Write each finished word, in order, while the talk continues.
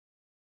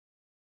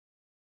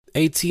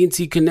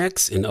AT&T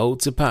connects an ode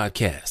to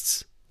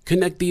podcasts.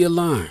 Connect the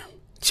alarm.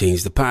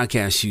 Change the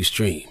podcast you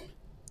stream.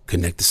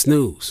 Connect the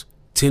snooze.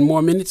 10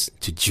 more minutes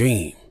to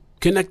dream.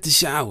 Connect the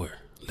shower.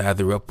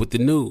 Lather up with the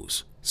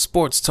news,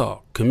 sports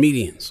talk,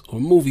 comedians, or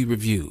movie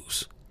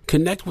reviews.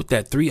 Connect with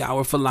that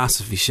 3-hour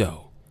philosophy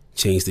show.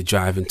 Change the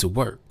drive into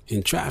work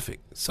in traffic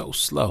so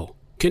slow.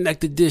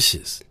 Connect the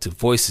dishes to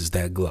voices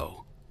that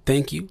glow.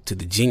 Thank you to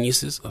the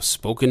geniuses of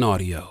spoken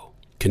audio.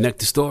 Connect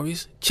the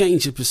stories,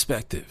 change your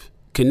perspective.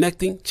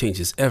 Connecting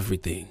changes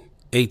everything.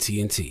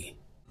 AT&T.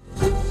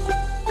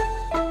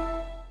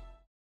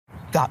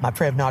 Got my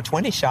Prevnar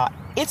 20 shot.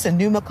 It's a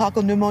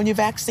pneumococcal pneumonia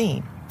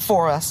vaccine.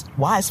 For us,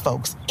 wise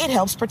folks, it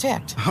helps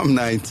protect. I'm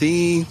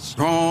 19,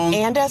 strong.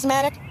 And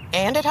asthmatic,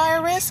 and at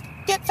higher risk.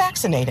 Get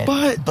vaccinated.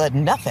 But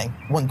nothing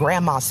when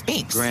grandma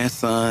speaks.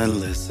 Grandson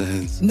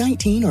listens.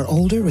 19 or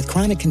older with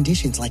chronic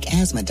conditions like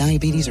asthma,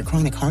 diabetes, or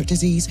chronic heart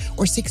disease,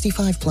 or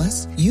 65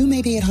 plus, you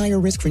may be at higher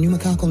risk for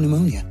pneumococcal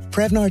pneumonia.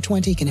 Prevnar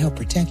 20 can help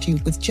protect you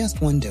with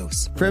just one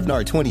dose.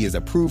 Prevnar 20 is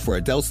approved for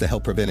adults to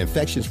help prevent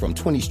infections from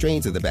 20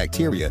 strains of the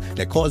bacteria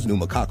that cause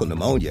pneumococcal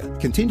pneumonia.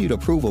 Continued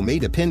approval may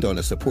depend on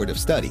a supportive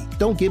study.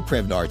 Don't get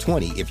Prevnar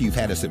 20 if you've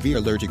had a severe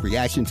allergic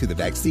reaction to the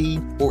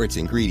vaccine or its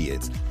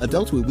ingredients.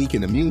 Adults with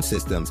weakened immune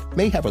systems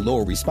may have a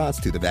lower response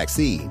to the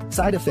vaccine.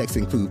 Side effects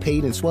include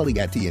pain and swelling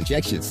at the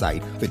injection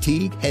site,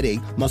 fatigue,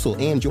 headache, muscle,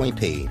 and joint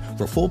pain.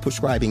 For full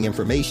prescribing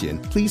information,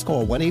 please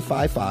call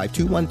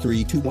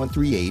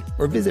 1-855-213-2138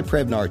 or visit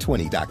Prevnar20.com.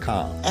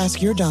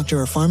 Ask your doctor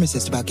or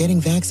pharmacist about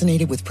getting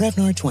vaccinated with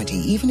Prevnar 20,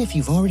 even if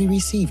you've already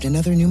received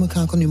another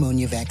pneumococcal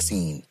pneumonia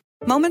vaccine.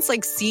 Moments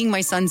like seeing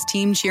my son's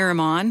team cheer him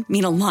on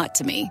mean a lot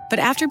to me. But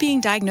after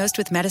being diagnosed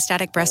with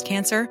metastatic breast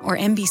cancer, or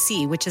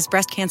MBC, which is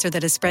breast cancer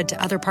that has spread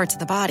to other parts of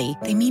the body,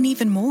 they mean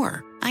even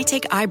more. I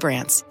take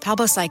Ibrance,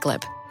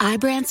 palbociclib.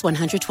 Ibrance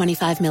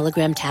 125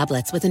 milligram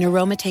tablets with an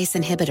aromatase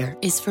inhibitor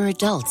is for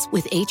adults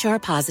with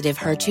HR-positive,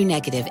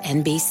 HER2-negative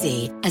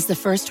MBC as the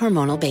first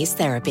hormonal-based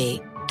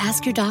therapy.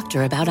 Ask your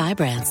doctor about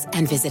Ibrance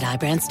and visit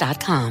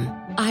Ibrance.com.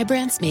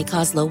 Ibrance may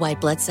cause low white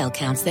blood cell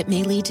counts that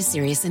may lead to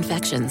serious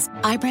infections.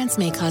 Ibrance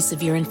may cause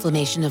severe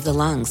inflammation of the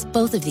lungs.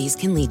 Both of these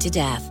can lead to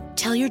death.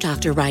 Tell your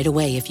doctor right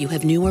away if you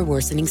have new or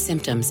worsening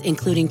symptoms,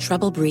 including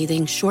trouble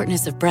breathing,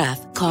 shortness of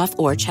breath, cough,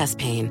 or chest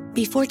pain.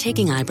 Before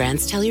taking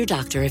Ibrance, tell your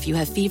doctor if you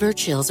have fever,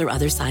 chills, or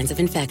other signs of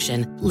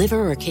infection,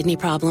 liver or kidney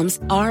problems,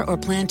 are or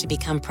plan to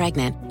become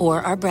pregnant,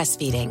 or are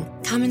breastfeeding.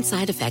 Common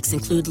side effects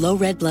include low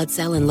red blood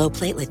cell and low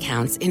platelet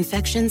counts,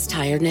 infections,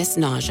 tiredness,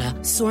 nausea,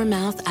 sore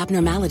mouth,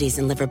 abnormalities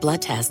in liver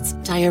blood tests,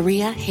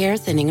 diarrhea, hair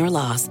thinning or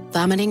loss,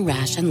 vomiting,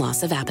 rash, and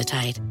loss of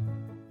appetite.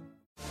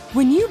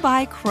 When you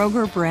buy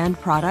Kroger brand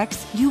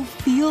products, you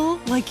feel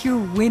like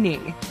you're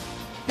winning.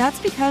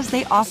 That's because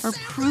they offer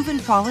proven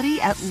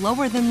quality at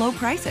lower than low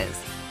prices.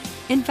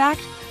 In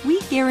fact, we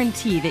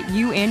guarantee that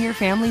you and your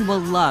family will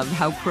love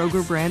how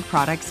Kroger brand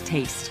products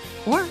taste,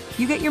 or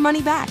you get your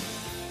money back.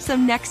 So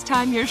next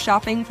time you're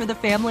shopping for the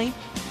family,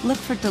 look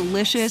for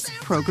delicious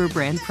Kroger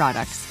brand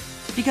products,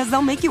 because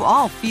they'll make you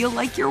all feel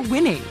like you're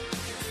winning.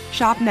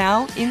 Shop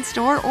now,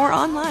 in-store, or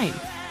online.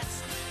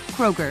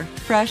 Kroger,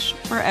 fresh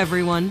for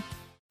everyone.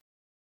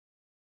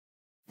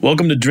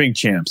 Welcome to Drink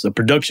Champs, a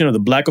production of The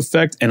Black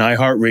Effect and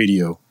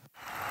iHeartRadio.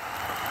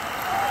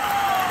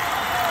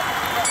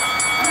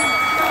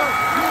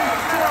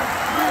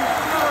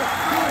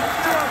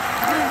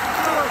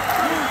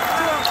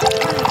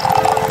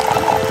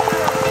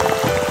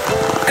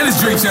 And it's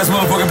Drink Champs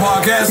motherfucking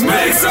podcast.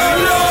 Make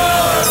some noise!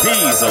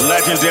 He's a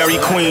legendary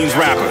Queens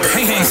rapper.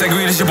 Hey,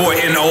 Sangria, this your boy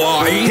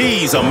N.O.R.E.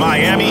 He's a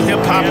Miami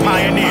hip-hop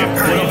pioneer.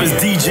 What up, is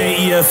DJ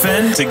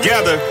EFN?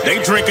 Together,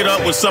 they drink it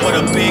up with some of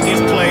the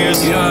biggest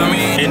players, you know what I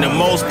mean, in the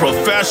most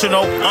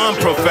professional,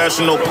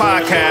 unprofessional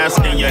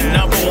podcast, and your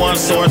number one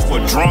source for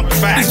drunk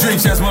facts. It's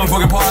Drink Champs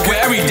motherfucking podcast,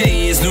 where every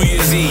day is New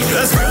Year's Eve.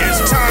 It's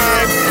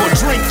time for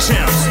Drink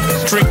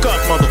Champs. Drink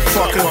up,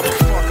 motherfucker.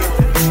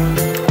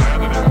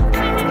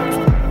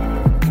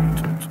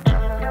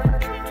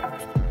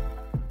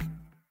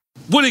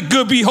 What it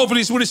good be? Hopefully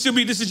it's what it should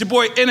be. This is your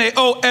boy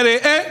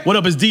N.A.O.L.A.N. What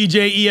up, is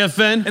DJ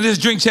EFN? And this is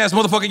Drink Champs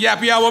motherfucking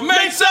Yappy Hour.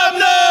 Make some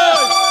noise!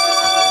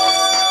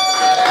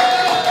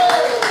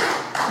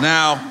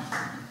 Now,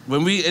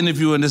 when we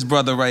interviewing this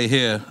brother right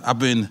here, I've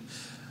been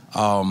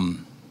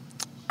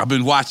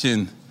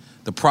watching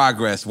the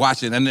progress,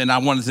 and then I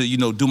wanted to,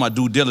 do my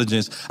due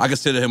diligence. I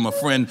consider him a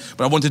friend,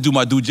 but I wanted to do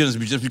my due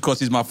diligence just because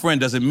he's my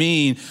friend doesn't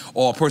mean,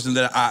 or a person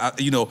that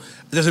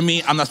doesn't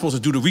mean I'm not supposed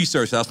to do the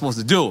research that I'm supposed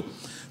to do.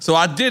 So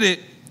I did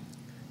it,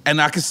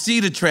 and I could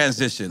see the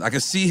transition. I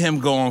could see him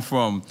going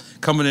from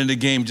coming in the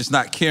game just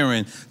not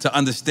caring to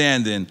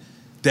understanding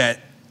that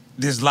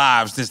there's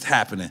lives just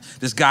happening.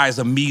 This guy is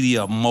a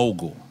media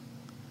mogul.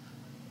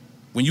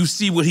 When you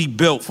see what he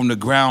built from the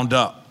ground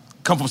up,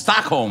 come from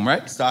Stockholm,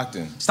 right?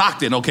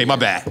 Stockton, okay, my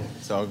bad.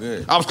 It's all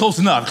good. I was close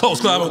enough,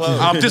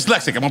 I'm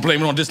dyslexic. I'm gonna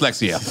blame it on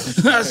dyslexia.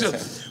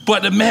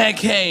 But the man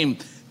came,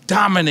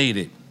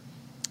 dominated,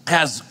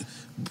 has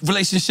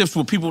relationships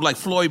with people like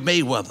Floyd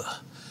Mayweather,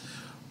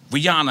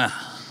 Rihanna,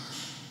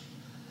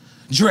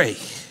 Drake.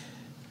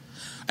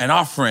 and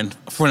our friend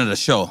of the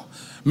show,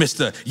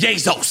 Mr.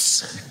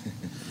 Jesus.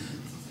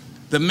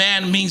 The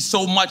man means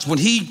so much. When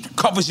he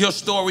covers your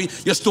story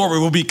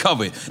will be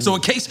covered. So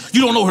in case you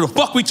don't know who the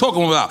fuck we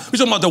talking about, we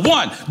talking about the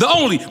one, the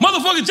only,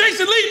 motherfucking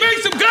Jason Lee. Make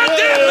some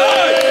goddamn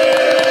noise!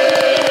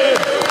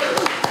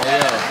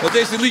 Yeah. Well,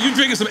 Jason Lee, you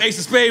drinking some Ace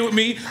of Spades with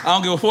me. I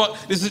don't give a fuck.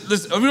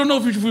 We don't know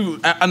if you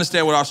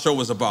understand what our show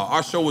was about.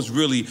 Our show was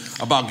really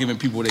about giving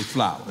people their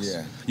flowers.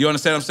 Yeah. You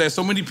understand what I'm saying?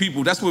 So many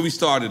people, that's where we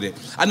started it.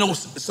 I know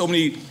so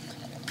many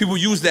people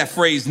use that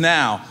phrase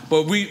now,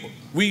 but we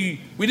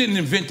didn't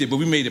invent it, but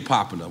we made it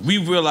popular. We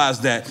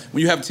realized that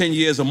when you have 10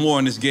 years or more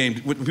in this game,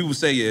 what people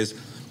say is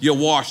you're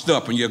washed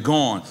up and you're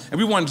gone. And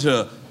we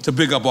wanted to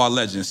big up our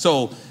legends.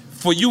 So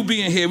for you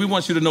being here, we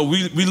want you to know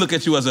we look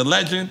at you as a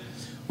legend.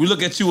 We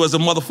look at you as a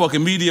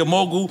motherfucking media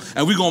mogul,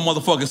 and we gonna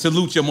motherfucking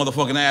salute your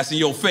motherfucking ass in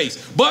your face.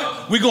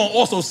 But we gonna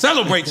also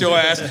celebrate your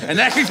ass, and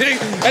that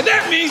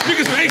means you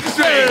can say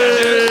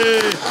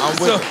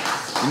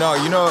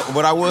You know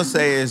what I will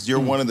say is you're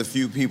one of the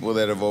few people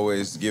that have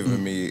always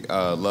given me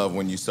love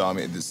when you saw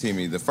me to see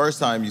me. The first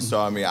time you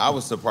saw me, I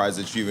was surprised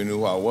that you even knew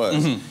who I was.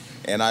 Mm-hmm.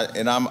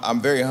 And I'm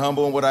very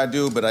humble in what I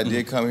do, but I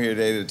did come here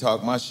today to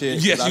talk my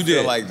shit. Yes, you did. I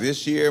feel like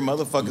this year,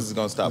 motherfuckers is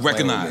gonna stop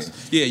playing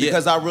with me. Yeah.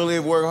 Because I really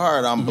have worked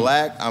hard. I'm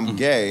black, I'm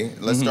gay.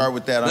 Let's start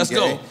with that. I'm gay.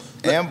 Go.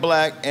 And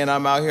black, and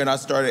I'm out here, and I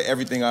started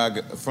everything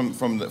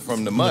from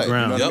the mud. You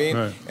know what I mean?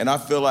 Right. And I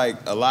feel like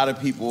a lot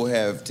of people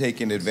have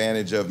taken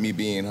advantage of me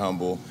being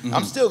humble. Mm-hmm.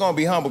 I'm still gonna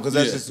be humble because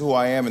that's just who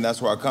I am, and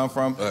that's where I come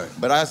from. Right.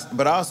 But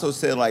I also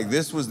said like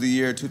this was the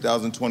year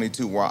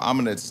 2022 where I'm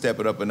gonna step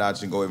it up a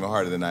notch and go even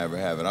harder than I ever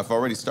have, and I've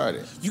already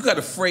started. You got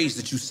a phrase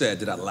that you said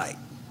that I like.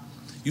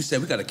 You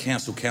said we gotta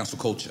cancel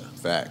culture.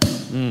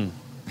 Facts.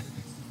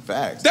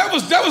 Facts. That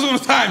was on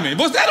timing.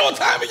 Was that on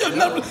timing?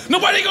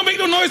 Nobody gonna make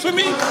no noise for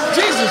me?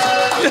 Jesus.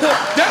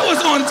 That was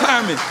on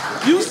timing.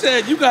 You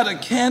said you gotta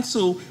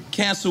cancel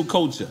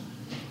culture.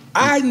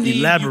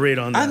 Elaborate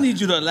on that. I need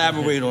you to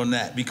elaborate on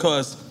that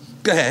because,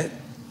 go ahead.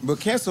 But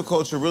cancel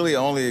culture really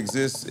only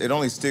exists, it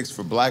only sticks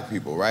for black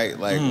people, right?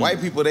 Like white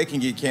people, they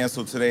can get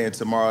canceled today and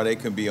tomorrow they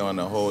can be on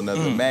a whole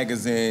nother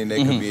magazine.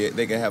 They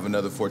can have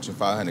another Fortune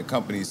 500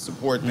 companies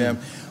support them.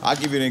 I'll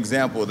give you an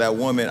example, that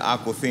woman,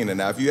 Aquafina.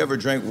 Now, if you ever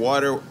drink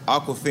water,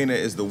 Aquafina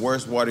is the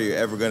worst water you're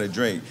ever gonna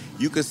drink.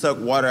 You could suck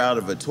water out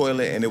of a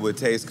toilet and it would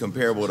taste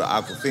comparable to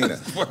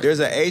Aquafina. There's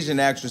an Asian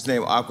actress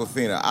named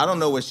Aquafina. I don't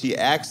know what she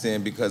acts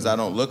in because I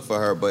don't look for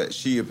her, but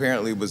she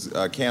apparently was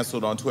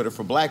canceled on Twitter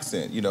for black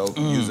scent,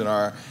 using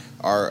our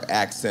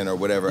accent or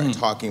whatever,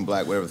 talking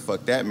black, whatever the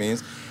fuck that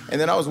means. And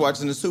then I was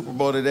watching the Super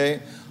Bowl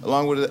today,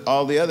 along with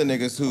all the other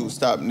niggas who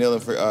stopped kneeling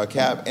for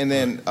Cap, and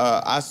then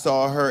I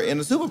saw her in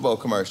the Super Bowl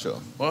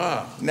commercial.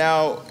 Wow.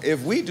 Now,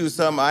 if we do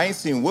something, I ain't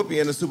seen Whoopi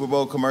in the Super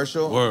Bowl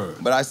commercial,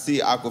 but I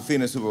see Aquafina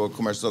in the Super Bowl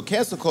commercial. So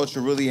cancel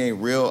culture really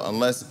ain't real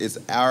unless it's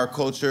our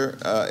culture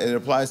it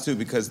applies to,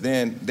 because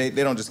then they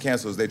don't just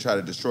cancel us, they try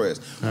to destroy us.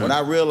 Right. When I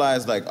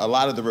realized like a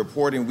lot of the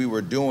reporting we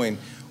were doing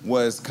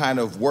was kind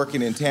of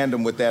working in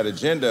tandem with that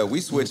agenda,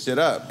 we switched it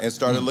up and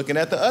started looking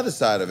at the other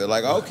side of it.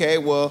 Like, okay,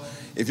 well,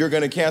 if you're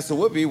going to cancel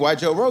Whoopi, why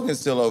Joe Rogan's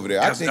still over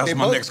there? That's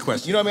my next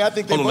question. You know what I mean? I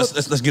think Hold on,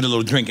 let's get a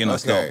little drink in.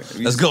 Let's go.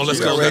 Let's go.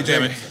 God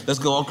damn it. Let's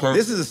go. Okay.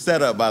 This is a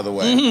setup, by the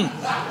way.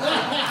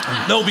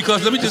 No,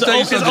 because let me just tell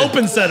you something. It's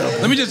open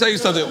setup. Let me just tell you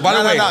something.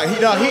 By the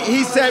way,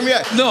 he set me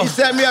up. No. He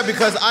set me up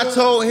because I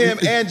told him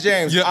and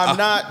James, I'm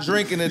not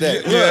drinking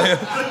today.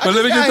 But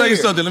let me just tell you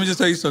something. Let me just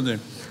tell you something.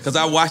 Because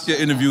I watched your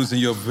interviews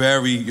and you're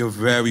very,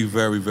 very,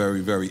 very,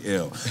 very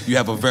ill. You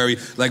have a very,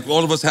 like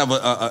all of us have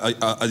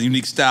a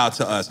unique style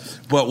to us.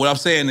 But what I'm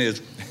saying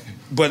is,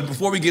 but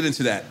before we get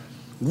into that,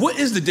 what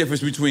is the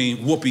difference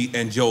between Whoopi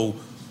and Joe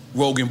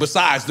Rogan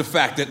besides the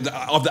fact that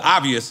of the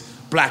obvious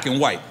black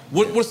and white?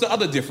 What's the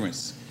other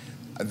difference?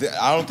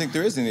 I don't think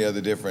there is any other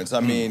difference. I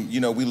mean,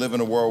 we live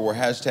in a world where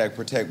hashtag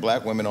protect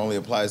black women only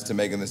applies to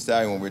Megan Thee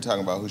Stallion when we're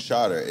talking about who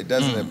shot her. It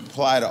doesn't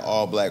apply to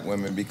all black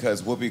women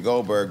because Whoopi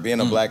Goldberg,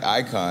 being a black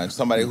icon,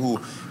 somebody who,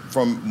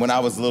 from when I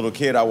was a little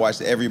kid, I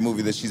watched every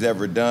movie that she's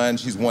ever done.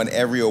 She's won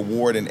every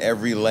award in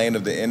every lane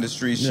of the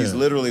industry. She's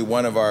literally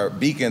one of our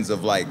beacons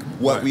of like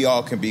what we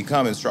all can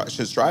become and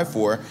should strive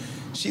for.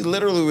 She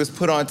literally was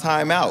put on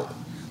timeout.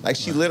 Like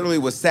she literally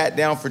was sat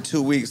down for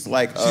 2 weeks.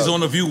 Like she's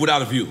on The View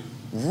without a view.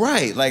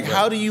 Right. Like,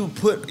 how do you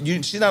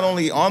she's not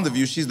only on The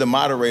View, she's the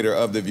moderator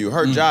of The View.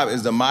 Her job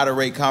is to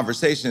moderate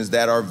conversations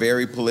that are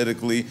very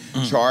politically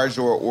charged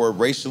or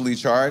racially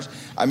charged.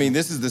 I mean,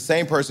 this is the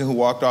same person who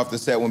walked off the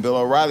set when Bill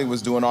O'Reilly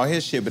was doing all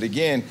his shit. But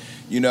again,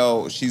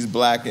 she's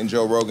black and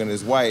Joe Rogan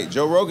is white.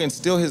 Joe Rogan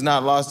still has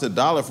not lost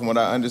 $1 from what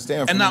I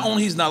understand. And not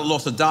only he's not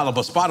lost $1,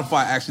 but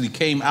Spotify actually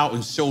came out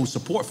and showed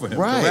support for him,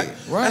 right,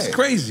 correct? Right. That's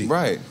crazy.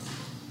 Right.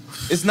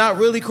 It's not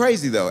really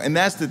crazy, though. And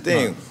that's the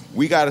thing.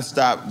 we got to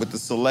stop with the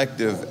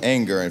selective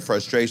anger and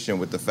frustration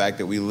with the fact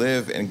that we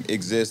live and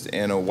exist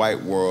in a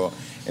white world.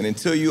 And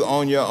until you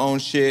own your own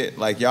shit,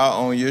 like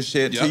y'all own your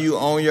shit, till you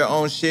own your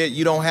own shit,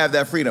 you don't have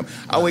that freedom.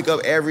 I wake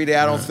up every day,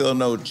 I don't feel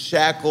no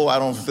shackle, I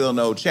don't feel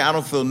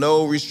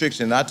no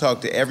restriction. I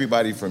talk to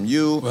everybody from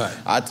you.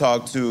 I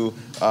talk to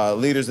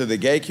leaders of the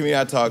gay community.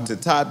 I talk to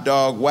Top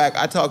Dog, Whack.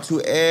 I talk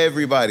to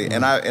everybody,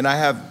 and I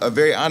have a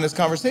very honest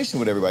conversation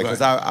with everybody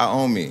because I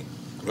own me.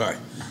 Right.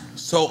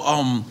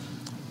 So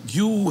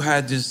you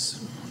had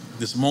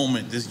this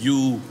moment, this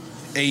you,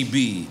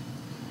 AB,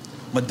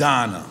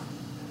 Madonna,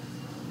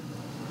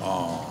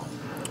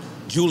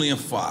 Julian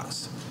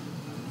Fox,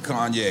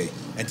 Kanye,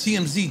 and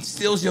TMZ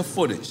steals your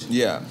footage.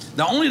 Yeah.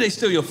 Not only they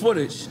steal your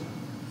footage,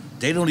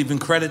 they don't even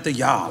credit the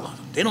y'all.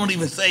 They don't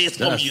even say it's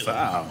from you.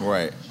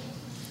 Right.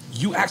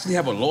 You actually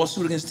have a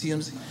lawsuit against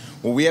TMZ?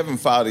 Well, we haven't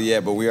filed it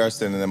yet, but we are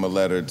sending them a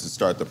letter to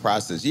start the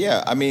process.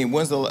 Yeah, I mean,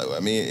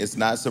 it's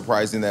not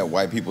surprising that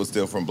white people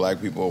steal from black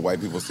people or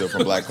white people steal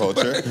from black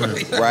culture,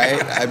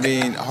 right? I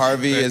mean,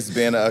 Harvey has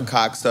been a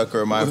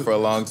cocksucker of mine for a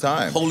long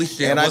time. Holy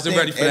shit, I wasn't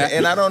ready for that.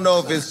 And I don't know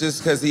if it's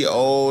just because he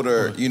old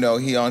or,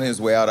 he on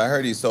his way out. I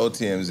heard he sold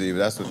TMZ, but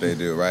that's what they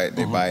do, right?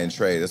 They buy and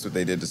trade. That's what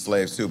they did to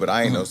slaves, too, but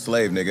I ain't no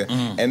slave, nigga.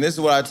 And this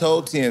is what I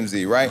told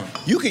TMZ, right?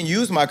 You can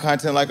use my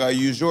content like I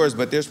use yours,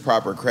 but there's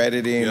proper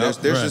crediting. There's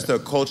just a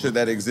culture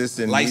that exists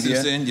in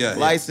licensing, media.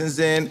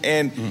 Licensing,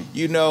 and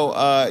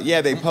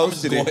they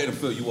posted it. Go ahead and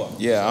fill you up.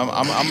 Yeah,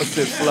 I'm gonna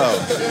sit slow.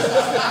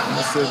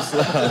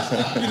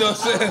 You know what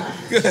I'm saying?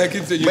 Go ahead,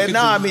 continue. But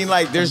no, I mean,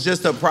 like, there's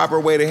just a proper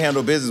way to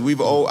handle business. We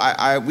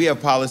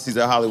have policies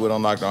at Hollywood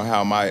Unlocked on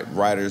how my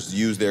writers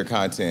use their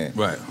content.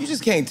 Right. You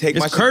just can't take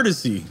it's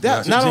courtesy.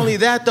 Not only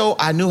that, though,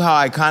 I knew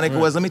how iconic it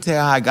was. Let me tell you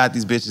how I got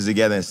these bitches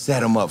together and set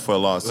them up for a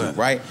lawsuit,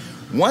 right?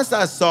 Once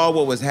I saw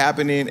what was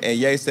happening and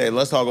Ye said,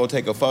 let's all go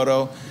take a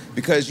photo,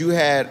 because you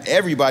had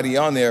everybody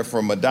on there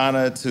from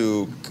Madonna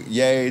to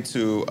Ye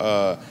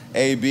to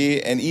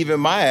AB, and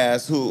even my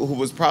ass, who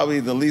was probably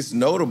the least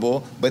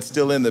notable, but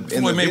still in the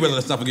Floyd Mayweather,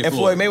 let's not forget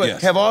Floyd Mayweather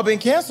have all been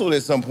canceled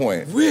at some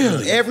point.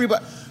 Really?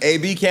 Everybody.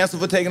 AB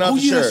canceled for taking off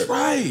the shirt. That's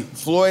right.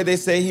 Floyd, they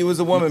say he was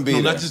a woman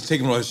beater. No, not just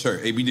taking off his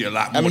shirt. AB did a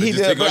lot more. I mean, he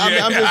did.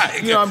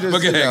 I'm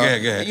just. Go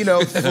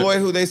ahead. Floyd,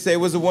 who they say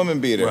was a woman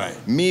beater.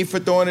 Right. Me for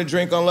throwing a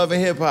drink on Love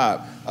and Hip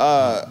Hop.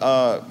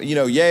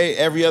 Ye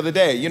every other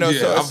day.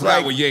 So I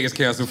forgot what Ye is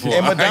canceled for.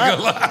 And Madonna,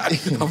 I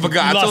ain't gonna lie. I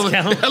forgot.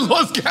 I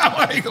lost count.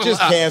 I ain't gonna just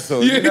lie.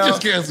 canceled. Yeah,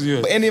 just canceled.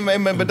 Yeah.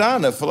 And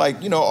Madonna for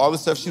all the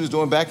stuff she was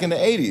doing back in the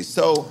 80s.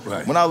 So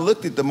when I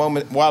looked at the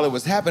moment while it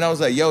was happening, I was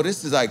like, yo,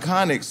 this is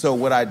iconic. So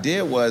what I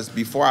did was,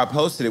 before I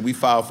posted it, we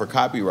filed for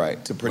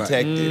copyright to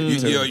protect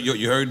it.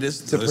 You heard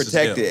this? To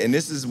protect it. And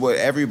this is what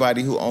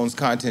everybody who owns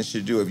content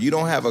should do. If you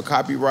don't have a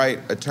copyright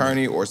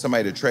attorney or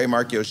somebody to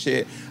trademark your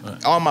shit,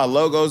 all my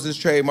logos is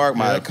trademarked,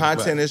 my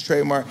content is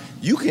trademarked.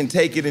 You can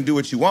take it and do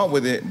what you want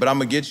with it, but I'm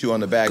gonna get you on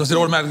the back. Because it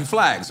automatically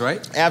flags,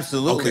 right?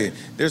 Absolutely. Okay.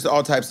 There's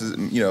all types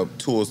of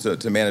tools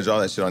to manage all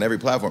that shit on every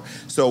platform.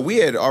 So we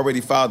had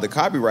already filed the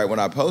copyright when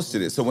I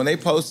posted it. So when they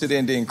posted it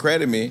and didn't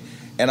credit me,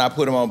 and I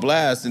put them on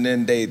blast, and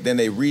then they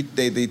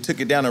took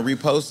it down and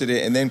reposted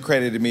it and then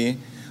credited me.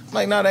 I'm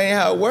like, no, that ain't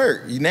how it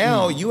worked.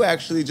 Now you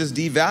actually just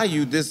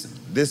devalued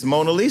this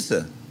Mona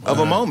Lisa of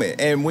a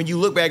moment. And when you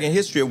look back in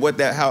history of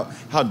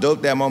how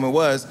dope that moment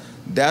was,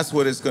 that's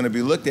what it's going to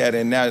be looked at,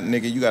 and now,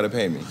 nigga, you got to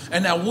pay me.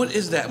 And now, what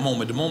is that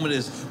moment? The moment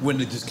is when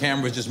the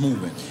camera is just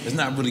moving. It's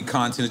not really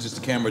content, it's just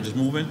the camera just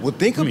moving. Well,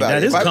 think about it.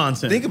 That is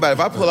content. Think about it. If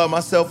I pull out my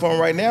cell phone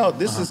right now,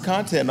 this is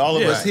content. All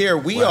of us here,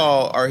 we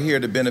all are here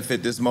to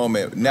benefit this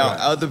moment. Now,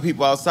 other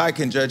people outside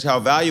can judge how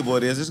valuable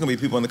it is. There's going to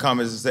be people in the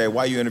comments that say,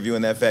 why are you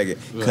interviewing that faggot?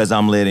 Because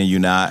I'm lit and you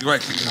not.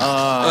 Right.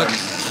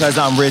 Because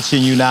I'm rich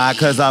and you not.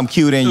 Because I'm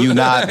cute and you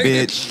not,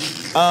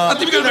 bitch. I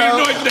think we're going to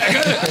be annoyed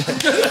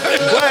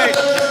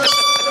that.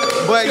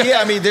 But yeah,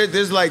 I mean,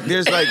 there's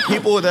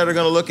people that are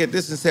gonna look at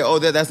this and say, oh,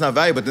 that's not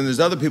valuable. But then there's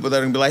other people that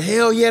are gonna be like,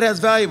 hell yeah, that's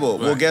valuable.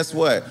 Right. Well, guess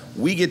what?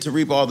 We get to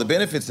reap all the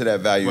benefits of that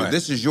value. Right.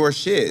 This is your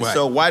shit. Right.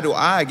 So why do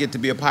I get to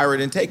be a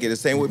pirate and take it? The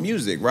same with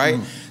music, right?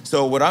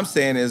 So what I'm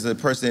saying is, a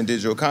person in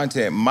digital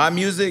content, my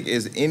music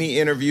is any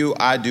interview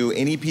I do,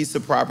 any piece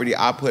of property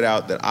I put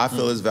out that I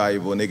feel is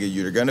valuable, nigga,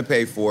 you're gonna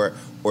pay for it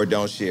or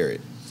don't share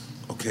it.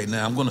 Okay,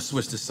 now I'm gonna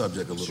switch the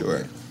subject a little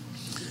bit.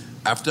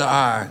 After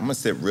I'm gonna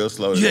sit real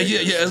slow today.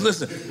 Yeah.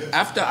 Listen,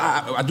 after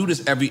I do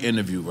this every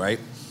interview, right?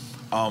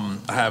 I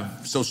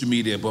have social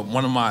media, but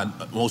one of my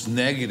most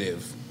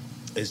negative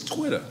is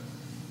Twitter.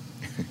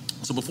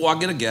 So before I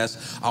get a guest,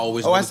 I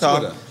always go to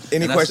Twitter.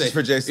 Any questions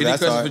for Jason? Any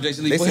questions for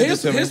Jason Lee? But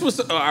here's what's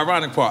the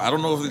ironic part. I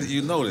don't know if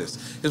you know this.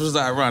 This was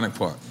the ironic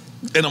part.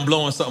 And I'm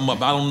blowing something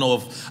up. I don't know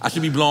if I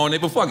should be blowing it,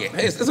 but fuck it.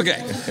 Hey, it's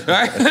okay. All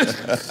right?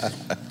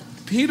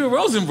 Peter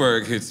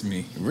Rosenberg hits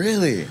me.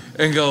 Really?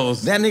 And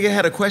goes, that nigga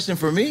had a question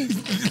for me?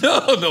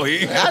 No,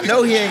 he ain't. I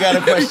know he ain't got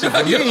a question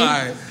for me. You're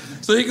lying.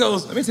 So he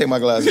goes, let me take my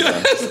glasses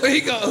off. So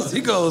he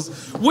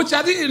goes, which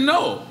I didn't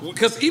know.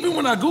 Because even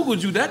when I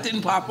Googled you, that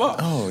didn't pop up.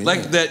 Oh, yeah.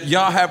 Like that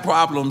y'all had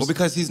problems. Well,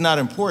 because he's not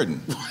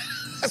important.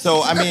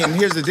 So, I mean,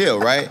 here's the deal,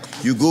 right?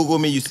 You Google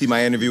me, you see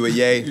my interview with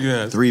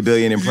Ye, 3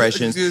 billion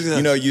impressions.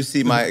 You know, you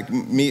see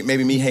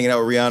maybe me hanging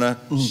out with Rihanna.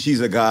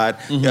 She's a god.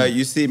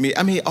 You see me.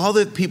 I mean, all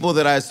the people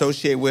that I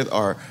associate with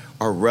are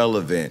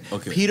relevant.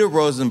 Okay. Peter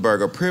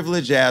Rosenberg, a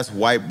privileged-ass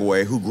white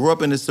boy who grew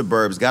up in the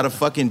suburbs, got a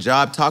fucking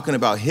job talking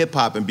about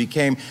hip-hop and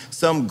became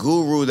some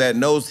guru that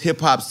knows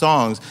hip-hop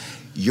songs.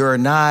 You're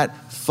not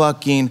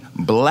fucking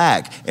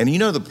black. And you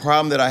know the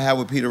problem that I have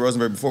with Peter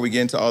Rosenberg, before we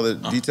get into all the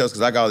details,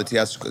 because I got all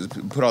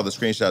the put all the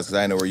screenshots because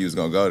I didn't know where you was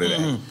going to go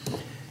today.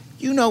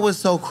 You know what's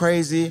so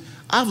crazy?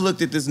 I've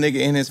looked at this nigga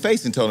in his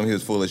face and told him he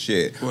was full of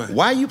shit. What?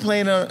 Why are you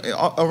playing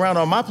around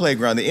on my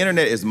playground? The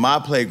internet is my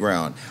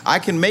playground. I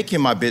can make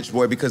him my bitch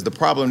boy because the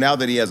problem now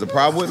that he has a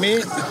problem with me,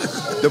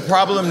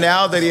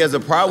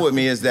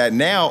 is that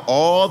now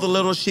all the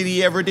little shit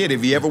he ever did,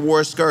 if he ever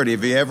wore a skirt,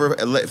 if he ever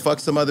fucked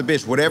some other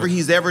bitch, whatever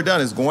he's ever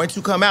done is going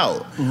to come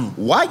out.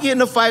 Why get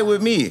in a fight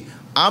with me?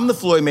 I'm the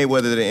Floyd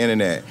Mayweather of the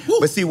internet.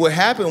 But see, what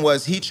happened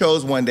was he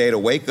chose one day to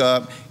wake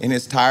up in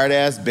his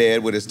tired-ass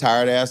bed with his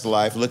tired-ass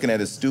life, looking at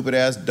his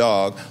stupid-ass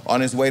dog on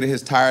his way to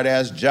his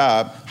tired-ass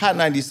job. Hot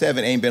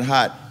 97 ain't been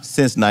hot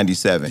since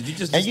 97. Did you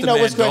just and you know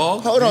what's crazy?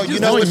 Hold on, you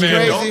know what's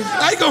crazy?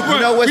 I go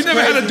for we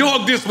never had a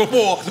dog this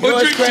before. You know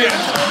what's crazy?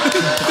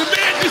 The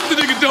man dissed the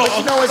nigga dog.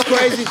 You know what's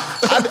crazy?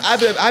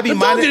 I be the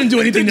dog didn't do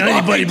anything to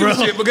anybody, bro.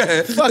 Shit, but go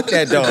ahead. Fuck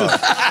that dog.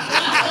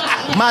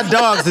 My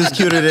dogs is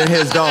cuter than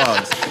his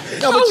dogs.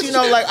 No, but you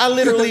know, like, I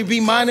literally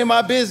be minding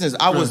my business.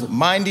 I was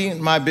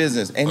minding my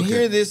business. And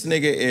here this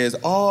nigga is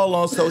all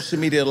on social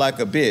media like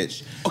a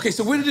bitch. Okay,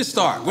 so where did it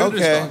start? Where did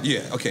it start?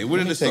 Yeah, okay, where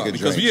did it start?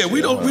 Because,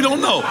 we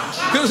don't know.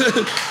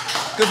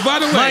 Because by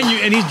the way... Mind you,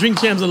 and he's Drink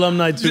Champs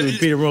alumni too,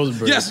 Peter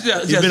Rosenberg. Yes.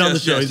 He's been on the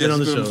show. He's been on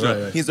the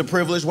show. Right. He's a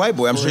privileged white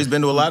boy. I'm sure he's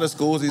been to a lot of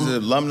schools. He's an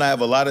alumni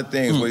of a lot of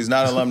things. What he's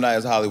not an alumni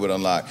is Hollywood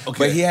Unlocked. Okay.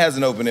 But he has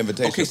an open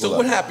invitation. Okay, so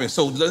what happened?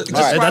 So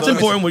that's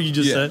important what you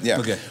just said. Yeah.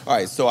 Okay. All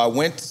right, so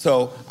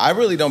I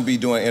really don't be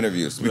doing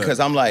interviews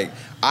because I'm like,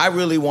 I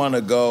really want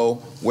to go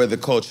where the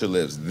culture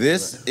lives.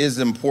 This is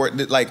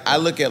important. Like, I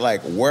look at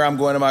like where I'm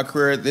going in my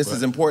career. This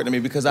is important to me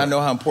because I know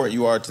how important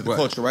you are to the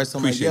culture, right? So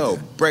I'm Appreciate like,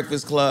 that.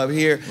 Breakfast Club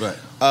here. Right.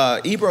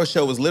 Ebro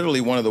show was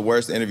literally one of the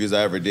worst interviews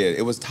I ever did.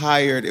 It was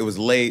tired. It was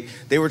late.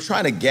 They were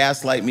trying to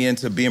gaslight me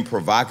into being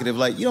provocative.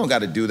 Like, you don't got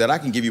to do that. I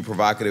can give you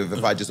provocative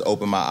if I just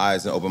open my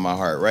eyes and open my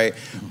heart, right?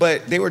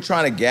 But they were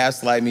trying to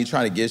gaslight me,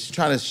 trying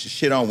to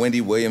shit on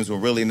Wendy Williams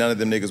when really none of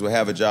them niggas would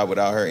have a job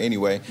without her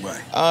anyway.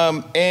 Right.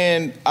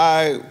 And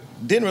I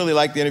didn't really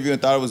like the interview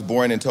and thought it was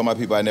boring and told my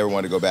people I never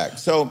wanted to go back.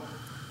 So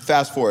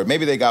fast forward.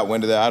 Maybe they got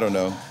wind of that. I don't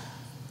know.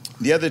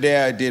 The other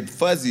day I did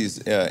Fuzzy's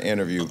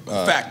interview.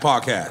 Fact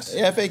podcast.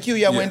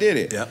 FAQ, I went and did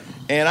it. Yep.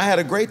 And I had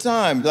a great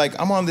time. Like,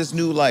 I'm on this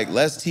new, like,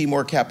 less tea,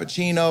 more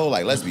cappuccino.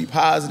 Like, let's be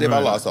positive. Right.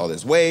 I lost all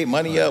this weight,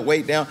 money up,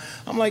 weight down.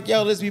 I'm like,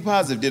 yo, let's be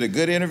positive. Did a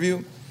good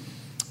interview.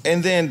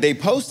 And then they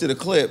posted a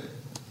clip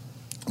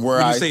where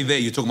When you say they,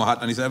 you're talking about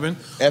Hot 97?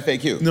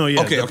 FAQ. No,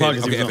 yeah. Okay,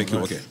 FAQ,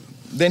 right. okay.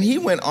 Then he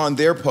went on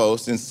their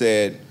post and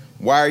said,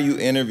 why are you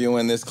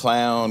interviewing this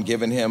clown,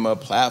 giving him a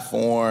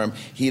platform?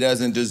 He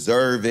doesn't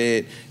deserve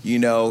it. You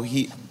know,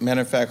 matter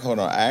of fact, hold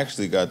on. I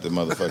actually got the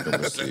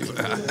motherfucking receipt.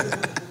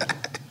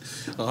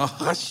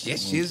 Oh,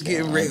 shit, she's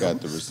getting real. I got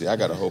the receipt. I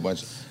got a whole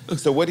bunch.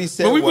 So what he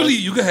said we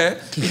believe you. Go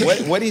ahead.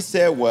 What he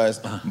said was,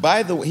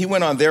 by the way, he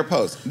went on their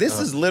post. This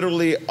is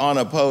literally on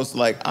a post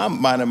like, I'm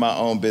minding my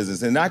own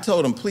business. And I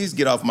told him, please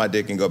get off my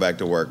dick and go back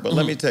to work. But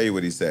let me tell you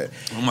what he said.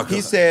 Oh my God.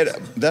 He said,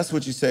 that's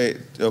what you say.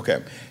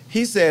 Okay.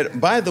 He said,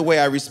 by the way,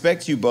 I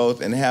respect you both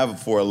and have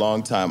for a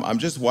long time. I'm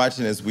just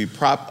watching as we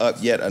prop up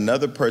yet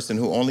another person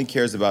who only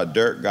cares about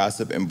dirt,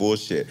 gossip, and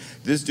bullshit.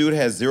 This dude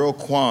has zero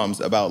qualms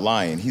about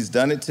lying. He's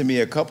done it to me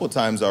a couple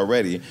times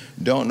already.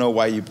 Don't know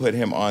why you put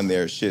him on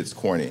there. Shit's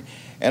corny.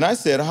 And I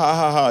said, ha,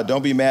 ha, ha,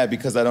 don't be mad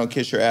because I don't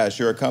kiss your ass.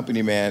 You're a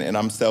company man and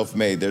I'm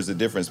self-made. There's a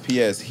difference.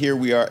 P.S. Here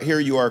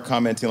you are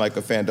commenting like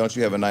a fan. Don't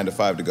you have a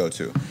 9-to-5 to go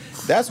to?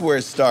 That's where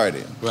it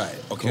started. Right,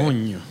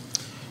 okay.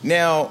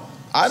 Now,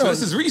 So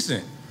this is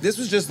recent. This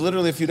was just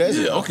literally a few days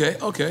ago.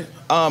 Okay.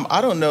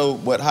 I don't know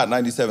what Hot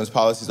 97's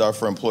policies are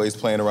for employees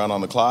playing around on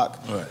the clock,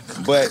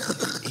 but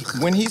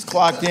when he's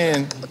clocked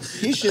in,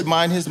 he should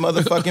mind his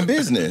motherfucking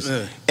business.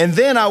 And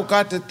then I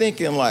got to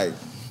thinking, like,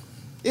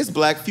 it's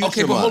Black Future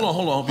Okay, but Month.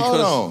 hold on.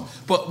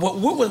 Because, But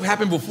what would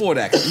happen before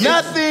that?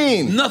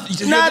 Nothing.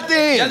 Nothing.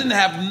 Nothing. Y'all didn't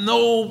have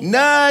no...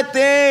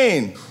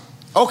 Nothing.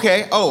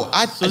 Okay. So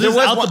this is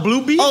out the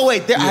blue beef? Oh,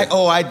 wait.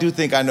 I do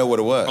think I know what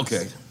it was.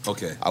 Okay.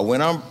 I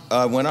went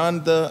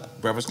on the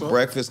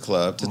Breakfast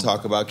Club to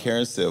talk about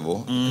Karen Civil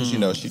because, you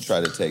know, she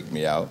tried to take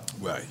me out.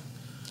 Right.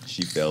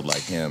 She failed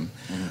like him.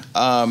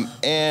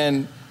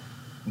 And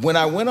when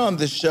I went on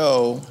the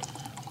show,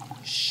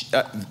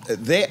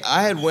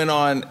 I had went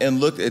on and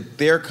looked at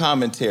their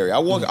commentary. I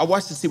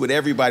watched to see what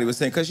everybody was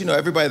saying because, you know,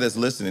 everybody that's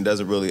listening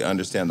doesn't really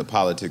understand the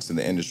politics in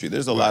the industry.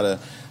 There's a lot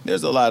of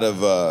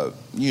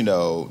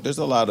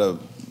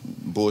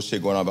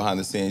bullshit going on behind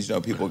the scenes. You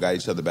know, people got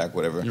each other back,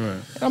 whatever. Right.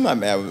 And I'm not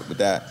mad with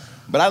that.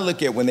 But I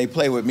look at when they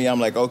play with me, I'm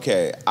like,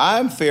 okay,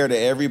 I'm fair to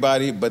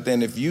everybody, but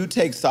then if you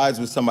take sides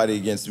with somebody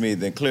against me,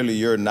 then clearly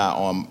you're not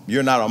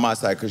on my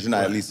side because you're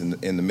not at least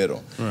in the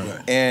middle.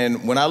 Right.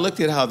 And when I looked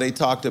at how they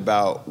talked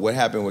about what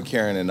happened with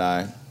Karen and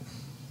I,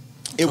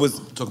 it was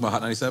talking about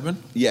Hot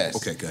 97? Yes.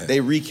 Okay, go ahead. They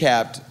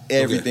recapped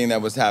everything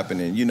that was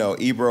happening. You know,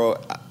 Ebro,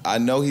 I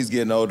know he's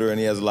getting older and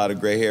he has a lot of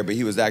gray hair, but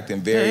he was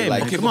acting very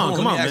like. Okay, come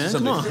on, man.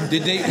 Come on.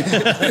 Did they?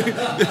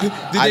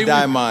 I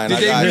dye mine. Did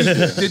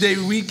they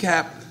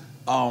recap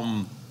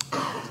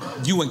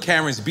you and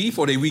Karen's beef,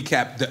 or they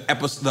recap the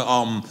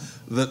episode?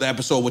 The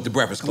episode with the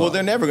Breakfast Club. Well,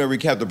 they're never going to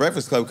recap the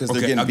Breakfast Club because they're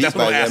getting beat that's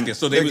what by I'm them. asking.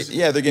 So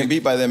they're getting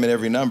beat by them in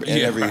every number, in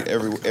every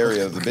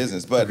area of the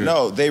business. But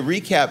no, they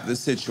recapped the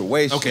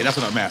situation. Okay, that's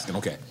what I'm asking.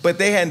 Okay. But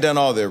they hadn't done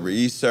all their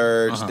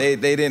research. They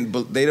didn't.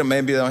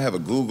 Maybe they don't have a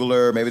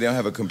Googler. Maybe they don't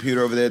have a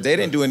computer over there. They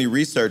didn't do any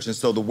research, and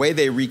so the way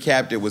they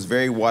recapped it was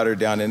very watered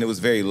down and it was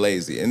very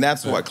lazy. And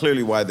that's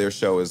clearly why their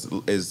show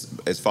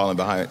is falling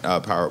behind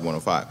Power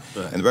 105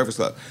 and the Breakfast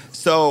Club.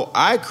 So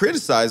I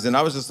criticized, and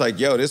I was just like,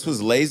 "Yo, this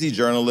was lazy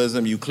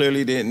journalism. You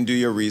clearly didn't do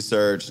your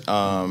research,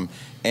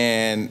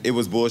 and it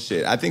was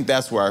bullshit." I think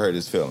that's where I hurt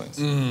his feelings.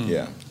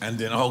 Yeah. And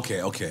then okay.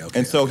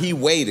 And so he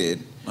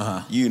waited.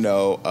 You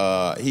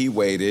know, he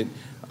waited.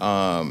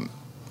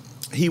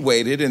 He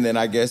waited, and then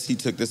I guess he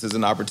took this as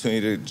an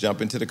opportunity to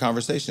jump into the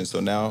conversation. So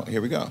now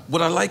here we go.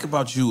 What I like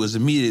about you is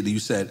immediately you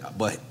said,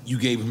 but you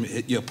gave him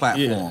your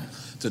platform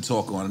to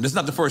talk on. And this is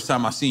not the first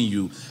time I've seen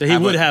you. That he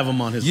would have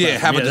him on his platform.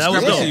 Have a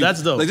discrepancy.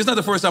 That's dope. Like, this is not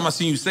the first time I've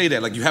seen you say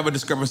that. Like, you have a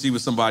discrepancy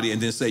with somebody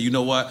and then say, you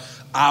know what,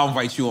 I'll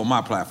invite you on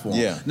my platform.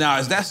 Yeah. Now,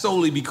 is that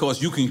solely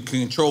because you can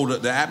control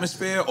the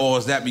atmosphere, or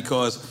is that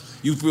because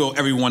you feel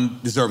everyone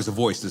deserves a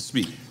voice to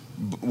speak?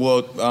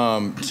 Well,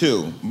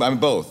 two. I mean,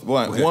 both.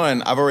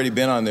 One, I've already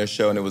been on their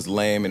show and it was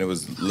lame and it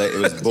was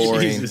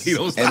boring.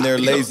 And they're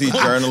lazy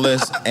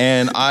journalists.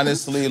 And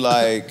honestly,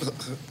 like,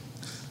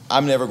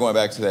 I'm never going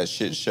back to that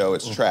shit show.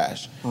 It's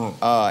trash.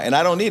 And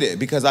I don't need it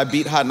because I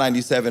beat Hot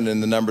 97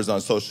 in the numbers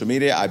on social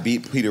media. I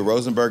beat Peter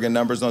Rosenberg in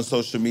numbers on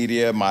social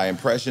media, my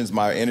impressions,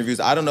 my interviews.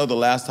 I don't know the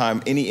last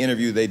time any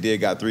interview they did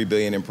got 3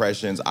 billion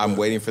impressions. I'm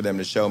waiting for them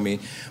to show me.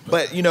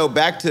 But, you know,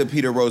 back to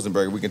Peter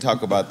Rosenberg, we can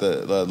talk about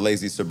the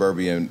lazy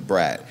suburban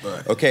brat.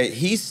 Okay,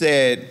 he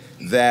said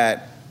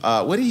that,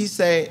 what did he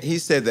say? He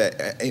said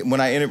that when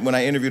I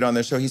interviewed on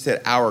their show, he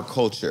said, our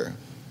culture.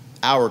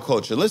 Our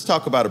culture. Let's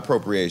talk about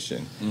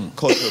appropriation,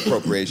 cultural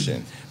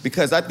appropriation,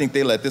 because I think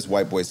they let this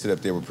white boy sit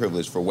up there with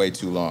privilege for way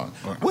too long.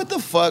 What the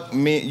fuck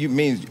you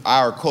mean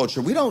our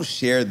culture? We don't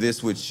share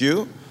this with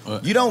you.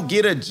 You don't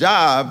get a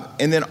job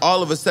and then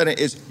all of a sudden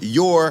it's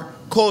your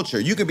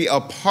culture. You could be a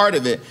part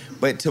of it,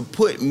 but to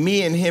put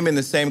me and him in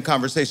the same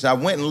conversation, I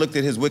went and looked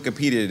at his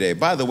Wikipedia today.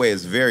 By the way,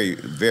 it's very,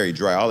 very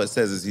dry. All it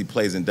says is he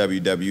plays in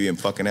WWE and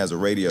fucking has a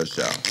radio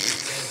show.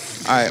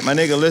 All right, my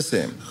nigga,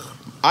 listen.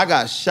 I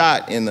got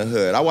shot in the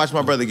hood. I watched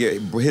my brother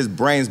get his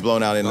brains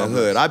blown out in the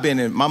hood.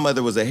 My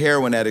mother was a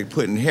heroin addict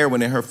putting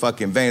heroin in her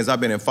fucking veins. I've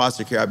been in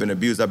foster care. I've been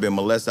abused. I've been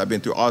molested. I've been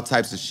through all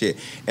types of shit.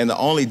 And the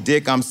only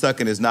dick I'm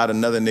sucking is not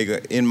another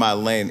nigga in my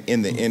lane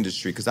in the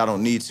industry because I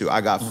don't need to. I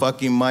got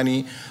fucking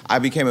money. I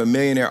became a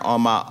millionaire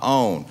on my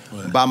own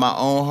by my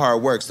own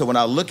hard work. So when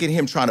I look at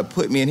him trying to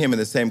put me and him in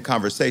the same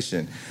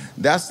conversation,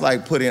 that's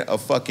like putting a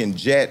fucking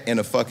jet and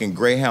a fucking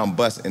Greyhound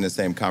bus in the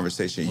same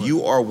conversation.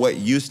 You are what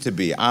used to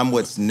be. I'm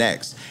what's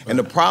next. And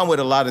the problem with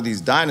a lot of these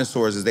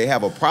dinosaurs is they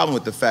have a problem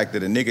with the fact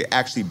that a nigga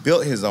actually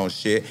built his own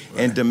shit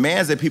and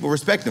demands that people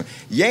respect him.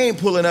 You ain't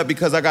pulling up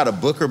because I got a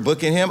booker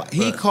booking him.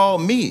 He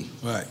called me.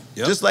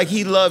 Just like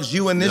he loves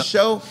you in this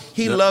show,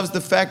 he loves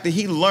the fact that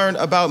he learned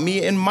about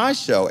me in my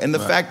show and the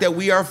fact that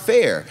we are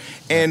fair.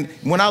 And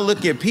when I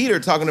look at Peter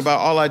talking about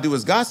all I do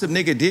is gossip,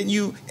 nigga, didn't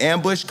you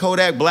ambush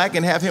Kodak Black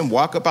and have him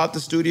walk up out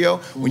the studio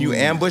when you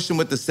ambushed him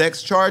with the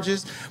sex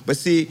charges? But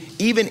see,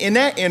 even in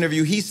that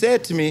interview, he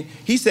said to me,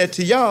 he said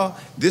to y'all,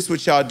 this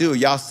what y'all do,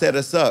 y'all set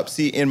us up.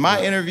 See, in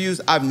my interviews,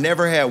 I've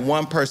never had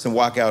one person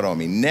walk out on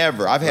me,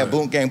 never. I've had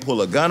Boonk Gang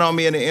pull a gun on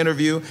me in an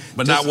interview.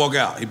 But not walk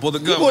out. He pulled a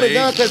gun. He pulled a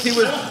gun because he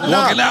was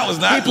walking out was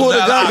not. He pulled a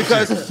gun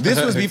because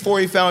this was before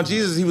he found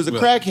Jesus. He was a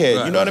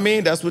crackhead. You know what I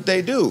mean? That's what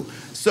they do.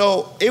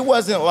 So it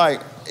wasn't like,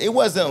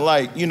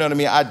 you know what I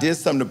mean, I did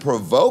something to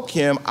provoke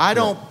him. I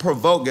don't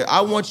provoke it.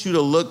 I want you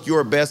to look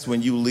your best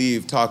when you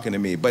leave talking to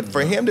me. But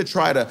for him to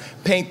try to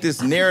paint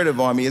this narrative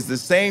on me is the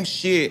same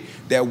shit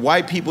that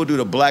white people do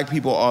to black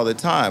people all the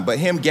time. But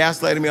him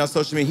gaslighting me on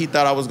social media, he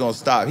thought I was gonna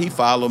stop. He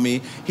followed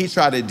me. He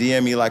tried to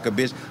DM me like a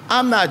bitch.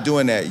 I'm not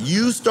doing that.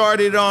 You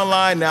started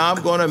online, now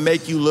I'm gonna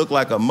make you look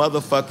like a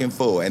motherfucking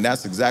fool. And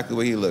that's exactly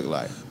what he looked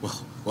like.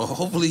 Well,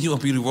 hopefully you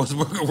and Peter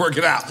Rosenberg can work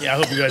it out. Yeah, I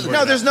hope you guys work it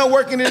out. No, there's no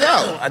working it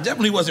out. I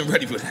definitely wasn't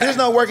ready for that. There's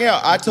no working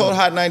out. I told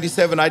Hot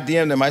 97, I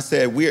DM'd them, I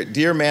said,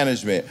 dear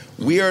management,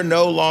 we are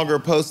no longer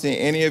posting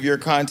any of your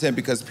content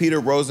because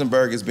Peter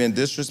Rosenberg has been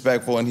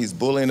disrespectful and he's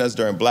bullying us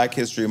during Black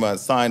History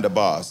Month. Signed, the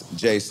boss,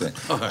 Jason.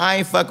 I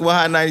ain't fucking with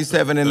Hot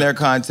 97 in their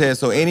content,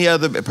 so any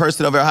other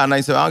person over at Hot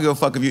 97, I don't give a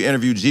fuck if you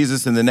interview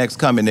Jesus in the next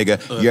coming,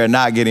 nigga. You're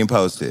not getting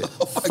posted.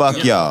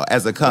 Fuck y'all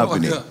as a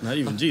company. Not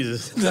even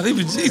Jesus. Not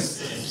even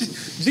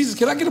Jesus. Jesus,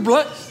 can I get a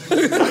blunt?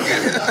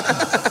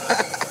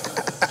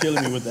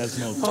 Killing me with that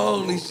smoke.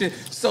 Holy shit.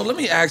 So let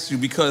me ask you,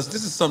 because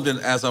this is something,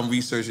 as I'm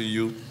researching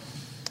you,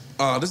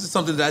 this is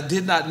something that I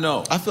did not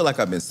know. I feel like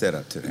I've been set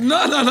up today.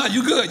 No,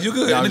 you good.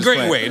 No, in a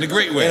great way. In a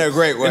great way.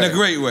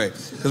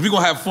 Because we're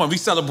going to have fun. We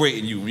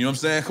celebrating you. You know what I'm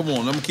saying? Come on,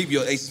 I'm going to keep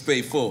your ace of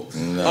spade full.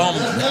 No.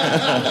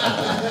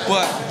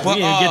 We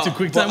didn't get to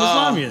Quick Time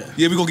Islam yet.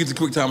 Yeah, we're going to get to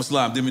Quick Time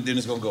Islam. Then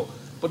it's going to go.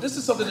 But this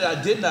is something that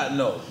I did not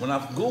know. When I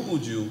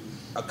Googled you,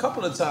 a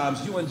couple of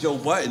times you and Joe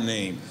Budden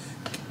name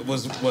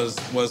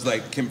was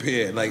like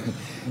compared. Like,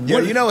 yo,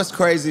 you know what's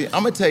crazy?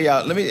 I'm gonna tell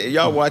y'all.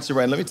 Y'all watch it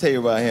right. Let me tell you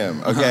about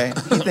him. Okay,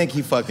 he think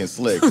he fucking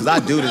slick because I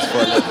do this for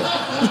a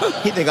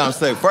living. He think I'm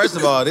slick. First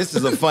of all, this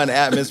is a fun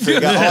atmosphere.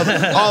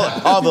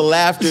 Got all the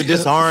laughter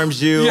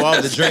disarms you. Yes.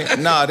 All the drink.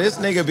 Nah, this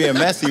nigga being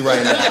messy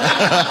right now.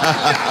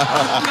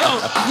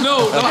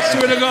 No, I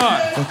swear to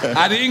God,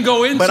 I didn't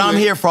go into it. But I'm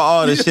here for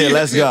all this shit.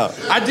 Let's go.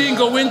 I didn't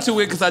go into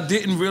it because I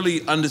didn't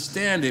really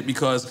understand it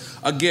because,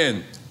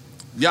 again,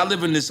 y'all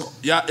live in this.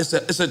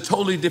 It's a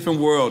totally different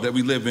world that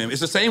we live in.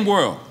 It's the same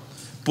world,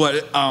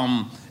 but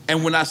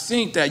and when I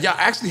think that y'all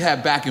actually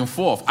have back and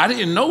forth, I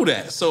didn't know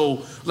that.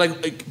 So,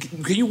 like,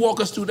 can you walk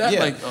us through that? Yeah.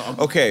 Like,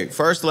 okay.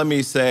 First, let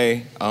me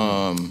say,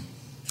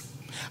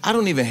 I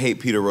don't even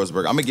hate Peter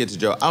Rosenberg. I'm gonna get to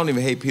Joe. I don't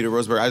even hate Peter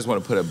Rosenberg. I just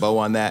want to put a bow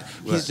on that.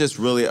 Right. He's just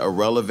really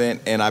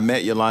irrelevant. And I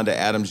met Yolanda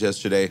Adams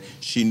yesterday.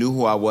 She knew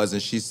who I was,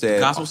 and she said,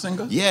 "Gospel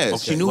singer." Yes,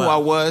 okay, she knew who I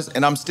was,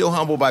 and I'm still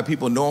humbled by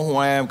people knowing who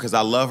I am because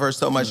I love her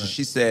so much. Right. And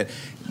she said,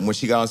 when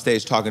she got on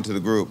stage talking to the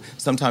group,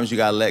 sometimes you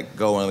gotta let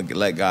go and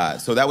let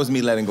God. So that was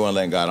me letting go and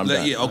letting God. I'm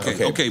done. Yeah.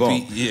 Okay. Boom.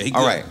 Pete. Yeah. He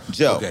all good. right,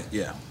 Joe. Okay.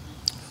 Yeah.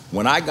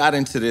 When I got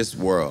into this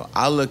world,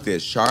 I looked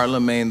at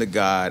Charlemagne the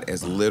God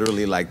as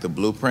literally like the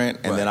blueprint,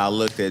 and then I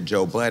looked at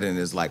Joe Budden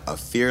as like a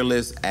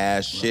fearless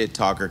ass shit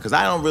talker. Because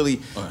I don't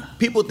really,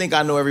 people think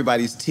I know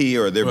everybody's tea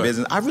or their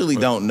business. I really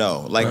don't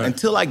know. Like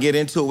until I get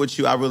into it with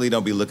you, I really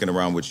don't be looking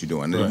around what you're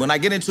doing. When I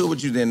get into it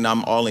with you, then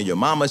I'm all in your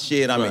mama's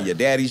shit, I'm in your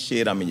daddy's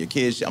shit, I'm in your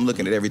kid's shit. I'm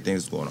looking at everything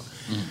that's going on.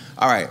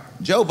 All right,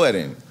 Joe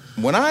Budden.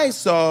 When I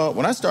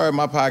started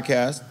my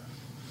podcast.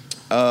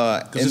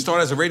 Because it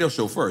started as a radio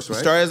show first, right?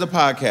 It started as a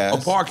podcast. A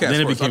podcast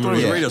Then it first. became I thought it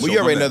was a radio show. Well, you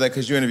already know that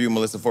because you interviewed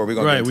Melissa Ford. We're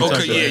going to get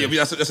into Okay,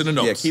 yeah, that's in the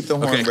notes. Yeah, keep the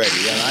horn ready.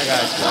 Yeah, I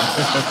got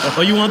you.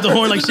 Oh, you want the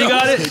horn like she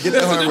got it? Get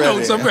the horn ready.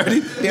 Notes, I'm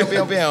ready.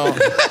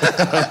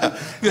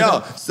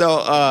 No,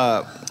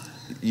 so,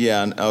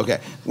 yeah, okay.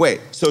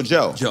 Wait, so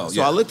Joe.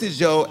 So I looked at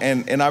Joe,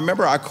 and I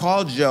remember I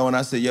called Joe, and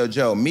I said, yo,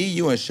 Joe, me,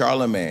 you, and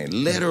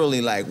Charlemagne,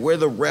 literally, like, we're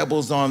the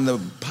rebels on the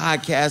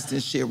podcast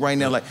and shit right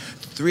now. Like,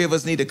 three of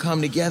us need to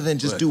come together and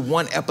just do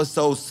one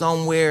episode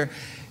somewhere,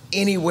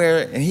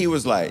 anywhere. And he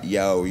was like,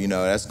 yo, you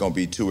know, that's going to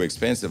be too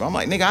expensive. I'm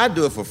like, nigga, I'd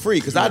do it for free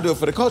because I do it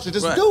for the culture.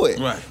 Just do it.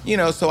 Right. You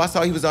know, so I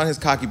saw he was on his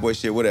cocky boy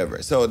shit,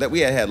 whatever. So that we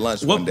had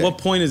lunch one day. What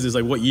point is this?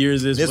 Like, what year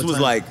is this? This was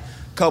like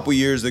a couple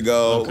years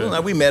ago. Okay.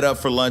 Like, we met up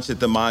for lunch at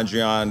the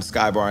Mondrian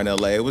Sky Bar in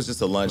L.A. It was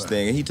just a lunch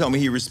thing. And he told me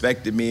he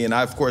respected me, and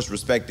I, of course,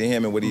 respected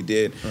him and what he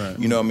did,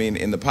 you know what I mean,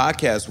 in the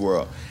podcast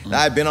world. And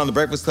I had been on the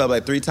Breakfast Club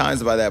like 3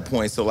 times by that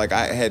point, so like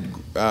I had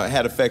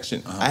had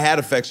affection. I had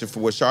affection for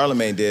what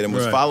Charlemagne did and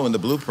was following the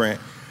blueprint.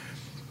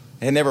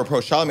 I had never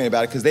approached Charlemagne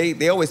about it because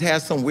they always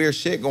had some weird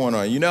shit going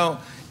on, you know?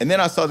 And then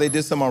I saw they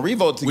did some on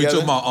Revolt together. We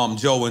talking about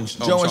Joe and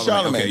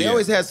Charlemagne. Okay, they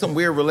always had some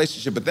weird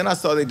relationship, but then I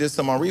saw they did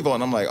some on Revolt,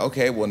 and I'm like,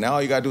 okay, well, now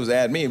all you gotta do is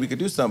add me, and we could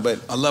do something.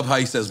 But I love how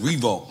he says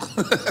Revolt.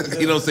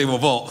 He don't say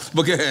Revolt.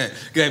 But go ahead.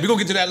 We're gonna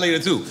get to that later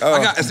too.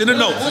 It's in the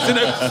notes. It's in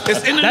the notes.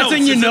 That's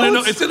in your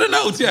notes? It's in the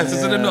notes, yes.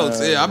 It's in the notes.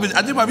 Yeah,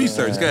 I did my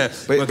research. Go ahead.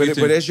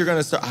 But as you're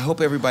gonna start, I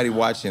hope everybody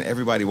watching at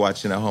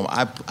home,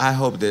 I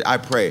hope that, I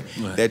pray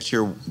that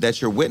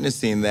you're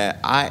witnessing that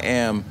I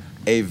am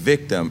a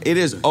victim. It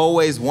is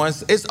always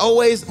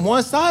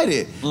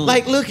one-sided.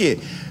 Like, look it.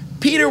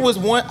 Peter was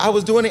one. I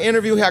was doing an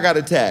interview here, I got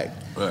attacked.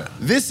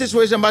 This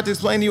situation I'm about to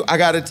explain to you, I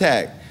got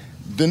attacked.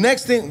 The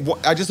next thing,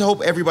 I just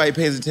hope everybody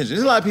pays attention.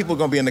 There's a lot of people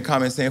gonna be in the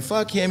comments saying,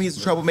 fuck him, he's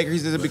a troublemaker,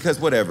 he's this because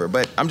whatever.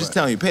 But I'm just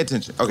telling you, pay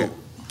attention. Okay. Cool.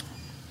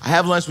 I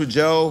have lunch with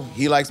Joe.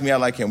 He likes me, I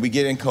like him. We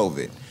get in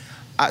COVID.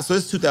 So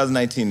it's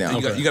 2019 now.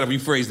 You got to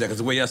rephrase that because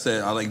the way I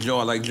said, I like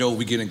Joe,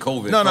 we get in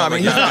COVID. No, I mean,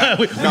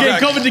 we get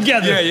COVID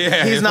together.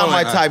 Yeah. He's not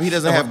my type. He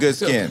doesn't have good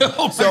skin.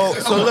 So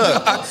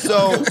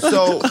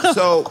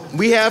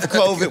we have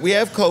COVID. We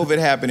have COVID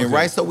happening,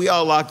 right? So we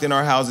all locked in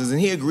our houses, and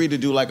he agreed to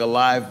do like a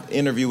live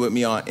interview with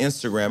me on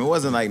Instagram. It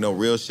wasn't like no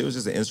real shit. It was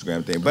just an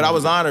Instagram thing. But I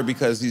was honored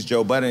because he's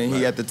Joe Budden, and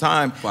he at the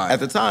time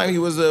he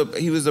was a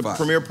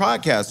premier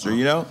podcaster,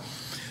 you know.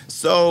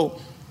 So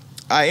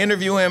I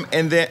interview him,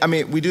 and then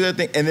we do that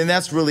thing, and then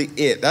that's really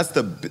it. That's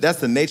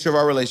the nature of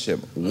our relationship.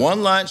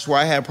 One lunch where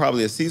I had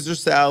probably a Caesar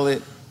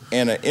salad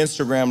and an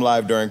Instagram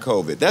live during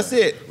COVID. That's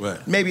it. Right.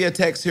 Maybe a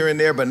text here and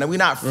there, but no, we're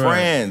not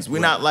friends. We're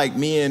not like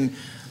me and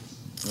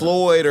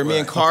Floyd or me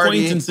and Cardi.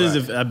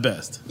 Acquaintances at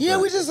best. Yeah,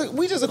 we just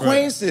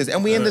acquaintances,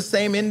 and we in the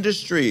same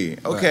industry.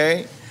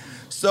 Okay,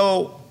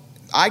 so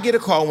I get a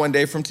call one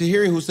day from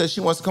Tahiri who says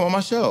she wants to come on my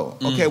show.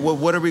 Okay, well,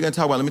 what are we going to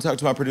talk about? Let me talk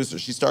to my producer.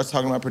 She starts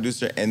talking to my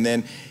producer, and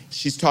then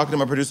she's talking to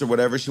my producer,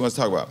 whatever she wants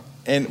to talk about.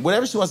 And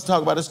whatever she wants to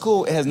talk about is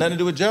cool. It has nothing to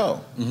do with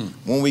Joe.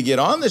 When we get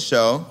on the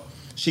show,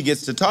 she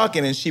gets to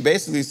talking, and she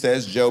basically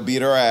says Joe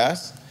beat her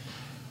ass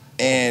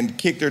and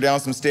kicked her down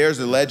some stairs,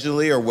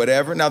 allegedly, or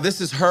whatever. Now,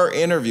 this is her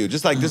interview,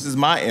 just like this is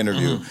my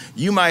interview.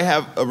 You might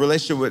have a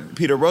relationship with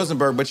Peter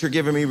Rosenberg, but you're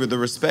giving me the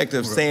respect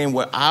of saying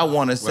what I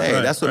want to say.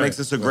 That's what makes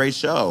this a great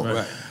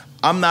show.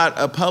 I'm not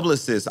a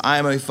publicist. I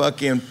am a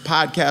fucking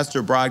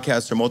podcaster,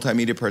 broadcaster,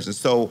 multimedia person.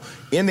 So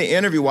in the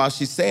interview, while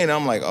she's saying it,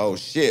 I'm like, oh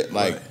shit,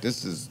 like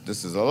this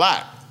is a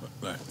lot.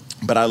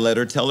 But I let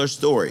her tell her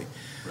story.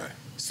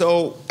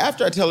 So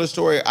after I tell her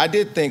story, I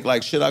did think,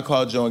 like, should I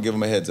call Joe and give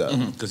him a heads up?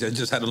 Because I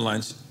just had a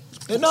lunch.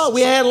 No,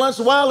 we had lunch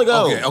a while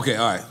ago. Okay,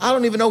 all right. I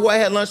don't even know who I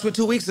had lunch with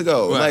 2 weeks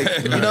ago. Like,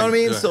 you know what I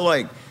mean? So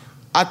like,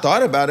 I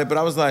thought about it, but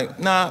I was like,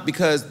 nah,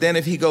 because then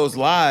if he goes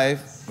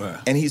live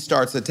and he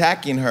starts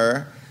attacking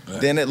her,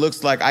 then it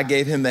looks like I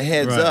gave him the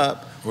heads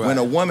up when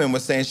a woman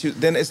was saying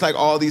then it's like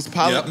all these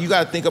you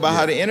got to think about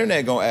how the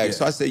internet gonna act.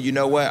 So I said, you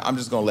know what? I'm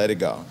just gonna let it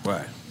go.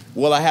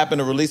 Well, I happened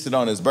to release it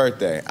on his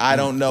birthday. I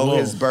don't know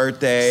his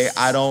birthday.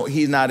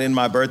 He's not in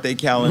my birthday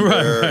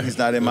calendar. He's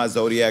not in my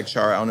zodiac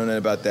chart. I don't know nothing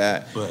about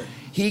that.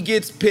 He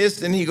gets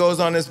pissed and he goes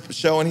on his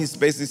show and he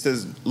basically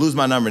says, lose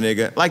my number,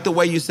 nigga. Like the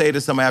way you say to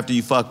someone after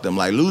you fucked them,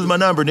 like, lose my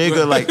number,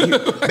 nigga. Like,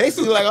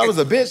 basically like I was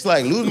a bitch,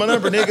 like, lose my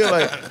number, nigga.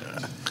 Like,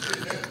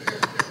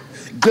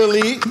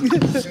 delete.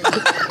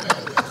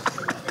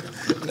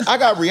 I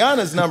got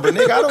Rihanna's number,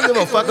 nigga. I don't give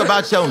a fuck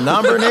about your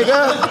number, nigga.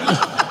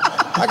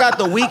 I got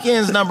the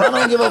Weeknd's number. I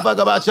don't give a fuck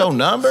about your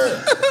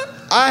number.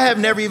 I have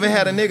never even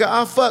had a nigga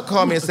I fuck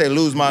call me and say,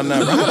 lose my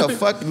number. How the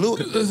fuck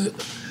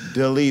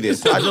delete it.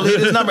 So I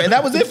deleted his number, and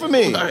that was it for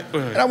me. And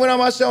I went on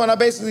my show, and I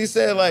basically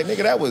said, like,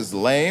 nigga, that was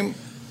lame.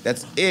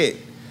 That's it.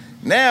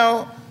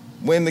 Now,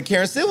 when the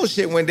Karen Civil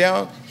shit went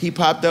down, he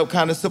popped up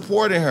kind of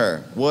supporting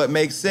her. Well, it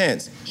makes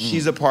sense.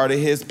 She's a part of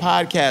his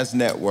podcast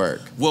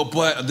network. Well,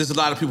 but there's a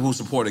lot of people who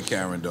supported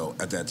Karen, though,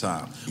 at that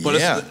time. But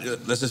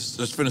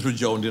let's finish with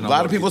Joe. And then a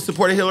lot of people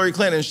supported Hillary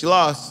Clinton, and she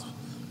lost.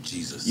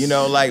 Jesus. You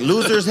know, like,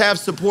 losers have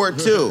support,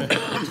 too.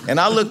 And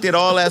I looked at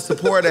all that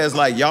support as,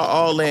 like, y'all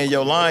all laying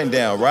your line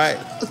down, right?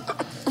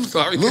 I'm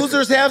sorry.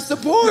 Losers have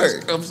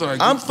support. I'm sorry.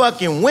 I'm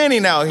fucking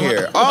winning out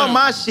here. All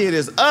my shit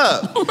is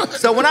up.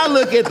 So when I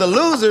look at the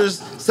losers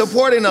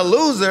supporting a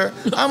loser,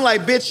 I'm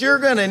like, bitch, you're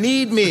gonna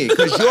need me.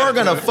 Because you're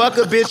gonna fuck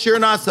a bitch you're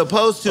not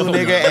supposed to,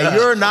 nigga. And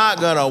you're not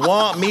gonna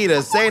want me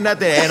to say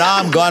nothing. And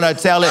I'm gonna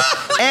tell it.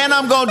 And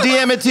I'm gonna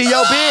DM it to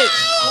your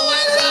bitch.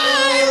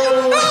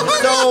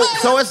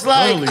 So it's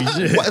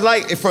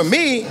like for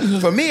me,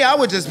 I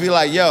would just be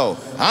like, yo,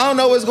 I don't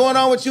know what's going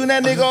on with you and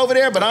that nigga over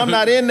there, but I'm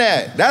not in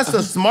that. That's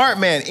a smart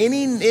man.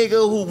 Any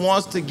nigga who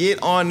wants to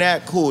get on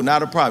that, cool,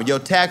 not a problem. Your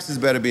taxes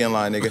better be in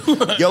line,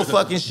 nigga. Your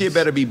fucking shit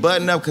better be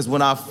buttoned up, because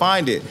when I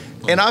find it,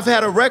 and I've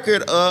had a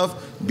record of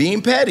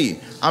being petty.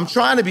 I'm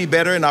trying to be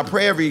better, and I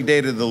pray every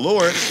day to the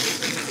Lord.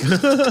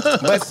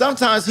 But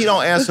sometimes he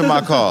don't answer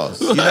my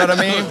calls. You know what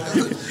I mean?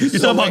 You're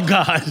talking about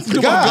God.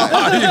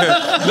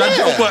 Not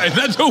Joe Biden.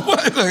 Not Joe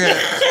Biden.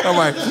 Okay. All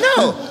right.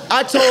 No,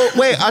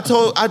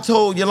 I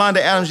told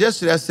Yolanda Adams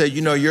yesterday. I said,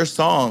 you know, your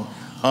song,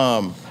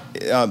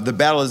 "The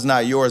Battle Is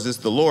Not Yours, It's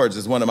the Lord's,"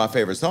 is one of my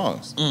favorite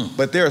songs.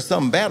 But there are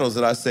some battles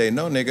that I say,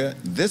 no, nigga,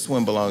 this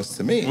one belongs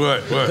to me.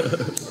 Right.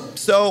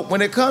 So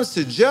when it comes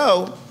to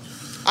Joe,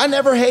 I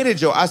never hated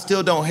Joe. I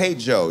still don't hate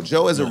Joe.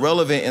 Joe is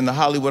irrelevant in the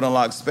Hollywood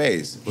Unlocked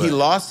space. Right. He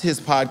lost his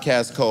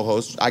podcast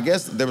co-host. I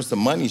guess there was some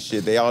money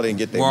shit. They all didn't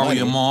get their money.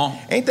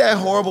 Ain't that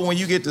horrible when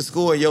you get to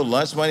school and your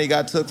lunch money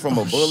got took from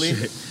a bully?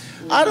 Shit.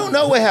 I don't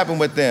know what happened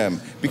with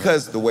them,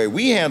 because the way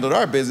we handled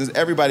our business,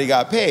 everybody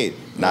got paid.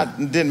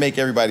 Didn't make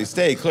everybody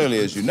stay, clearly,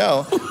 as you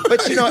know.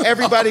 But, you know,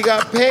 everybody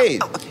got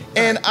paid.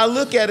 And I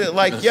look at it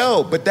like,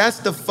 yo, but that's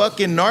the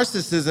fucking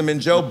narcissism in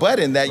Joe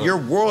Budden, that your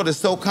world is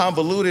so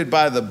convoluted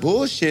by the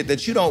bullshit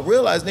that you don't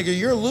realize, nigga,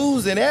 you're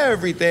losing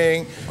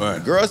everything.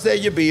 Right. Girl said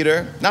you beat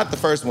her, not the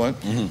first one.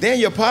 Then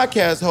your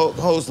podcast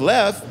host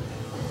left,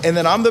 and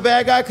then I'm the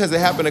bad guy because it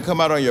happened to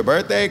come out on your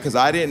birthday because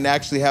I didn't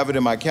actually have it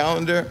in my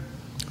calendar.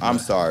 I'm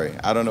sorry.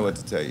 I don't know what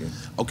to tell you.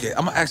 Okay,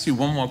 I'm going to ask you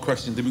one more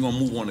question, then we're going to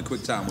move on to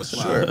Quick Time with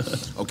Slime.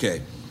 Sure.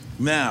 Okay,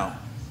 now...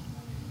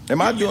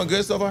 Am I doing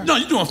good so far? No,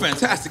 you're doing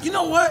fantastic. You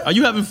know what? Are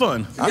you having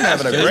fun? I'm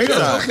having a great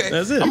time. Okay.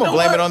 That's it. I'm going to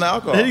blame it on the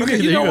alcohol. Okay,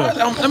 you know what?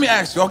 Let me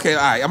ask you. Okay,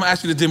 all right. I'm going to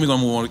ask you the then we're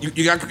going to move on.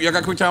 You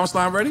got Quick Time with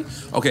Slime ready?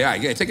 Okay, all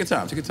right. Yeah, take your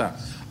time. Take your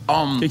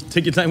time.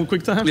 Take your time with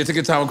Quick Time? Yeah, take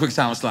your time with Quick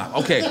Time with Slime.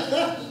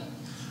 Okay.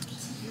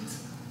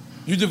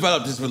 You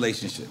develop these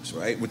relationships,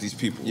 right, with these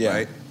people,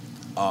 right?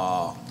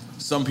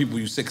 Some people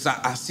you say, because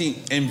I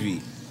seen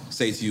Envy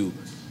say to you,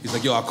 he's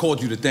like, yo, I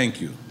called you to thank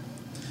you.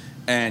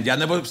 And y'all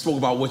never spoke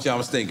about what y'all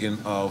was thinking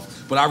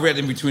of, but I read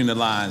in between the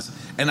lines,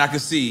 and I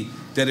could see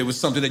that it was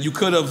something that you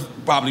could have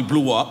probably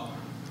blew up,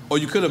 or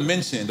you could have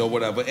mentioned or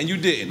whatever, and you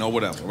didn't or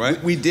whatever,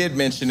 right? We did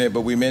mention it,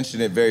 but we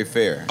mentioned it very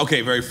fair.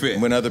 Okay, very fair.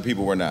 When other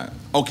people were not.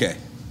 Okay.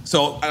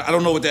 So I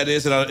don't know what that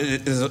is, and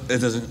it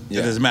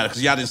doesn't matter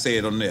because y'all didn't say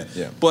it on there.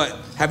 Yeah. But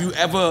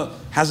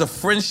has a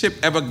friendship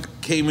ever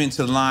came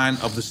into the line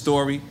of the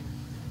story?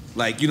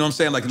 Like, you know what I'm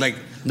saying? Like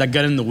that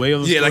got in the way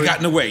of the story? Yeah, like got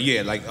in the way.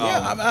 Yeah, like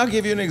I'll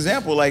give you an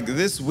example. Like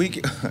this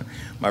week,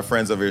 my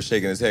friend's over here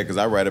shaking his head because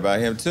I write about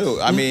him too.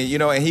 I mean, you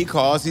know, and he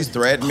calls, he's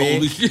threatened me.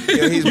 Holy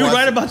shit. You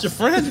write about your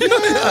friend?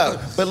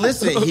 Yeah, but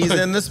listen, he's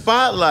in the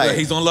spotlight. Yeah,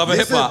 he's on Love and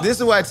Hip Hop. This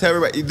is why I tell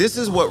everybody. This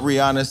is what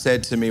Rihanna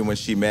said to me when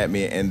she met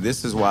me, and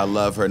this is why I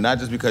love her. Not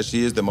just because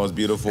she is the most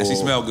beautiful. And she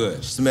smells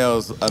good. She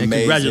smells amazing. And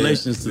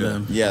congratulations to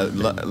them. Yeah,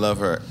 love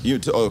her. You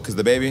too. Oh, because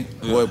the baby,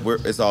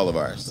 it's all of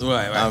ours.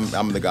 Right.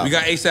 I'm the guy. We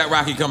got ASAP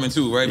Rocky coming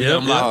too, right?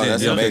 Yep. I'm locked in.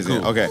 That's Yeah,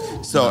 amazing. cool. Okay,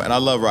 so and I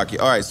love Rocky.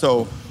 All right,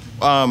 so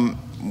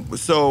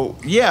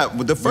yeah,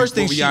 the first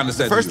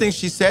thing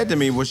she said to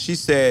me was she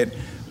said,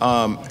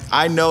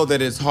 I know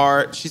that it's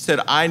hard. She said,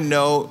 I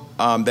know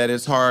that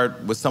it's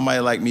hard with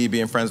somebody like me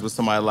being friends with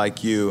somebody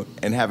like you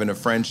and having a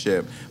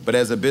friendship. But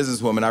as a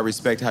businesswoman, I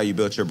respect how you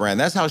built your brand.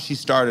 That's how she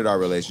started our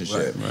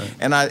relationship. Right.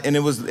 And it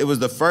was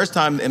the first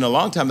time in a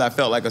long time that I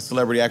felt like a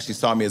celebrity actually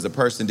saw me as a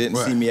person, didn't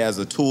see me as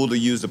a tool to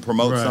use to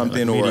promote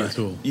something like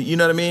or you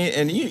know what I mean?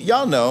 And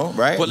y'all know,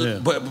 right?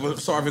 But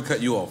sorry to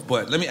cut you off.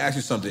 But let me ask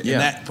you something. Yeah. In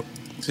that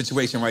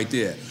situation right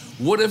there,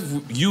 what if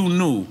you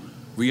knew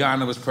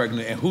Rihanna was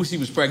pregnant and who she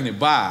was pregnant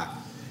by,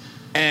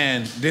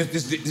 and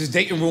this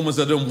dating rumors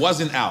of them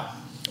wasn't out?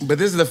 But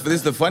this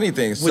is the funny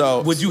thing.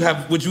 So would you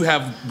have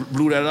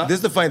blew that up? This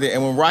is the funny thing.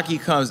 And when Rocky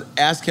comes,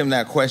 ask him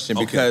that question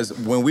because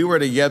when we were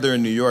together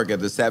in New York at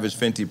the Savage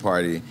Fenty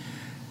party,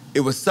 it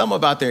was something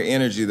about their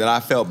energy that I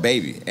felt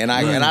baby. And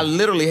I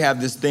literally have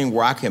this thing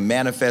where I can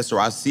manifest or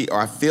I see or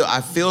I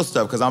feel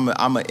stuff because I'm an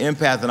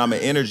empath and I'm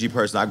an energy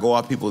person. I go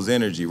off people's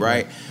energy,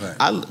 right?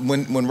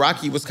 When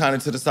Rocky was kind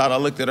of to the side, I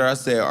looked at her, I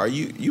said, "Are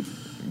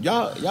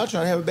y'all trying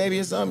to have a baby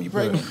or something? You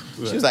pregnant?"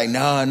 Right. She was like,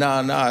 no.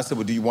 I said,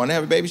 well, do you want to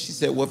have a baby? She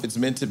said, well, if it's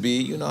meant to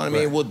be, you know what I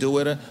mean? We'll do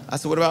it. I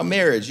said, what about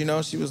marriage? You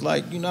know, she was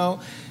like, you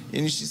know,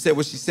 and she said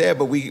what she said,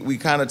 but we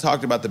kind of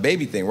talked about the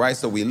baby thing, right?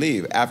 So we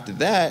leave. After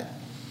that,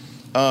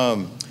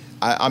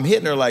 I'm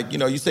hitting her like, you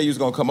know, you say you was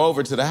going to come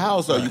over to the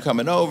house. Are you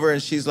coming over?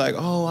 And she's like,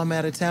 oh, I'm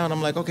out of town. I'm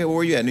like, okay, well,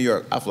 where you at? New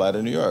York. I fly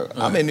to New York.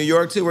 I'm in New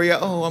York, too. Where you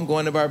at? Oh, I'm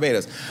going to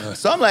Barbados.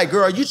 So I'm like,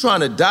 girl, you trying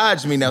to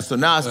dodge me now? So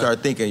now I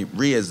start thinking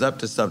Rhea's up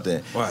to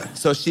something.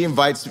 So she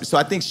invites me. So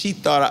I think she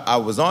thought I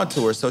was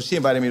onto her. So she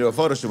invited me to a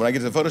photo shoot. When I get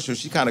to the photo shoot,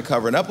 she kind of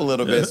covering up a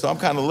little bit. So I'm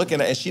kind of looking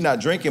at, and she not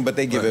drinking, but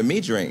they giving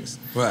me drinks.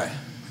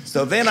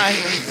 So then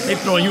they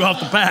throwing you off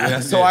the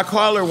path. So I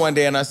call her one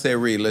day and I say,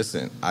 Rhea,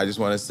 listen, I just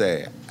want to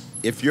say,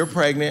 if you're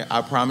pregnant,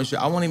 I promise you,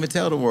 I won't even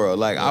tell the world.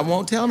 Like, I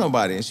won't tell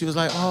nobody. And she was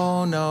like,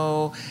 oh,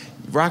 no.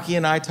 Rocky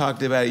and I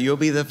talked about it. You'll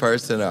be the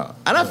first to know.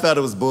 And I felt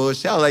it was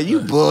bullshit. I was like,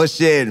 you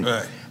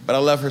bullshitting. But I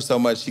love her so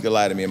much, she could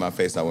lie to me in my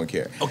face, I wouldn't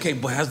care. Okay,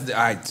 but all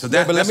right, so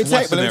but let me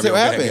tell you what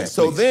happened.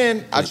 So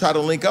then I Please. try to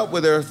link up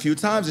with her a few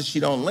times and she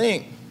don't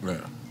link.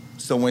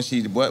 So when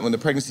the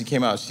pregnancy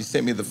came out, she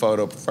sent me the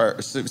photo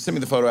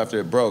after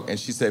it broke, and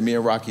she said, me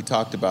and Rocky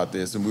talked about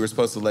this, and we were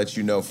supposed to let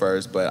you know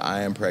first, but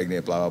I am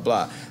pregnant, blah,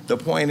 blah, blah. The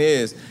point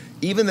is,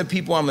 even the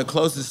people I'm the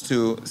closest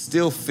to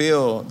still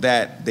feel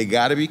that they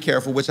got to be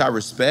careful, which I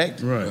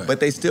respect, but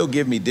they still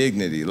give me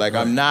dignity. Like,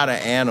 I'm not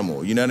an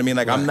animal, you know what I mean?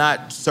 Like, I'm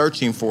not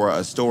searching for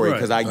a story,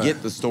 because I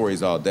get the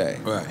stories all day.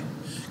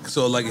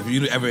 So, like, if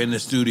you ever in the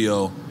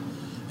studio,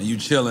 and you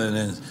chilling,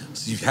 and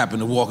you happen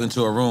to walk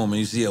into a room, and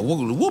you see a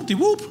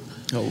whoop-de-whoop,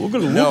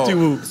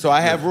 so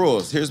I have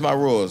rules. Here's my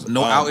rules.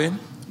 No outing?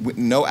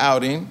 No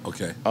outing.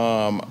 Okay.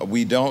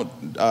 We don't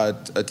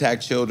attack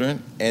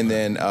children, and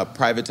then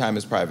private time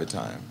is private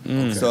time.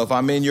 Okay. So if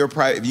I'm in your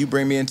if you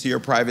bring me into your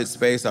private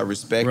space, I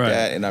respect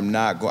that, and I'm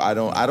not. I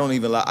don't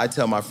even. I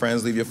tell my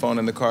friends, leave your phone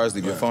in the cars,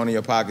 leave your phone in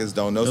your pockets.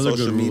 No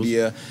social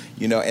media.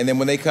 You know. And then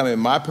when they come in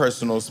my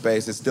personal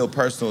space, it's still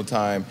personal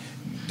time.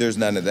 There's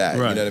none of that.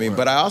 You know what I mean?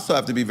 But I also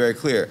have to be very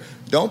clear.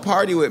 Don't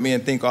party with me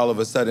and think all of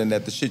a sudden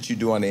that the shit you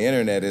do on the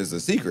internet is a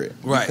secret.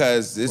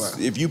 Because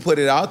if you put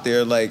it out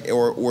there, like,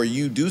 or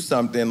you do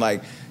something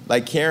like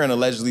Karen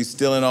allegedly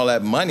stealing all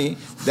that money,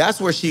 that's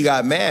where she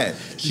got mad.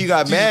 She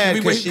got mad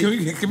because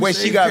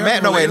she got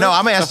mad. No,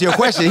 I'm gonna ask you a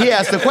question. He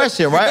asked the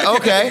question, right?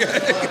 Okay.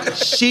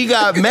 She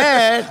got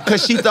mad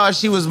because she thought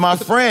she was my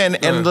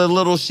friend, and the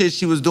little shit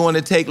she was doing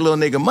to take little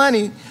nigga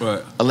money,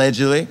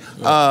 allegedly,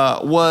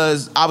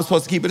 was I was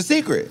supposed to keep it a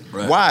secret.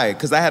 Why?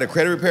 Because I had a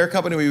credit repair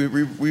company.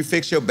 We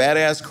fixed your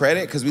badass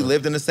credit because we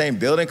lived in the same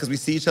building because we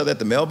see each other at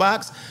the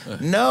mailbox.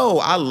 No,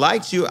 I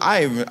liked you.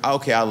 I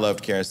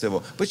loved Karen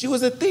Civil, but she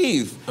was a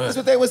thief. That's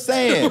what they were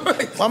saying.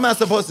 Well, I'm not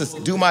supposed to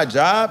do my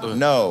job?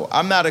 No,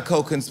 I'm not a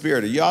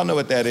co-conspirator. Y'all know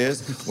what that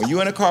is. When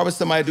you're in a car with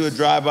somebody do a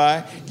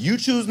drive-by, you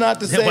choose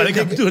not to say... Why they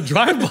got to do a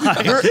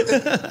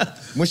drive-by?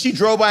 When she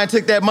drove by and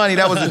took that money,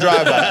 that was a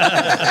drive-by.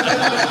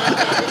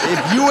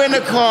 If you in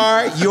the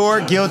car,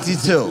 you're guilty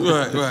too.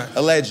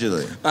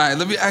 Allegedly. All right,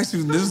 let me ask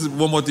you, this is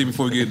one more thing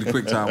before we get into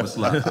quick time with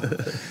Sly.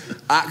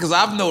 Because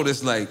I've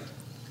noticed, like,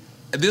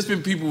 there's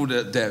been people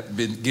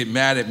that get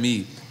mad at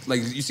me.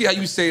 Like, you see how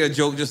you say a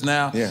joke just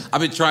now? Yeah. I've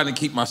been trying to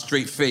keep my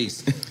straight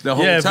face the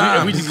whole time.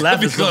 If we just laugh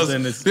at because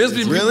something, there's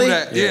people really?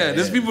 that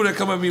there's people that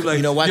come at me like,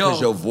 you know why? yo,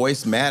 Because your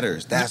voice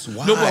matters. That's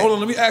why. No, but hold on,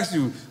 let me ask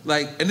you.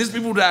 Like, and there's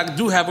people that I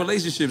do have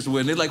relationships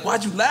with, and they're like,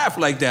 why'd you laugh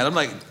like that? I'm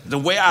like, the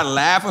way I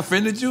laugh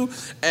offended you?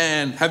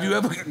 And have you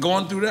ever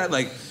gone through that?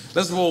 Like,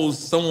 let's suppose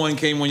someone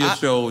came on your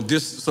show,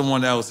 dissed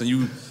someone else, and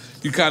you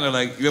kind of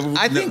like...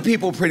 I think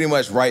people pretty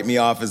much write me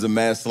off as a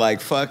mess,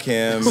 like, fuck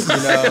him, you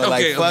know,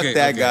 like, fuck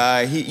that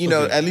guy. He, you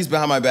know, at least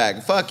behind my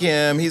back, fuck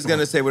him, he's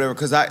gonna say whatever,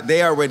 because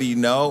they already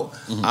know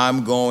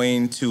I'm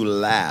going to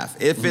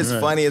laugh. If it's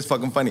funny, it's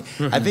fucking funny.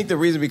 I think the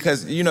reason,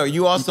 because, you know,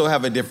 you also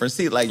have a different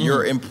seat, like,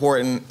 you're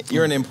important,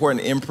 you're an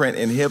important imprint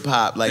in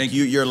hip-hop, like,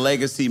 your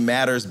legacy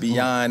matters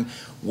beyond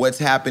what's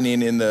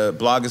happening in the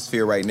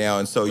blogosphere right now,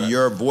 and so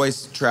your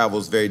voice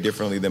travels very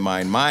differently than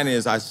mine. Mine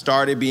is, I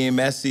started being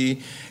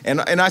messy, and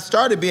I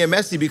started being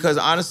messy because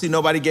honestly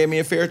nobody gave me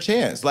a fair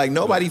chance. Like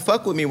nobody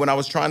fucked with me when I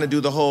was trying to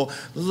do the whole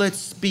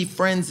let's be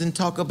friends and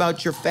talk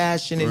about your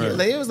fashion and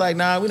it was like,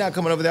 nah, we're not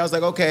coming over there. I was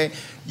like, okay,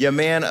 your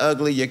man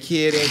ugly, your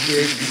kid ain't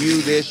here,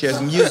 you this,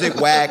 your music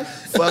whack,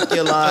 fuck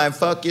your line,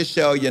 fuck your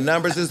show, your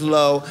numbers is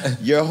low,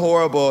 you're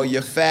horrible,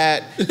 you're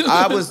fat.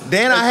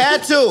 Then I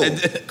had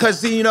to, cause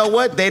see, you know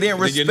what? They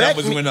didn't respect your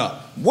numbers me. went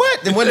up.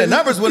 What? And when the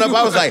numbers went up,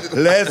 I was like,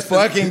 let's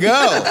fucking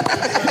go.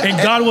 And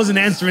God wasn't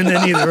answering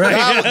then either,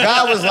 right?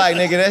 God was like,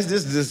 nigga, that's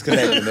just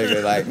disconnected,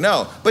 nigga. Like,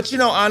 no. But you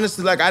know,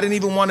 honestly, like, I didn't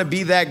even want to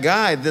be that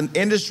guy. The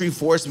industry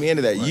forced me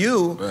into that.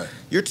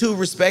 You're too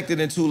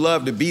respected and too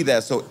loved to be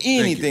that. So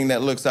anything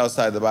that looks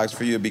outside the box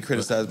for you to be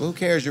criticized, but who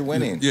cares? You're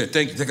winning. Yeah,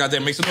 thank you.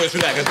 Goddamn, make some noise for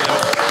that.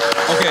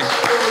 Okay.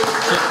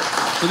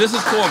 So this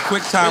is called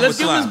Quick Time with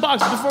Slime. Let's give this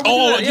box before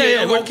we do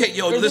that. Okay,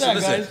 yo,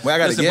 listen. Well, I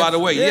gotta listen, by the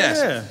way,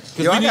 yes.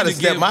 Yo, I gotta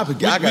step my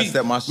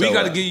show We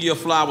gotta up. give you your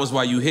flowers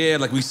while you're here.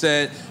 Like I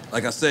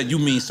said, you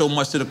mean so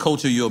much to the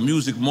culture. You're a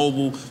music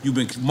mogul. You've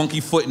been monkey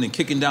footing and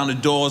kicking down the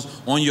doors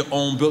on your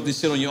own, built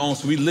this shit on your own.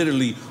 So we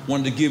literally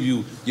wanted to give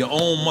you your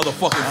own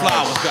motherfucking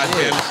flowers,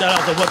 goddamn. Shout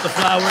out to What the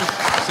Flowers.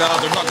 Shout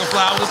out to What the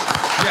Flowers.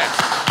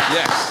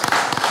 Yes.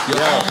 Your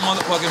own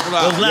motherfucking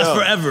flowers. Those last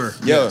forever.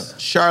 Yo,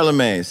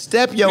 Charlamagne,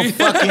 step your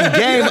fucking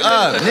game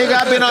up. Nigga,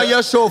 I've been on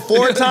your show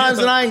 4 times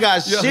and I ain't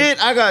got shit.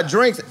 I got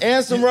drinks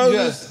and some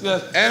roses.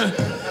 Yes.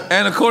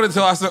 And according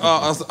to our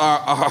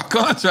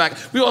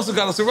contract, we also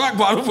got a Ciroc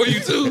bottle for you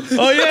too.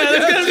 Oh yeah,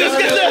 let's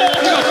get that.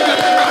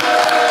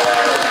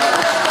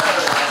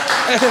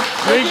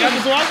 You ain't got the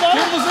Ciroc bottle?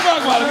 Give him the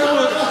Ciroc bottle.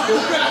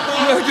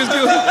 Just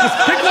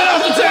pick that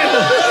off the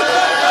table.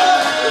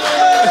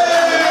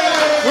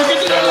 We'll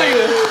get to that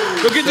later.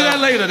 We'll get to that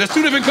later. There's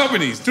 2 different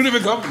companies.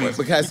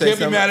 But can I say you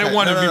can't be mad at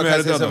one and be mad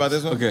at the other. About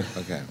this one?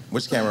 Okay.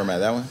 Which camera am I?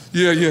 That one?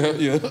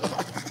 Yeah.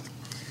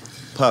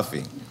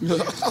 Puffy.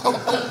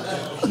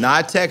 Now,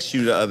 I text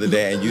you the other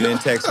day and you didn't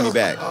text me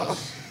back.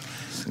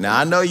 Now,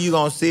 I know you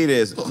gonna see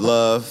this,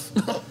 love.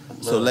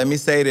 So let me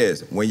say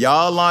this. When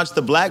y'all launched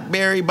the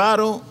Blackberry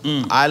bottle,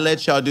 I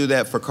let y'all do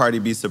that for Cardi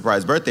B's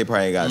surprise birthday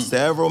party. I got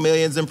several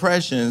million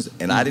impressions,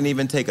 and I didn't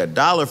even take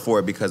 $1 for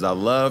it because I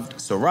loved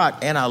Ciroc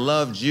and I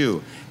loved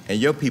you. And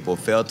your people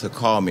failed to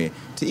call me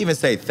to even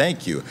say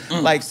thank you.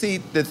 Like, see,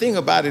 the thing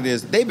about it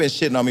is they've been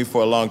shitting on me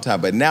for a long time,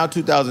 but now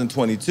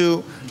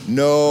 2022,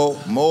 no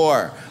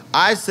more.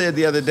 I said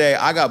the other day,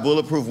 I got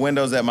bulletproof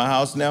windows at my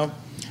house now.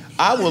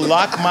 I will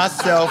lock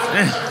myself.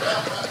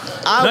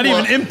 Not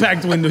even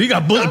impact window. He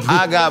got bulletproof.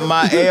 I got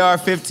my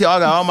AR-15. I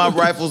got all my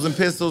rifles and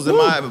pistols and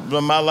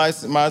my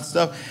license, my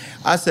stuff.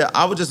 I said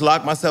I would just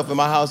lock myself in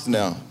my house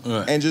now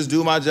and just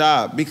do my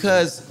job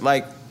because,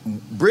 like,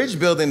 bridge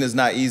building is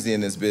not easy in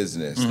this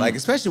business. Like,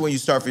 especially when you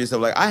start for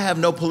yourself. Like, I have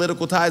no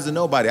political ties to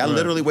nobody. I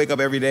literally wake up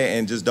every day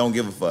and just don't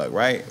give a fuck,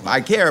 right?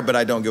 I care, but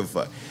I don't give a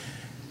fuck.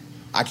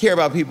 I care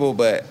about people,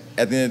 but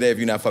at the end of the day, if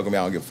you're not fucking with me,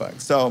 I don't give a fuck.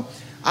 So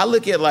I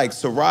look at, like,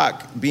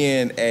 Ciroc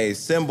being a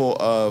symbol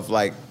of,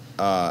 like,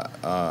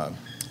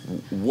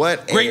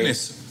 what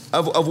greatness.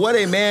 Of what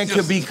a man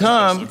could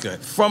become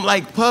from,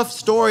 like, Puff's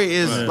story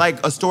is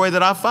like a story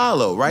that I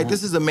follow, right?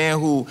 This is a man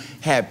who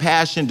had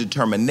passion,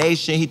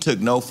 determination. He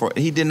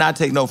did not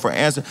take no for an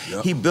answer.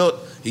 He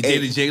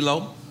dated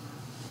J-Lo.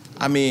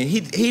 I mean,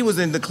 he was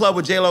in the club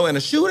with J-Lo in a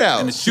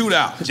shootout.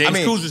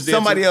 James Cruz was there.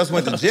 Somebody else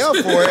went to jail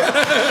for it.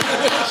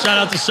 Shout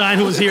out to Shine,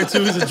 who was here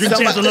too. He's a Drink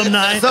Champs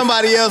alumni.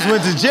 Somebody else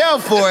went to jail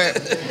for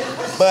it.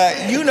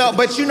 But you know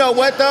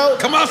what though?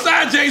 Come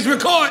outside, James,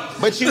 record.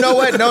 But you know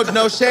what?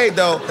 No shade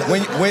though.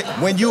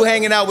 When you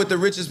hanging out with the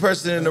richest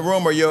person in the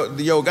room or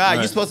your guy,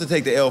 you're supposed to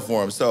take the L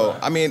for him. So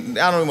I mean,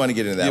 I don't even want to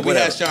get into that.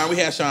 Yeah, we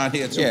had Sean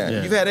here too.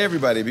 Yeah, you've had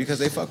everybody because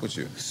they fuck with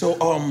you. So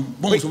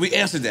so we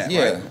answered that,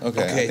 right?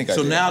 Okay. I think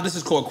so now this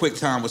is called Quick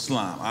Time with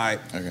Slime. All right.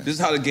 Okay. This is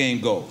how the game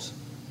goes.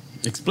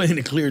 Explain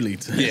it clearly.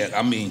 Yeah,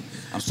 I mean,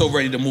 I'm so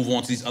ready to move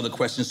on to these other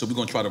questions, so we're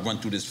gonna try to run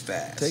through this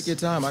fast. Take your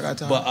time. I got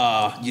time. But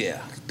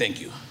thank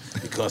you.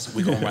 Because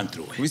we're gonna run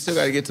through it. We still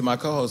gotta get to my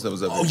co-host that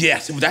was up there. Oh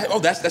yes,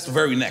 that's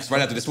very next. Right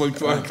after this, we're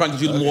trying to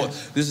get you more.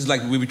 This is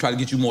like we try to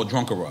get you more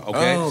drunkera.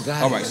 Okay. Oh,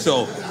 got it. All right.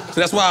 So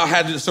that's why I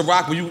had the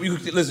Ciroc. But you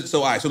listen. So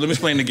all right. So let me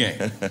explain the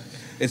game.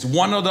 It's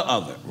one or the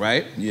other,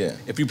 right? Yeah.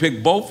 If you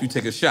pick both, you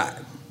take a shot.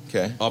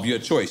 Okay. Of your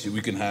choice.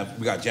 We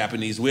got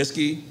Japanese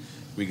whiskey,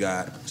 we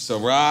got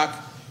Ciroc,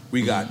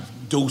 we got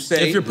Douce.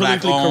 If you're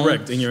politically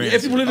correct in your answer.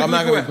 If you're politically I'm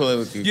not going to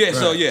correct. be politically Yeah,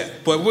 so yeah.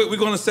 But we're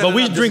going to set But it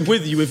we up. drink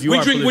with you if you we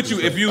are drink with you.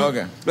 politically If you,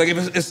 Okay. like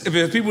if it's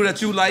people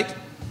that you like,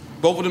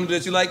 both of them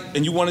that you like,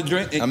 and you want to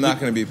drink. I'm not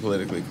going to be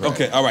politically correct.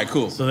 Okay, all right,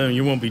 cool. So then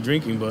you won't be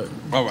drinking, but...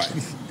 All right.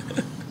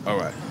 All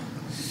right.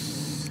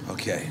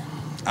 Okay.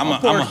 I'll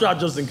pour a shot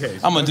just in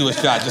case. I'm going to do a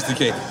shot just in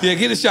case. Yeah,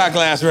 get a shot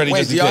glass ready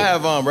Wait, just do in y'all case.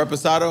 have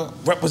Reposado?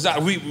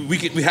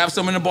 Reposado. We have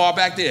some in the bar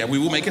back there. We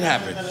will make it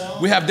happen.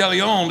 We have De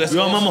Leon. You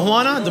want Mama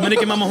Juana?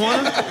 Dominican Mama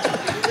Juana?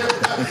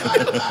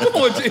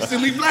 Come on,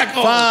 Jason, leave black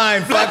on.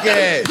 Fine, fuck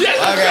it. Yes,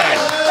 Okay.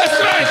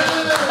 that's right.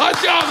 Our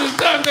job is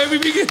done, baby.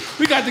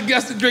 We got the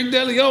guests to drink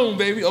De Leon,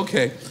 baby.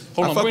 Okay.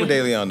 Hold I on. fuck with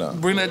De Leon, though.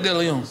 Bring that De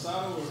Leon.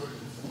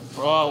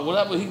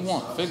 Whatever he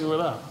wants, figure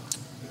it out.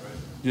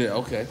 Yeah,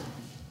 okay.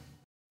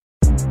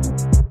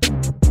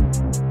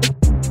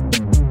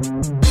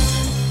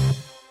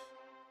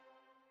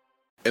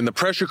 In the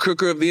pressure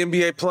cooker of the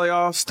NBA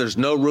playoffs, there's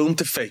no room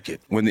to fake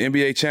it. When the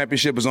NBA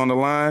championship is on the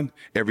line,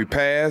 every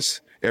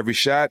pass, every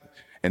shot,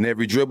 and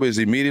every dribble is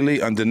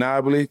immediately,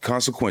 undeniably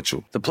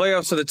consequential. The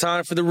playoffs are the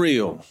time for the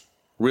real.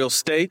 Real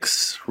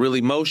stakes, real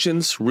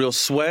emotions, real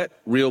sweat,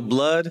 real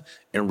blood,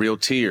 and real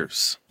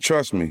tears.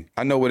 Trust me,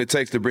 I know what it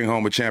takes to bring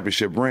home a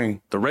championship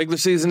ring. The regular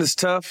season is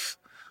tough,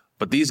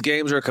 but these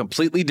games are a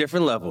completely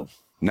different level.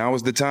 Now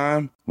is the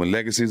time when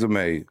legacies are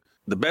made.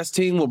 The best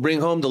team will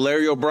bring home the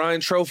Larry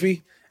O'Brien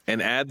Trophy and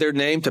add their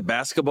name to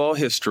basketball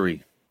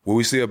history. Will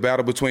we see a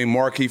battle between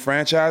marquee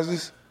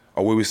franchises,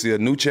 or will we see a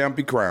new champ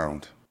be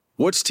crowned?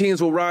 Which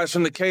teams will rise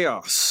from the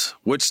chaos?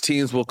 Which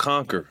teams will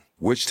conquer?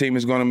 Which team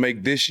is going to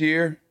make this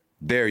year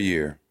their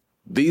year?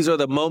 These are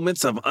the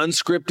moments of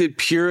unscripted,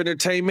 pure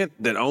entertainment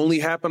that only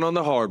happen on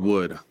the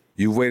hardwood.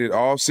 You've waited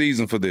all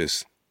season for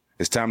this.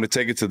 It's time to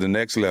take it to the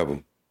next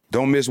level.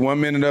 Don't miss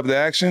 1 minute of the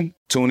action.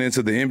 Tune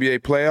into the NBA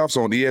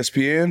playoffs on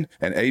ESPN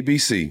and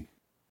ABC.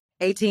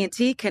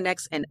 AT&T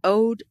connects an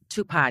ode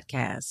to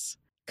podcasts.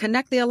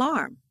 Connect the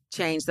alarm.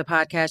 Change the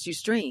podcast you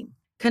stream.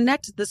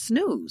 Connect the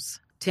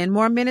snooze. 10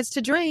 more minutes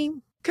to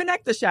dream.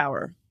 Connect the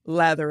shower.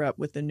 Lather up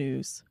with the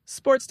news,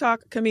 sports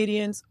talk,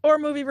 comedians, or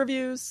movie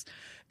reviews.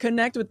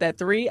 Connect with that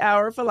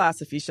 3-hour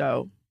philosophy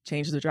show.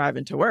 Change the drive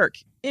into work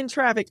in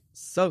traffic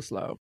so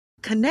slow.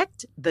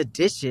 Connect the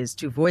dishes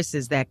to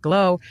voices that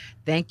glow.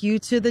 Thank you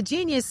to the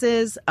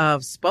geniuses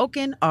of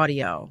spoken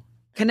audio.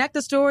 Connect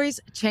the stories,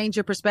 change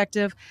your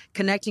perspective.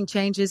 Connecting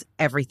changes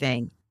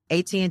everything.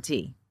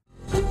 AT&T.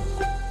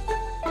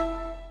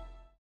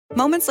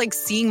 Moments like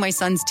seeing my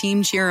son's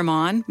team cheer him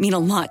on mean a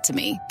lot to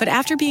me. But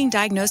after being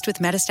diagnosed with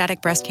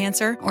metastatic breast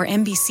cancer, or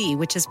MBC,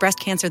 which is breast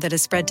cancer that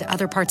has spread to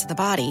other parts of the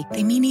body,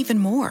 they mean even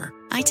more.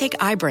 I take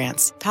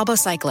Ibrance,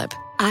 palbociclib.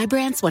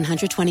 Ibrance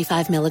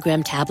 125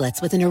 milligram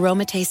tablets with an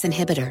aromatase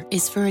inhibitor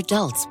is for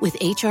adults with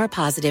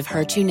HR-positive,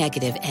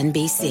 HER2-negative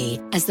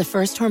NBC as the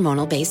first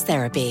hormonal-based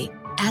therapy.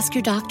 Ask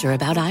your doctor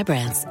about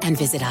Ibrance and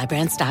visit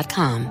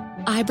Ibrance.com.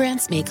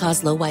 Ibrance may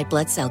cause low white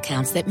blood cell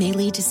counts that may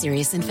lead to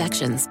serious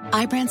infections.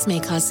 Ibrance may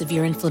cause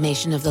severe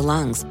inflammation of the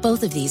lungs.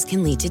 Both of these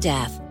can lead to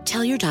death.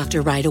 Tell your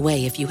doctor right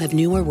away if you have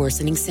new or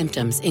worsening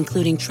symptoms,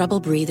 including trouble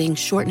breathing,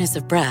 shortness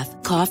of breath,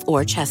 cough,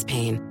 or chest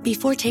pain.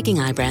 Before taking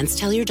Ibrance,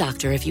 tell your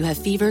doctor if you have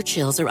fever,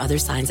 chills, or other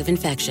signs of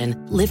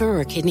infection, liver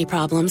or kidney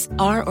problems,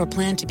 are or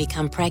plan to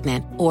become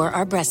pregnant, or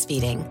are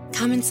breastfeeding.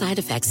 Common side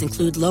effects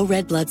include low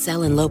red blood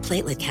cell and low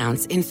platelet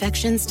counts,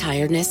 infections,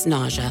 tiredness,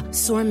 nausea,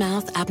 sore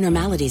mouth,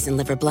 abnormalities in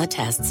liver blood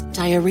tests,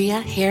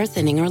 diarrhea, hair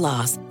thinning or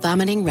loss,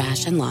 vomiting,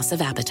 rash, and loss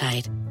of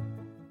appetite.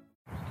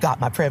 Got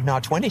my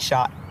Prevnar 20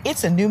 shot.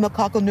 It's a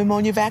pneumococcal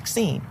pneumonia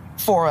vaccine.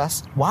 For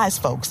us, wise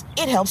folks,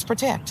 it helps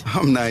protect.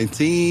 I'm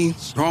 19,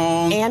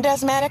 strong. And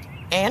asthmatic,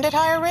 and at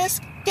higher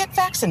risk? Get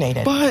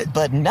vaccinated.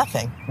 But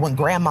nothing when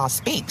grandma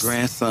speaks.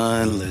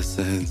 Grandson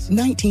listens.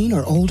 19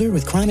 or older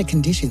with chronic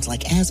conditions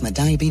like asthma,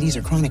 diabetes,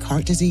 or chronic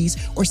heart disease,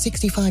 or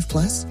 65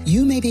 plus,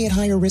 you may be at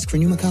higher risk for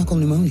pneumococcal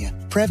pneumonia.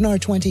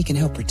 Prevnar 20 can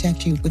help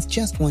protect you with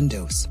just one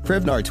dose.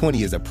 Prevnar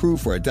 20 is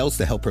approved for adults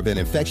to help prevent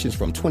infections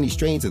from 20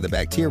 strains of the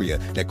bacteria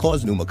that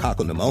cause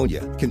pneumococcal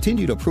pneumonia.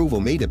 Continued approval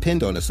may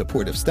depend on a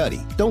supportive study.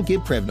 Don't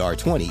give Prevnar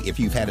 20 if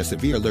you've had a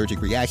severe allergic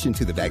reaction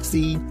to the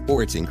vaccine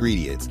or its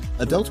ingredients.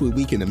 Adults with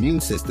weakened immune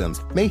systems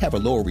may have a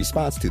lower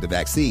response to the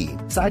vaccine.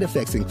 Side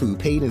effects include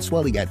pain and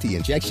swelling at the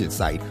injection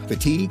site,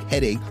 fatigue,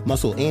 headache,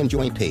 muscle, and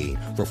joint pain.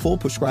 For full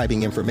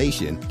prescribing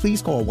information,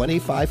 please call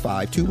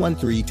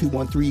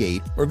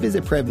 1-855-213-2138 or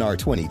visit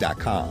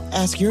Prevnar20.com.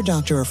 Ask your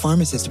doctor or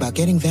pharmacist about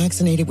getting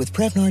vaccinated with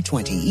Prevnar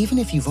 20, even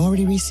if you've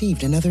already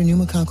received another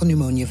pneumococcal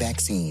pneumonia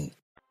vaccine.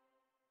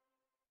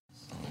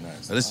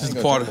 So this is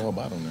the part of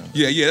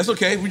yeah, that's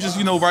okay. We just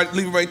leave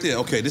it right there.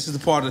 Okay, this is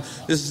the part of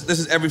this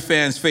is every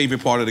fan's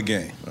favorite part of the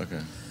game. Okay.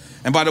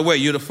 And by the way,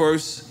 you're the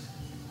first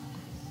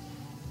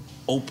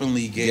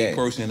openly gay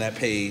person that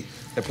played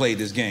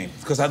this game.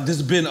 Because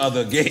there's been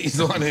other gays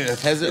on here.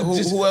 Has it?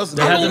 Who else?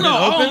 I don't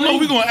know.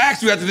 We're going to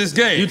ask you after this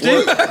game. You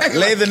think?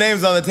 Lay the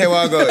names on the table.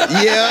 I'll go,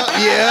 yeah.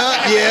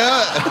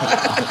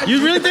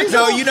 You really think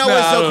so? No, you know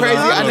what's so crazy?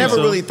 I never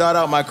really thought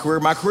out my career.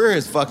 My career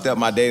has fucked up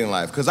my dating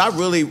life. Because I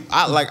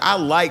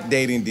like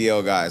dating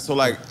DL guys. So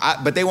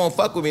but they won't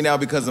fuck with me now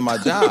because of my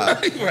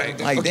job. Right.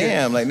 Like,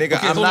 damn, like, nigga,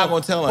 I'm not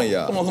going to tell on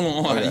y'all.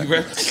 Hold on. Okay. You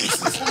ready?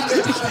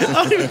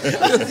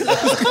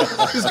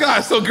 This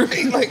guy's so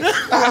great. Like,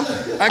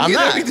 I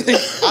get everything.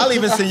 I'll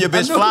even send your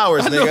bitch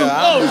flowers, nigga.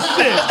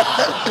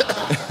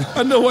 Shit.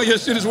 I know why your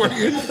shit is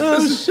working.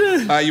 Oh,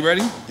 shit. All right, you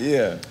ready?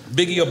 Yeah.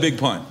 Biggie or Big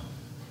Pun?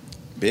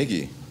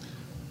 Biggie.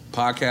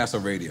 Podcast or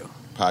radio?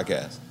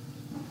 Podcast.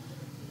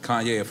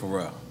 Kanye or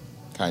Pharrell?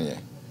 Kanye.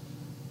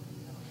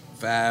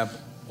 Fab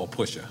or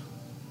Pusha?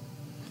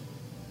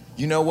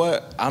 You know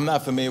what? I'm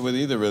not familiar with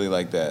either really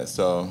like that,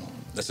 so...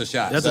 That's a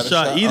shot. That's a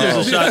shot. Either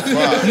is a shot.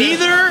 Fuck.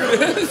 Neither or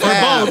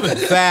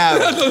both.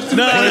 Fab.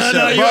 No.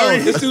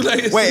 It's too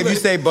late. Wait, if you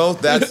say both,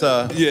 that's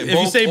yeah. If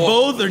you say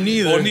both or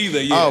neither. Or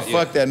neither. Yeah.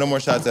 Fuck that. No more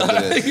shots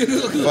after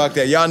this. Fuck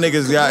that. Y'all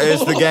niggas,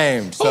 it's the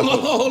game. So.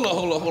 Hold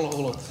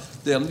on.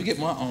 Damn, let me get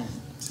my own.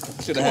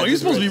 Come on, you're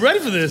supposed to be ready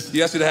for this.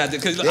 Yeah, I should have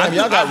had it. Damn,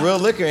 y'all got real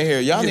liquor in here.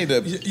 Y'all need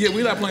to. Yeah,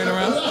 we're not playing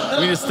around.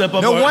 We need to step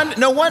up.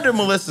 No wonder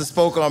Melissa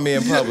spoke on me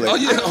in public. Oh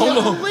yeah, hold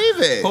on. Believe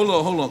it. Hold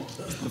on.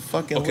 The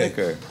fucking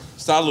liquor.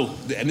 Salud.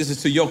 And this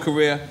is to your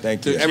career.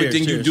 Thank you. To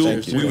everything you do.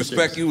 We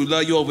respect you. We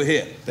love you over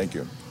here. Thank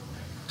you.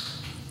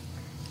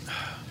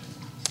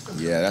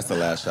 Yeah, that's the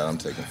last shot I'm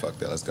taking. Fuck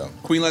that. Let's go.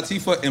 Queen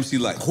Latifah, MC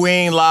Light.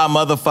 Queen La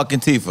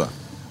motherfucking Tifa.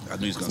 I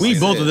knew he was gonna We say need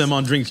both that. of them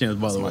on Drink Champs,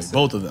 by the way.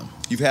 Both of them.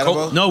 You've had them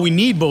both? No, we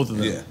need both of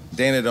them. Yeah.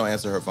 Dana don't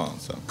answer her phone,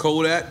 so.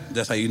 Kodak,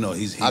 that's how you know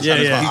he's I'll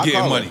getting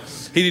call money. her.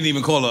 He didn't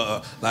even call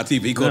her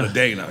Latifah. He called her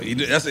Dana. You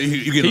get Can a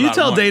you lot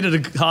tell of money. Dana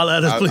to holler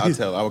at us, please? I'll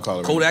tell her. I would call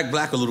her. Kodak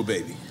Black or Little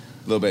Baby?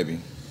 Little Baby.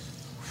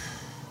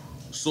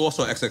 Source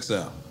or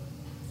XXL?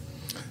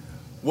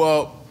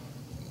 Well,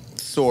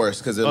 Source,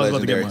 because they're I was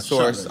about to get legendary. my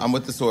Source. shot. I'm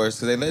with the Source,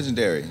 because they're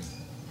legendary.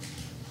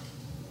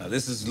 Now,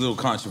 this is a little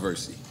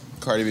controversy.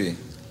 Cardi B.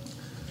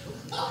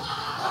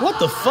 What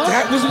the fuck?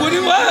 That was what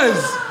it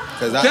was.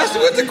 That's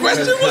what the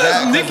question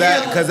was, Nikki.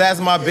 Because that's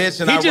my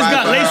bitch, and He I just ride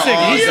got for her LASIK.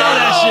 all He day. saw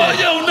that shit.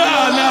 Yo,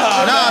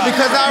 nah. Nah,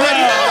 because I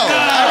already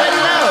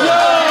know.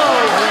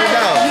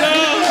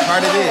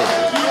 Cardi B.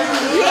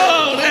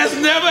 Yo, that's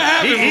never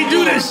happened. He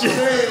do this shit.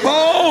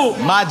 Oh.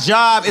 My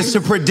job is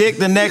to predict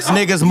the next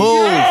nigga's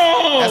move.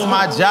 That's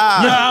my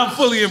job. Nah, I'm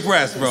fully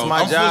impressed, bro. That's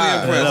my I'm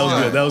job. fully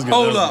impressed. That was good.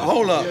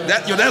 Hold up.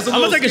 That's a I'm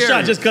little gonna take a scary.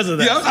 shot just because of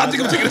that. Yeah, I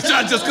think I'm taking a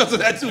shot just because of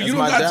that too. You don't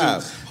my got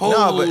job. to. No,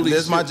 but Holy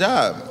this is my shit.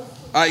 job.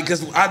 All right,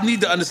 because I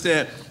need to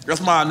understand.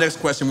 That's my next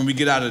question when we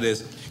get out of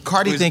this.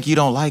 Cardi think you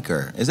don't like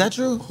her. Is that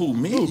true? Who,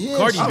 me? Yeah,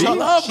 Cardi B?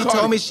 She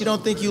told me she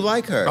don't think you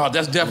like her. Oh,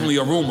 that's definitely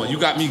a rumor. You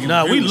got me confused.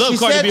 Nah, we love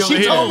Cardi B over She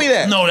here. told me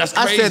that. No, that's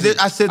crazy.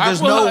 I said there's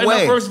put no her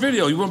way. in the first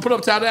video. You want to put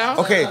up Tyler House?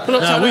 Okay. Put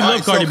up Nah, Tyler we House.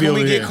 love Cardi B Can over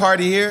we here. get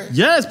Cardi here?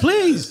 Yes,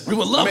 please. We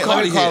would love Let me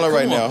Cardi call here. her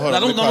right Come now. on. Hold Now,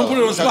 on, don't let me put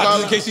her on the call spot her.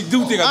 just in case you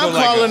do think I I'm don't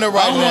like her. calling her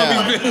right I don't now.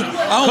 wanna be-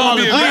 I don't want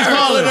to be I'm embarrassed.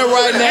 calling her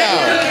right now.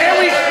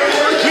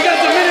 We got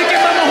Dominican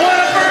Mama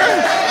Juana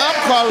first. I'm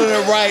calling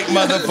her right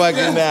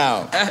motherfucking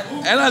now.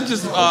 And I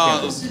just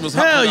was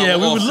Hell yeah,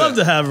 we would love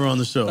to have her on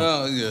the show.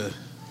 Oh, yeah.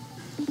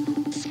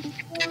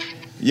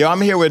 Yo, I'm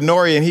here with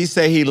Nori, and he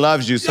say he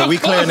loves you, so we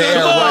clearing the air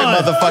come right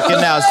on.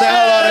 motherfucking now. Say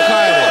hello to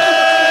Cardi.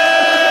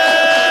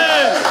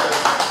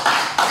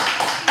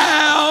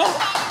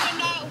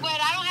 Ow. But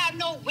I don't have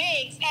no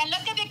wigs. And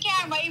look at the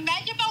camera.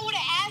 Imagine if I would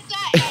have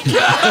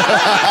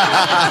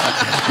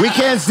answered. We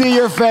can't see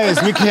your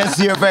face. We can't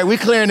see your face. We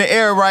clearing the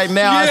air right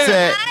now. I Yeah.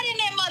 said,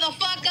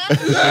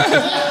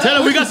 Tell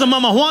her we got some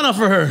Mama Juana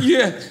for her.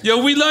 Yeah.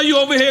 Yo, we love you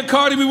over here,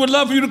 Cardi. We would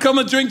love for you to come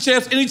and drink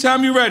champs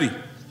anytime you're ready.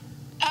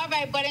 All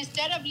right, but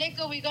instead of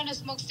liquor, we're going to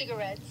smoke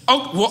cigarettes.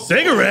 Oh, what?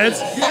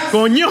 Cigarettes?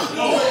 Coño.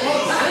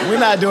 we're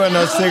not doing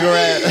no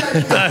cigarette.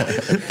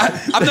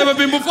 I've never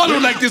been before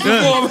like this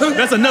before.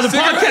 That's another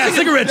podcast,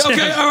 Cigarette Okay,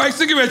 Champs. all right,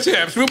 cigarette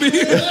champs. We'll be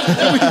here.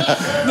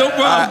 No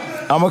problem.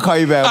 I'm going to call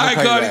you back. All right,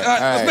 Cardi. All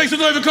right. Let's make some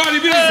noise for Cardi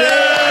B.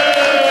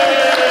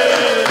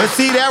 But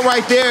see, that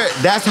right there,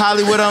 that's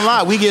Hollywood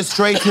Unlocked. We get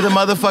straight to the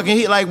motherfucking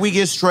heat. Like, we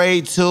get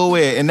straight to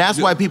it. And that's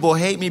why people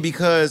hate me,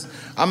 because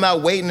I'm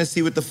not waiting to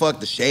see what the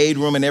fuck the Shade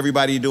Room and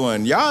everybody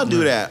doing. Y'all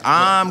do that.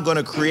 I'm going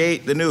to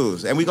create the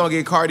news. And we're going to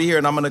get Cardi here,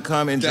 and I'm going to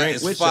come and That drink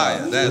is with fire.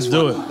 y'all. That is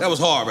do fire. it. That was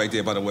hard right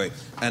there, by the way.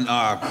 And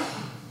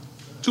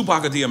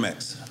Tupac or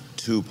DMX?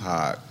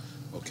 Tupac.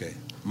 Okay.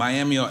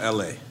 Miami or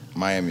LA?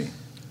 Miami.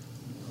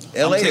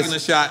 I'm taking a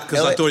shot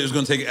because I thought he was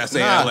going to take it. Say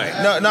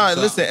LA. No.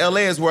 Listen,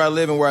 LA is where I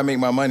live and where I make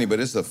my money, but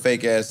it's a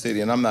fake ass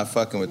city, and I'm not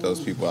fucking with those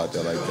people out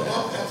there like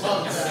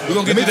that. We're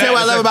gonna get Let me to tell you that what I in a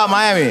love second. about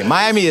Miami.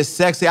 Miami is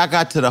sexy. I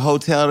got to the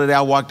hotel today.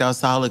 I walked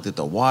outside, looked at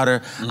the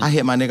water. I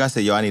hit my nigga. I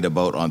said, yo, I need a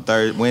boat on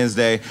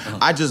Wednesday.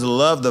 I just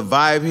love the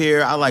vibe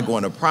here. I like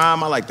going to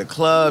Prime. I like the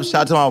clubs.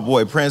 Shout out to my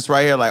boy Prince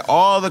right here. Like,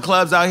 all the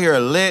clubs out here are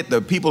lit.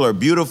 The people are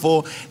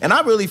beautiful. And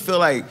I really feel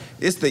like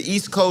it's the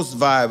East Coast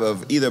vibe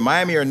of either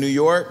Miami or New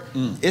York.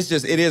 It's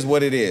just, it is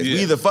what it is. Yeah.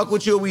 We either fuck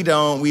with you or we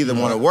don't. We either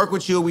want to work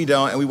with you or we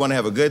don't. And we want to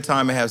have a good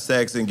time and have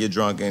sex and get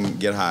drunk and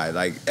get high.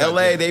 Like,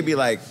 LA, they be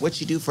like, what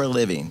you do for a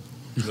living?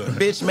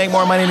 Bitch, make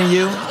more money than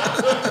you.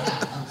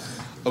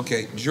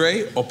 Okay,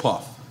 Dre or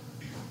Puff?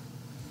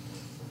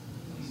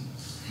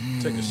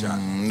 Take a shot.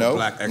 No.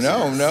 Black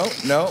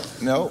excellence.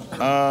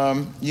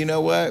 No. You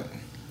know what?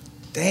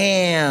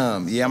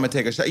 Damn. Yeah, I'm gonna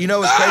take a shot. You know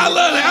what's crazy? I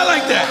love that. I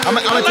like that. I'm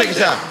gonna take a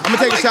shot. I'm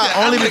gonna take a shot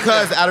that. only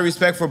because, out of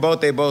respect for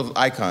both, they both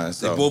icons.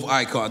 So. They both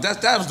icons.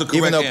 That was the correct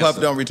Even though Puff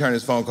answer. don't return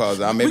his phone calls,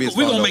 maybe his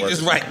We're phone gonna don't make work.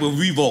 this right with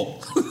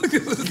Revolt.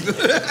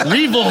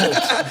 Revolt.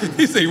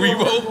 He say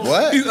Revolt.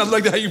 What? I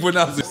like how you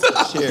pronounce it.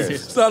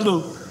 Cheers.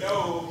 Salud.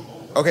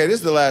 Okay, this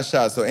is the last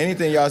shot. So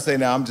anything y'all say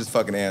now, I'm just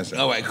fucking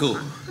answering. All right, cool.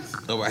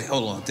 All right,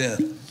 hold on.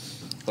 Damn.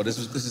 Oh, this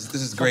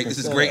is great. This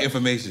is great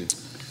information.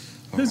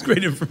 This is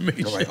great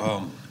information.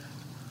 All right.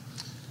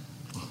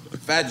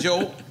 Fat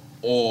Joe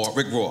or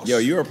Rick Ross? Yo,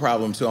 you're a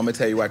problem too. I'm gonna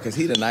tell you why. Cause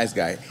he the nice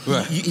guy.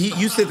 Right.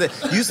 You sit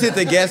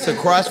the guests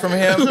across from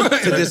him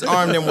to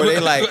disarm them, where they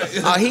like,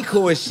 oh, he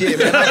cool as shit,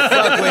 man. I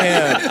fuck with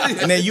him.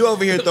 And then you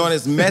over here throwing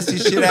this messy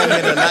shit at me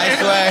in a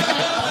nice way.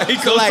 He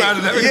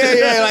co-signed everything.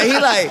 Yeah. Like he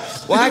like,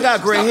 well, I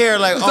got gray hair.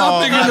 Like, Stop oh,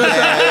 thinking my us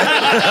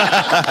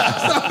bad. out.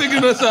 Stop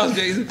thinking us out,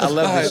 Jason. I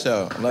love All this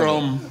show. I love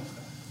From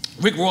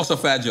Rick Ross or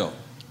Fat Joe?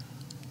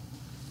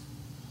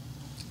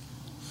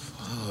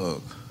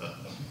 Fuck.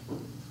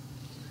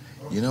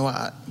 You know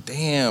what?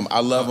 Damn,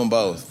 I love them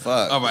both.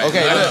 Fuck. All right.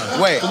 Okay, look,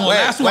 wait. Come on,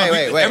 last one.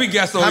 Every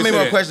guest always How many say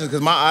more that. questions?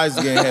 Because my eyes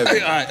are getting heavy.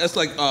 All right, that's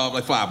like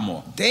 5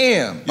 more.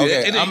 Damn. Yeah, Okay,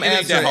 it ain't- I'm it ain't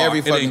answering that hard. every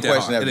It fucking ain't that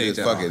question hard. after It ain't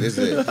this. that Fuck it. This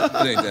is it. It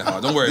ain't that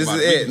hard. Don't worry This about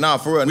is it. it. Nah,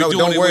 for real. We No, doing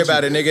don't it worry with you.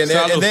 about it,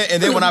 nigga.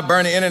 And then when I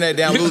burn the internet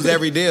down, lose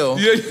every deal.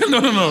 Yeah,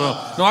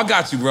 no, I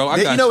got you, bro.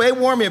 I got You know, they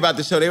warned me about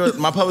the show.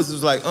 My publicist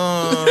was like,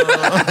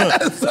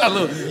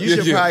 Salud. you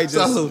should probably just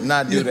Salud.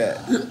 not do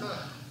that.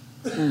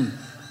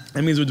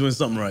 That means we're doing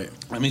something right.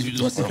 That means we're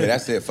doing something. Okay,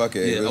 that's it. Fuck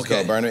it. Yeah, Let's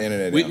go. Burn the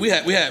internet We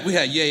down.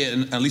 had Ye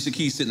and Alicia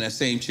Keys sitting in that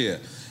same chair,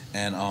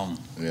 and Alicia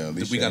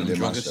we got them did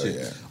my drunk as show, shit.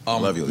 yeah.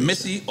 Love you, Alicia.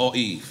 Missy or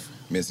Eve?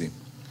 Missy.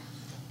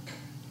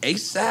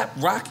 ASAP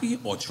Rocky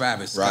or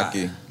Travis Scott?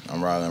 Rocky.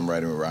 I'm riding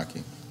with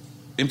Rocky.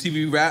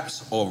 MTV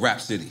Raps or Rap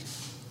City?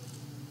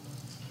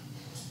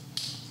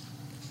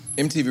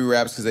 MTV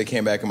Raps because they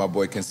came back and my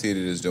boy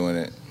Conceited is doing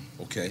it.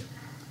 Okay.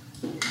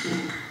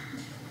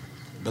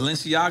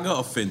 Balenciaga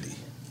or Fendi?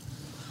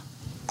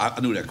 I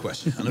knew that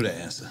question. I knew that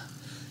answer.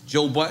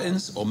 Joe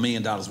Buttons or $1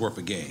 million worth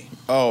of game?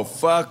 Oh,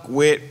 fuck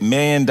with $1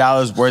 million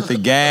worth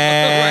of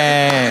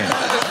game.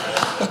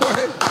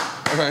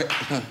 All right.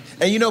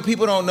 And you know,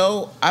 people don't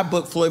know, I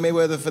booked Floyd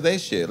Mayweather for their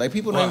shit. Like,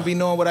 people don't even be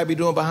knowing what I be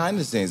doing behind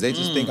the scenes. They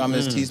just think I'm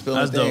this tea-spilling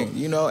That's thing. dope.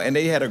 You know, and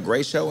they had a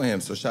great show with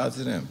him, so shout out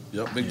to them.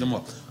 Yep, big them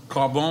up.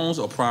 Carbones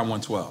or Prime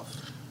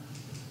 112?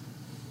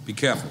 Be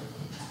careful.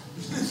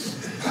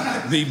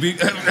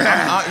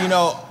 You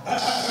know,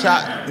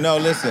 no,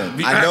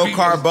 listen. I know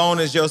Carbone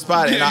is your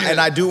spot, and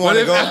I do want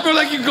to go. I feel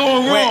like you're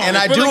going wrong. Wait, and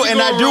I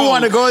do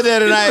want to go there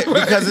tonight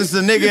because it's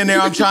a nigga in there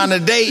I'm trying to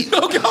date.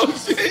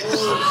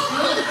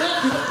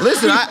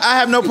 Listen, I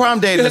have no problem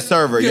dating the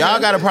server. Y'all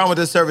got a problem with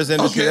the service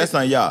industry. That's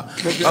on y'all.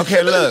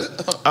 Okay, look.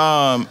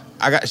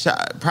 I got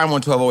Prime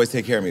 112 always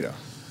take care of me though.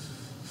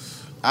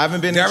 I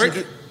haven't been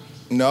Derek?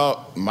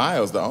 No,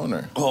 Miles, the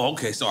owner. Oh,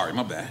 okay. Sorry,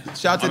 my bad.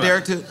 Shout out to My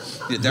Derek bad. too.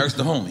 Yeah, Derek's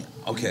the homie.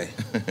 Okay.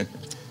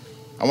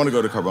 I want to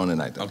go to Carbone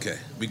tonight though. Okay.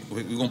 We're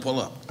going to pull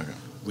up. Okay.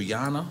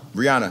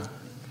 Rihanna.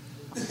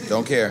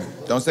 Don't care.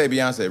 Don't say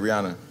Beyonce,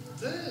 Rihanna.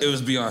 It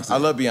was Beyonce. I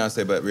love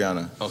Beyonce, but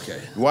Rihanna.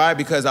 Okay. Why?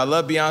 Because I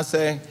love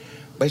Beyonce,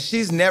 but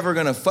she's never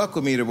gonna fuck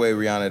with me the way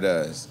Rihanna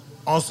does.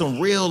 On some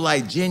real,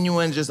 like,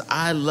 genuine, just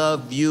I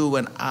love you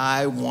and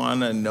I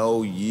wanna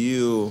know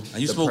you.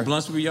 And you smoked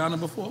blunts with Rihanna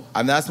before?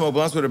 I've not smoked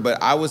blunts with her,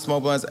 but I would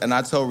smoke blunts, and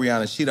I told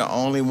Rihanna she the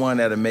only one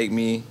that'll make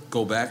me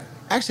go back.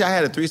 Actually, I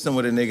had a threesome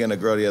with a nigga and a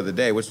girl the other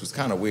day, which was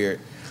kind of weird.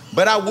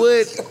 But I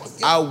would.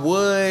 I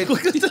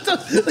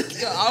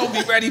don't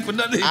be ready for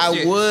none of this shit.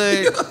 I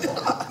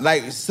would.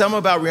 Like, something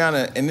about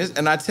Rihanna,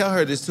 and I tell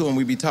her this too when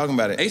we be talking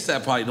about it.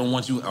 ASAP probably don't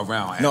want you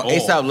around at No, all.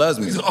 ASAP loves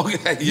me.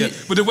 Okay, yeah.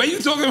 But the way you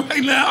talking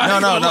right now,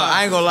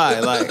 I ain't gonna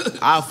lie. Like,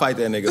 I'll fight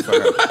that nigga for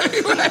her.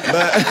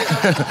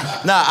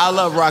 But nah, I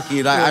love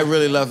Rocky. Like, I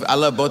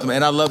love both of them,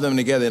 and I love them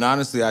together. And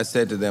honestly, I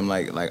said to them,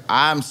 like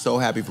I'm so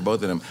happy for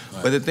both of them.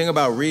 Right. But the thing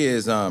about Rhea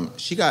is,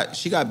 she got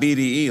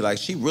BDE. Like,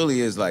 she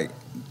really is like.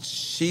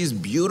 She's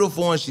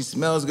beautiful and she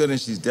smells good and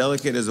she's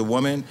delicate as a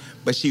woman,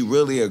 but she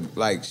really,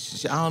 like,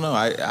 I don't know.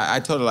 I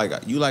told her,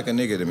 like, you like a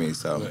nigga to me,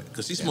 so.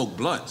 Because she smoked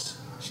blunts.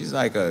 She's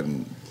like a,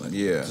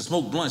 To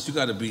smoke blunts, you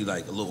got to be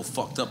like a little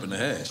fucked up in the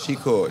head. She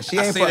cool. She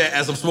I ain't say that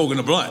as I'm smoking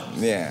a blunt.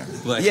 Yeah.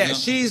 Like, yeah, you know?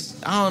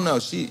 she's, I don't know.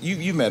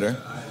 You met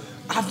her.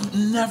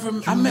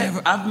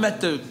 I've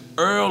met the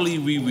early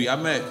Riri. I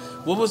met,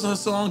 what was her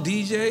song,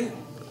 DJ?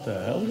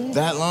 The hell?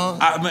 That long?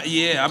 I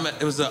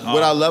met, it was a.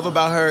 What I love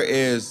about her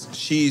is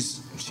she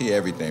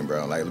everything,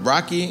 bro. Like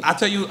Rocky. I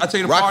tell you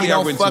the Rocky party I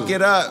don't went fuck to.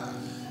 it up.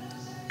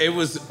 It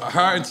was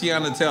her and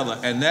Tiana Taylor,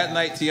 and that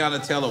night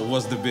Tiana Taylor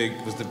was the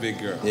big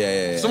girl.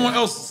 Yeah. Someone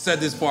else said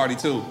this party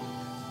too,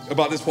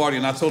 about this party,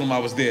 and I told him I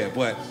was there.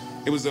 But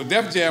it was a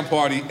Def Jam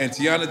party, and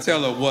Tiana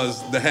Taylor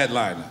was the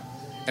headliner,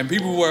 and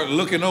people were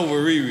looking over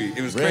Riri.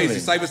 It was crazy.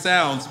 Cypher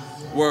Sounds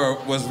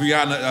was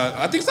Rihanna.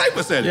 I think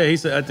Cypher said it. Yeah, he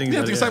said. I think.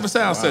 Yeah, I think Cypher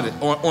Sounds said it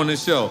on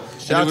this show.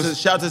 Shout out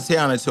to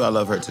Tiana too. I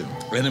love her too.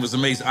 And it was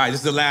amazing. All right,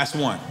 this is the last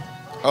one.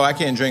 Oh, I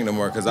can't drink no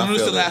more because I feel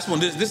This is the it. last one.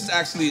 This is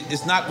actually,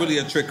 it's not really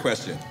a trick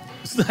question.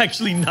 It's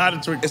actually not a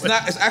trick question.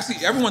 It's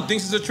actually, everyone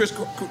thinks it's a trick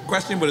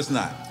question, but it's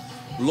not.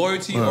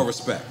 Loyalty or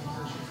respect?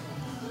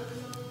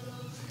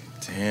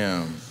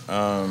 Damn.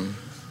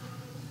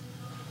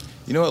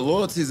 You know what?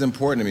 Loyalty is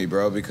important to me,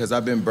 bro, because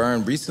I've been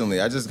burned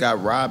recently. I just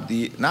got robbed,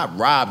 not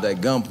robbed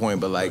at gunpoint,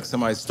 but like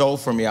somebody stole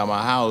from me out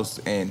my house.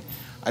 And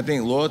I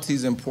think loyalty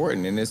is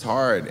important and it's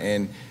hard.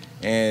 And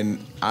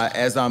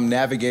as I'm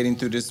navigating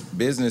through this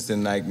business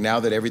and like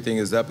now that everything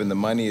is up and the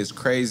money is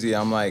crazy,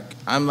 I'm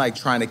like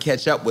trying to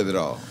catch up with it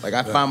all. Like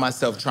I find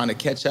myself trying to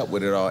catch up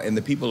with it all, and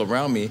the people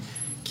around me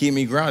keep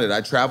me grounded.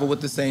 I travel with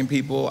the same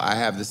people. I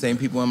have the same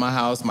people in my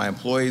house. My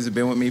employees have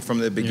been with me from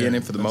the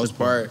beginning for the most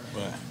part.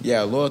 Right.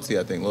 Yeah, loyalty,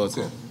 I think,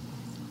 loyalty.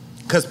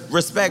 Because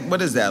respect,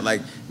 what is that?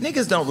 Like,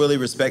 niggas don't really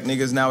respect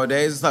niggas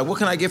nowadays. It's like, what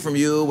can I get from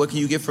you? What can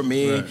you get from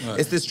me? Right.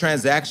 It's this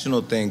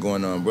transactional thing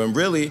going on. When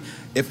really,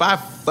 if I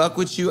fuck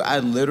with you, I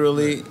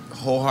literally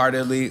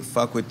wholeheartedly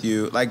fuck with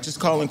you. Like, just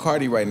calling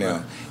Cardi right now.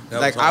 Right.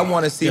 Like, I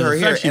want to see her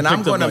here, and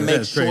I'm going to make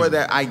that sure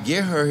that I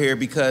get her here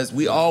because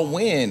we all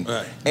win.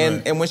 Right.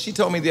 And when she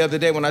told me the other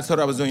day, when I told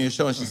her I was doing your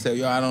show, and she said,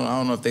 yo, I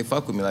don't know if they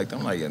fuck with me. Like,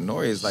 I'm like, yeah,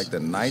 Nori is like the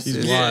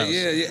nicest.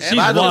 Yeah.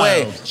 By the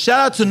way, shout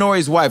out to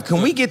Nori's wife.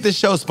 Can we get this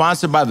show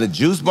sponsored by the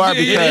Juice Bar?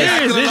 It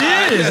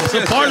is. It's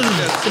a part of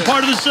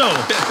the show.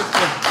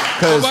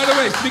 Oh, by the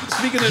way,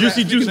 speaking of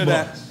Juicy Juice of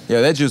Bar. that, yeah,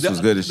 that juice was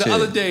good as shit. The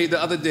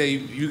other day,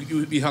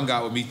 you hung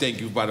out with me.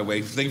 Thank you, by the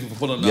way. Thank you for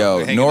pulling up.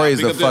 Yo,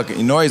 Nori's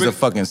a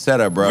fucking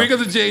setup, bro. Bring up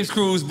the James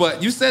Cruz,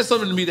 but you said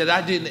something to me that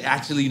I didn't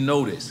actually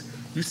notice.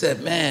 You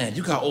said, man,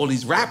 you got all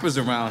these rappers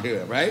around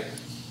here, right?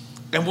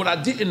 And what I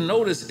didn't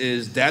notice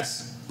is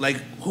that's like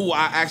who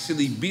I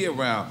actually be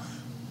around.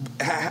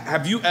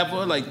 Have you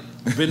ever like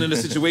been in a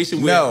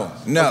situation where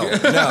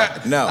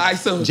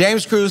No.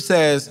 James Cruz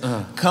says,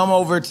 come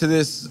over to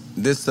this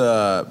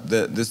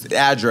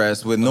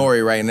address with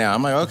Nori right now.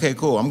 I'm like, okay,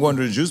 cool. I'm going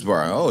to the Juice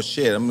Bar. Oh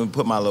shit, I'm gonna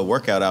put my little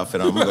workout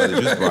outfit on. I'm gonna go to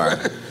the Juice Bar.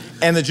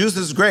 And the juice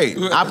is great.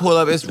 I pull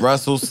up, it's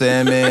Russell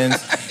Simmons,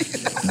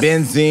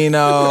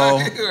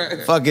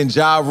 Benzino, fucking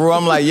Ja Rule.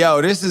 I'm like,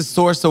 yo, this is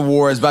Source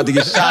Awards about to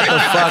get shot the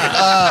fuck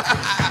up.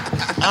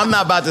 I'm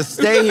not about to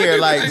stay here.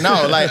 Like,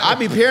 no, like I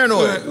be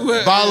paranoid.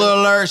 Baller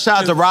alert,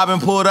 shout out to Robin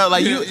pulled up.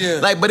 Like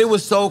like, but it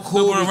was so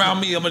cool. Someone around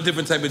me, I'm a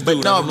different type of dude.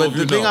 But no, but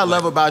the thing I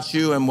love about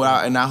you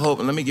and I hope,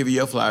 and let me give you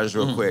your flowers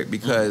real quick,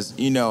 because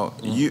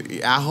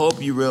I hope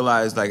you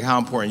realize like how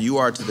important you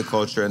are to the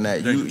culture and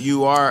that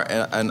you are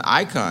an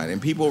icon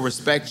and people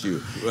respect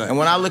you. Right. And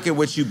when I look at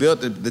what you built,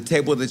 the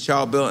table that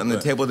y'all built and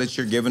the table that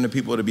you're giving to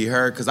people to be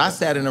heard, because I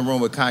sat in a room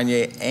with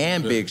Kanye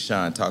and Big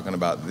Sean talking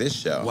about this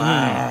show.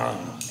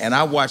 Wow. And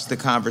I watched the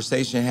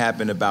conversation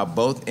happen about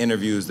both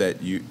interviews that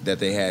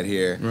they had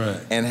here,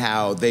 and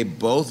how they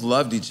both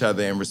loved each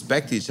other and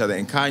respect each other.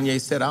 And Kanye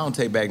said, "I don't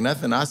take back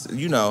nothing." I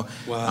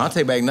don't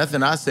take back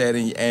nothing I said.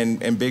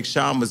 And Big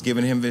Sean was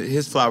giving him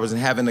his flowers and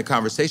having the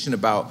conversation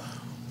about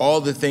all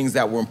the things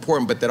that were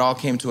important, but that all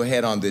came to a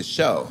head on this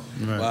show.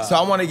 Right. Wow. So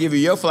I want to give you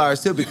your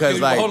flowers too, because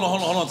like, hold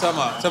on, time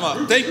out.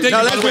 Thank you.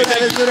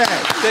 Let's do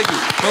that. Thank you.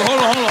 But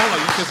hold on.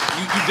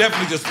 You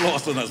definitely just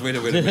flossed on us. Wait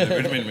a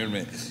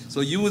minute. So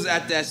you was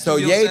at that. So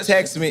Ye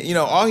texts me.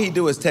 All he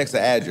do is text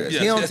the address.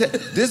 He don't.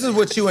 This is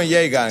what you and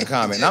Ye got in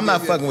common. I'm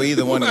not fucking with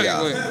either one of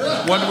y'all.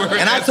 One word.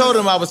 And I told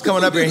him I was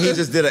coming up here, and he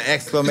just did an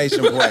exclamation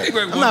point.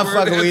 I'm not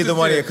fucking with either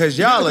one of you because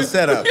y'all are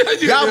set up.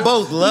 Y'all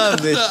both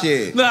love this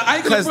shit. Nah, I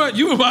ain't gonna front.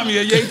 You remind me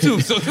of Ye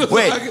too. So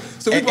wait,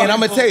 and I'm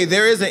gonna tell you,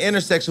 there is an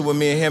intersection with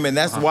me and him, and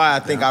that's why I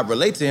think I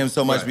relate to him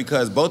so much,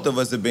 because both of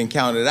us have been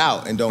counted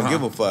out and don't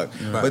give a fuck.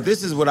 Right. But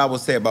this is what I will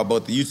say about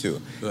both of you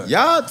two. Right.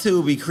 Y'all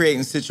two be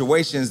creating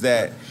situations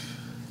that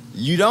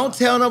you don't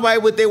tell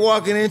nobody what they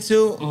walking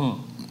into,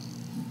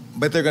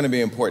 but they're gonna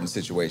be important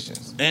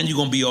situations. And you're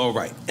gonna be all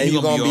right. And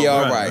you're gonna be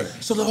all right.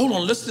 So hold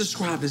on, let's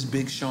describe this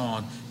Big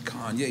Sean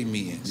Kanye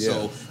meeting. Yeah.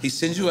 So he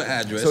sends you an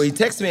address. So he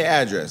texted me an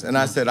address, and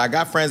I said, I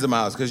got friends in my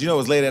house, because it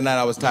was late at night,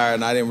 I was tired,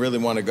 and I didn't really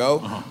want to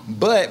go.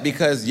 But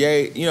because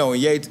Ye,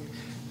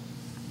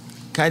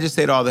 can I just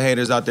say to all the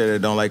haters out there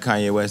that don't like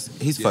Kanye West,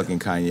 he's fucking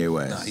Kanye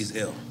West. Nah, he's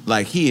ill.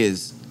 Like, he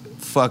is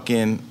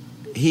fucking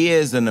he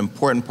is an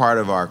important part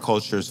of our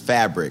culture's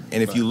fabric.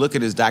 And if you look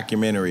at his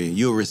documentary,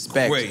 you'll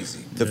respect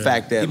the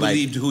fact that he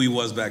believed who he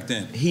was back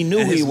then. He knew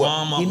and who his he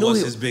was. mama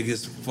was his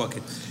biggest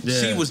fucking.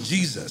 She was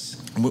Jesus.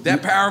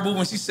 That parable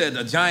when she said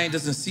a giant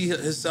doesn't see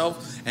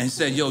himself and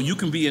said, "Yo, you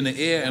can be in the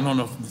air and on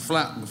the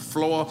flat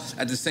floor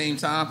at the same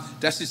time."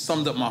 That just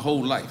summed up my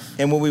whole life.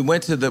 And when we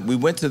went to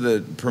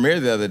the premiere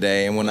the other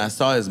day, and when I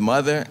saw his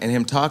mother and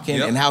him talking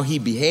and how he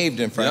behaved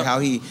in front, how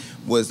he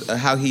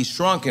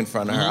shrunk in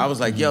front of her, I was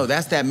like, "Yo,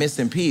 that's that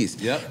missing piece."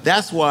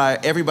 That's why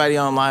everybody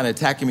online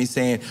attacking me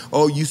saying,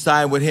 "Oh, you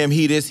signed with him,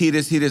 he this."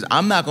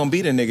 I'm not gonna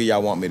be the nigga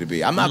y'all want me to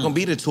be. I'm not gonna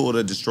be the tool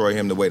to destroy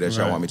him the way that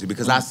y'all want me to,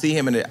 because I see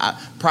him in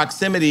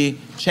proximity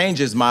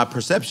changes my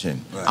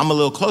perception. I'm a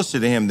little closer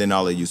to him than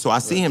all of you, so I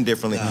see him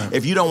differently.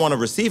 If you don't want to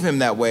receive him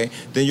that way,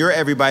 then you're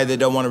everybody that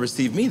don't want to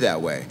receive me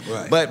that way.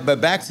 But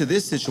back to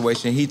this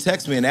situation, he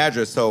texts me an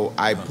address, so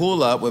I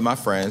pull up with my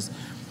friends.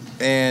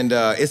 And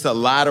it's a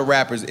lot of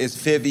rappers. It's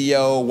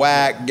Fivio,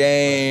 Wack,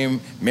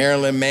 Game,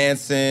 Marilyn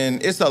Manson.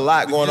 It's a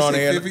lot going on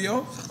here.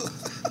 Fivio?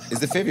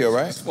 Is it Fivio,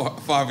 right? It's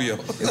Fabio.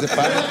 Is it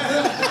Fabio?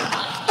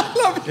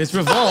 It's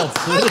Revolt.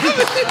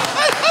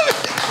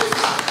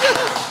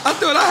 I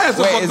thought I had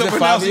some Wait, fucked is up it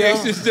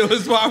pronunciation still.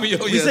 It's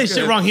Fabio. We say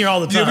shit wrong here all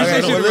the time. Yeah, we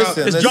say shit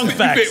listen, it's drunk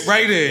facts. You fit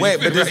right in. Wait,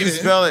 but does he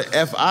spell it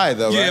F-I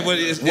though, right? Yeah, but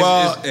it's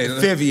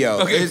Fivio.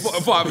 Okay,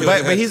 Fabio.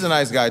 But he's a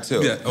nice guy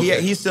too. Yeah, okay.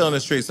 He's still in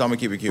the street, so I'm gonna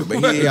keep it cute.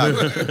 But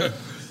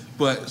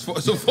But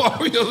so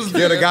Fabio's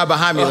the guy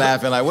behind me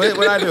laughing like,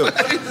 what I do?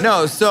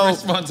 No, so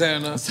French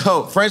Montana.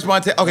 So French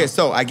Montana. Okay,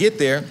 so I get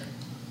there.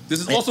 This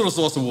is also the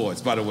Source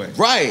Awards, by the way.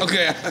 Right.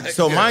 Okay.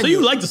 So mind So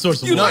you like the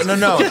Source Awards?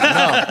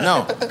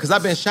 No. Because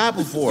I've been shot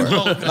before.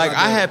 Like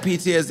I had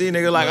PTSD,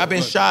 nigga. Like I've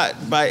been shot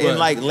in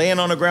like laying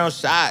on the ground,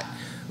 shot.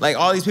 Like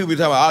all these people be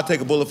talking about, I'll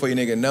take a bullet for you,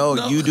 nigga.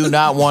 No, you do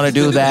not want to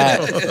do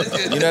that.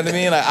 You know what I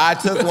mean? Like I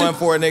took one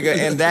for a nigga,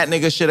 and that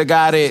nigga should have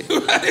got it.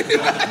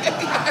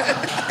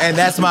 And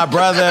that's my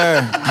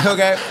brother.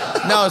 Okay.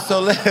 No, so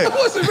listen.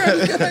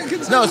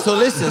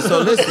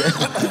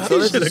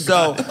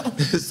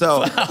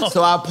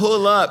 So I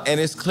pull up, and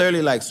it's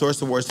clearly like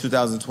Source Awards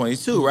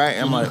 2022, right?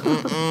 And I'm like,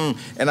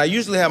 And I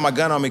usually have my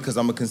gun on me because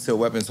I'm a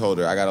concealed weapons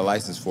holder. I got a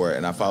license for it,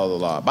 and I follow the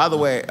law. By the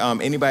way,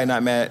 anybody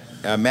not mad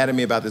at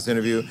me about this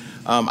interview?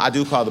 I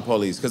do call the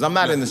police because I'm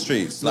not in the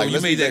streets. No, Like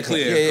you made that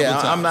clear. Yeah.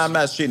 I'm not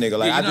a street nigga.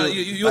 Like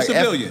you're a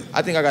civilian.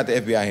 I think I got the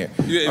FBI here.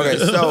 Okay,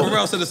 so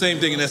Pharrell said the same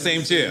thing in that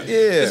same chair.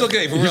 Yeah, it's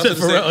okay. Pharrell said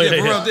the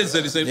same. Pharrell did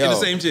say the same in the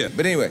same chair.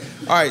 But anyway,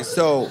 all right.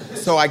 So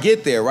I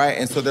get there, right,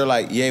 and so they're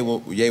like, Ye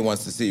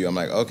wants to see you. I'm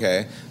like,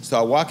 okay. So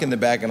I walk in the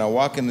back and I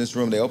walk in this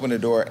room. They open the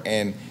door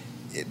and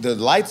the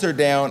lights are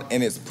down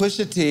and it's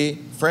Pusha T,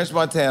 French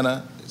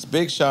Montana, it's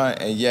Big Sean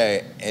and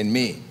Ye and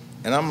me.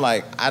 And I'm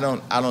like, I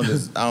don't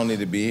need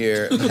to be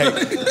here.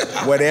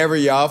 Like, whatever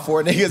y'all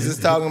four niggas is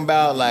talking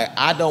about, like,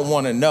 I don't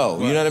want to know.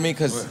 You know what I mean?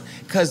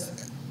 Because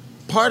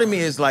part of me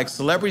is like,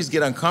 celebrities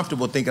get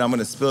uncomfortable thinking I'm going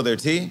to spill their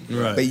tea.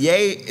 Right. But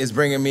Ye is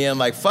bringing me in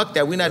like, fuck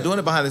that. We're not doing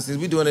it behind the scenes.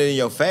 We're doing it in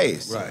your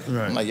face. Right.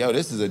 I'm like, yo,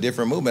 this is a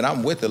different movement.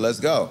 I'm with it.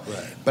 Let's go.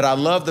 Right. But I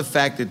love the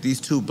fact that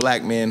these two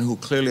black men who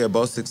clearly are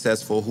both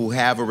successful, who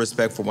have a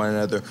respect for one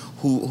another,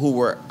 who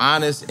were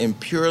honest and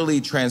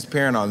purely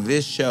transparent on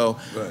this show,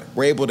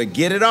 were able to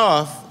get it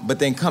off, but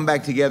then come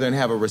back together and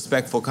have a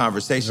respectful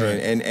conversation.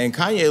 Right. And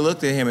Kanye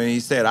looked at him and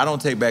he said, I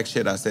don't take back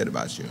shit I said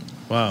about you.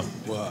 Wow.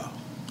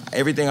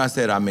 Everything I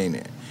said, I mean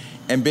it.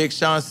 And Big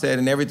Sean said,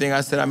 and everything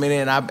I said, I mean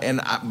it.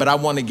 But I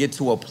want to get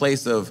to a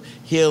place of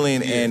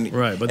healing and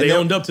right. But they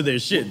owned up to their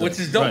shit, which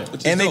is dope.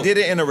 Right. And they did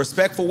it in a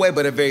respectful way,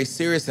 but a very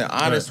serious and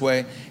honest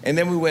way. And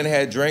then we went and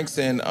had drinks,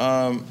 and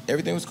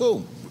everything was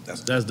cool.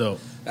 That's dope.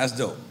 That's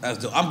dope.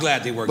 I'm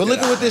glad they worked. But look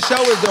at what this show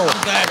is doing.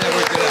 I'm glad they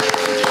worked it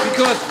out.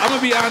 Because I'm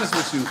gonna be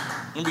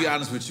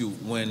honest with you.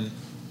 When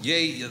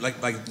Ye, like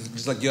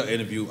just like your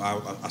interview,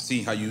 I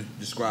seen how you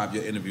described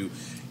your interview.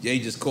 Ye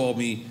just called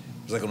me.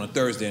 It was like on a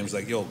Thursday. And was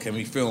like, yo, can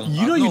we film?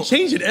 You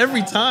change it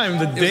every time.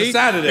 The date. It was a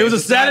Saturday. It was a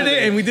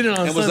Saturday, and we did it on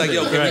Sunday. And was like,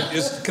 yo,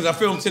 because I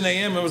filmed 10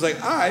 a.m. and it was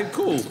like, all right,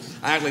 cool.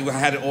 I act like I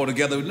had it all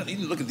together.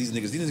 You look at these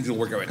niggas. These niggas gonna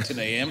work out at 10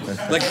 a.m.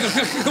 Like,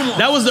 come on.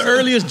 That was the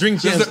earliest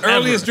drink chance. The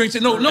earliest drink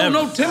chance.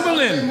 No,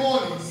 Timberland.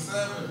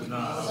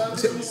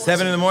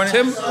 7 in the morning?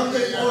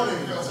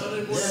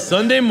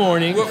 Sunday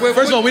morning.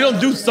 First of all, we don't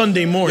do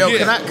Sunday morning. Yo,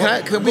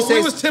 can we say...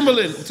 Where was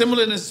Timberland?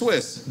 Timberland is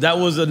Swiss. That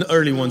was an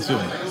early one, too.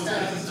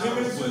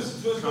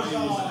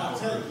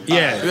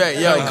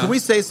 Yeah. Can we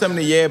say something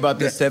to Ye about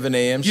this 7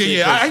 a.m. shit?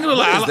 Yeah. I ain't gonna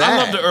lie. I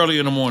love the early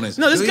in the mornings.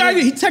 No, this guy,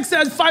 he texts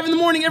at 5 in the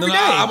morning every day.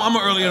 I'm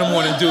an early in the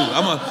morning dude.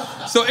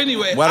 So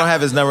anyway. Well, I don't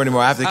have his number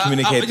anymore. I have to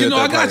communicate.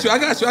 I got you.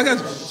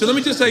 So let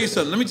me just tell you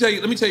something. Let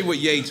me tell you what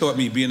Ye taught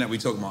me, being that we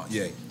talking about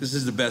Ye. This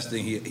is the best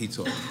thing he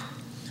taught me.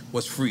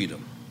 Was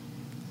freedom.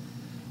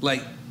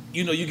 Like,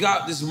 you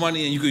got this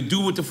money and you could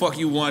do what the fuck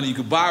you want and you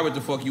could buy what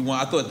the fuck you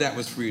want. I thought that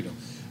was freedom.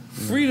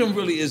 Freedom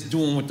really is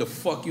doing what the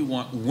fuck you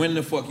want, when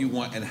the fuck you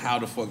want, and how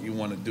the fuck you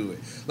want to do it.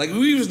 Like,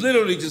 we was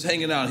literally just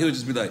hanging out, and he would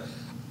just be like,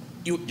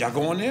 y'all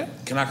going there?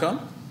 Can I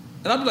come?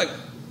 And I'd be like,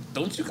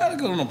 don't you gotta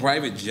go on a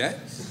private jet?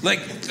 Like,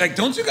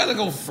 don't you gotta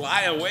go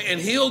fly away? And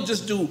he'll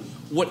just do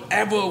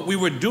whatever we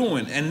were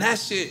doing. And that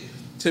shit,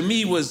 to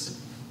me, was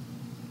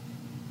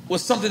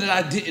something that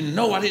I didn't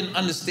know. I didn't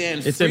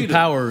understand It's freedom.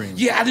 empowering.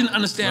 Yeah, I didn't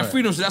understand Right.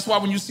 freedom. So that's why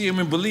when you see him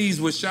in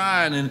Belize with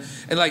Shine, and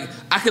like,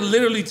 I can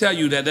literally tell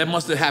you that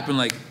must have happened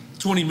like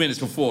 20 minutes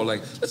before.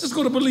 Like, let's just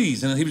go to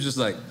Belize. And he was just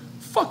like,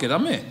 fuck it,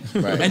 I'm in.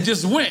 Right. And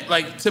just went.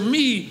 Like, to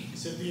me,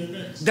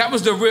 that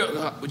was the real,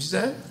 what'd you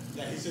say?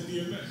 Yeah, he said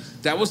DMX.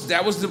 That was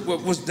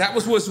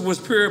what was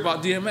pure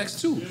about DMX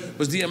too.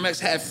 Was DMX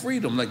had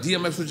freedom. Like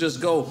DMX would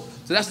just go.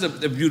 So that's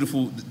the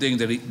beautiful thing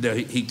that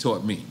he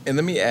taught me. And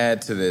let me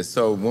add to this.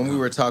 So when we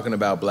were talking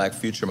about Black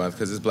Future Month,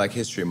 because it's Black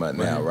History Month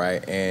now,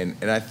 right? And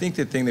I think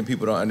the thing that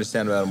people don't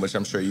understand about him, which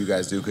I'm sure you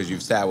guys do because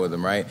you've sat with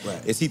him, right?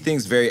 Is he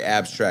thinks very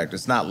abstract.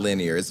 It's not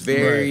linear. It's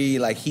very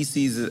like he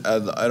sees it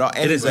all.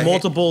 And It is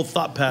multiple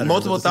thought patterns.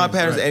 Multiple thought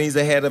patterns, right. and he's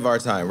ahead of our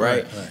time,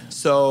 right? Right.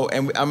 So,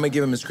 and I'm gonna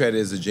give him his credit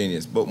as a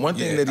genius. But one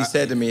thing that he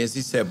said to me is, he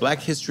said, Black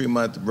History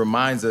Month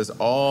reminds us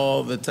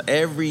all the time.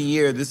 Every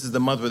year, this is the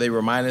month where they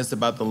remind us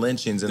about the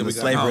lynchings and the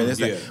slavery and this.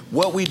 That.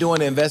 What we doing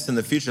to invest in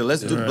the future?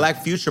 Let's do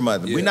Black Future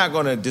Month. We're not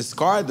going to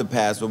discard the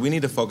past, but we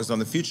need to focus on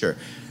the future.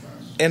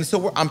 And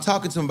so I'm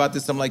talking to him about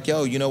this. I'm like,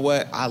 yo, you know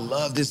what? I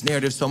love this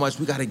narrative so much.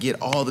 We got to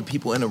get all the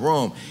people in the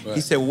room. Right.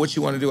 He said, well, what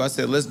you want to do? I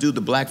said, let's do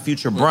the Black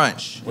Future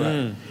Brunch.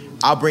 Right.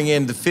 I'll bring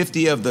in the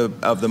 50 of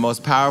the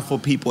most powerful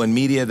people in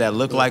media that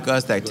look like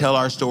us, that tell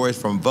our stories,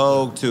 from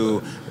Vogue to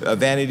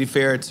Vanity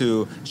Fair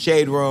to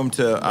Shade Room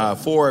to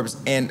Forbes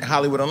and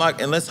Hollywood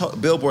Unlocked.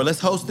 And Billboard, let's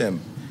host them.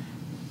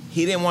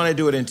 He didn't want to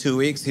do it in 2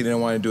 weeks. He didn't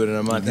want to do it in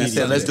a month. He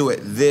said, let's do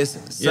it this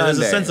Sunday. Yeah, there's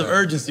a sense of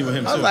urgency with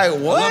him, too. I was like,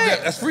 what? I love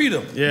that. That's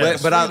freedom. Yeah.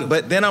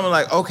 But then I'm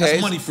like, okay.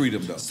 That's money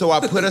freedom, though. So I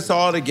put us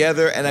all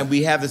together, and then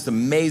we have this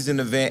amazing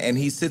event, and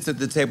he sits at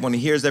the table, and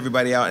he hears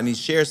everybody out, and he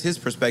shares his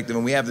perspective,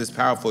 and we have this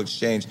powerful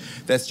exchange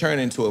that's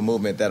turned into a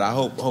movement that I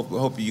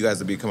hope you guys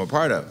will become a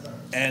part of.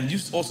 And you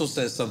also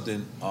said something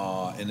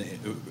in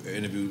the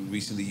interview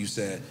recently. You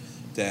said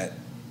that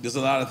there's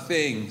a lot of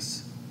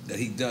things that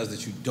he does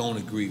that you don't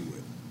agree with.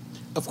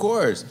 Of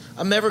course.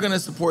 I'm never going to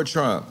support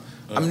Trump.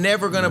 I'm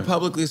never going to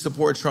publicly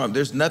support Trump.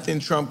 There's nothing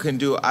Trump can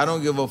do. I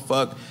don't give a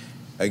fuck.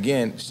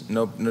 Again,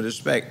 no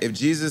disrespect. If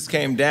Jesus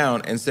came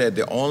down and said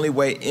the only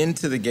way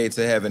into the gates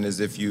of heaven is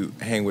if you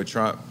hang with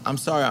Trump, I'm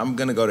sorry, I'm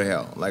going to go to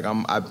hell. Like,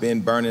 I've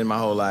been burning my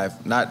whole life.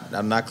 I'm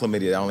not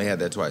chlamydia. I only had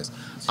that twice.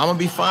 I'm going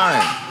to be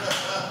fine.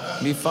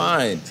 Be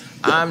fine.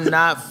 I'm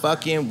not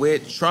fucking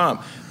with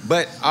Trump.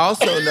 But I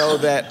also know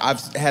that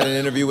I've had an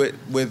interview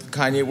with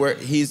Kanye where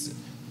he's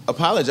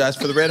apologized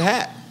for the red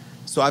hat.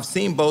 So I've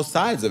seen both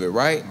sides of it,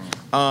 right?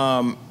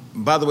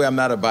 By the way, I'm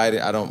not a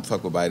Biden. I don't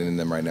fuck with Biden and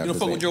them right now. You don't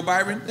fuck with Joe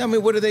Biden? I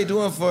mean, what are they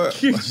doing for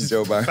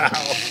Joe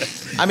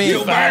Biden? I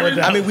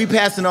mean, we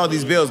passing all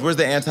these bills. Where's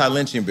the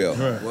anti-lynching bill?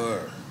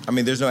 Word. I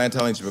mean, there's no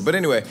anti-lynching bill. But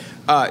anyway,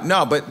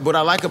 no, but what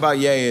I like about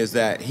Ye is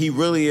that he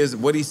really is,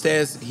 what he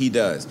says, he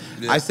does.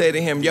 Yeah. I say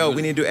to him, yo,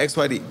 we need to do X,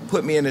 Y, D.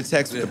 Put me in a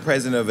text with the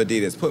president of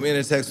Adidas. Put me in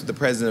a text with the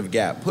president of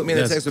Gap. Put me in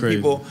a text with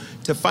people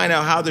to find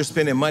out how they're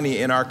spending money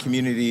in our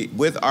community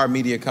with our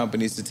media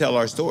companies to tell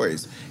our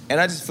stories. And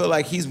I just feel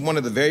like he's one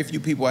of the very few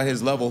people at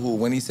his level who,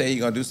 when he say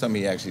he's going to do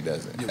something, he actually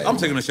does it. I'm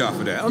taking a shot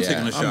for that. I'm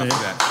taking a shot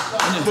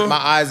for that. My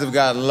eyes have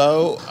gotten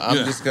low.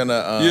 I'm just going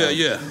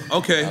to...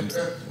 Okay.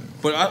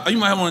 But you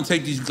might want to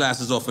take these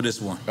glasses off for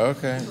this one.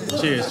 Okay.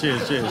 Cheers.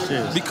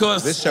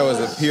 Because this show is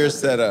a pure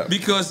setup.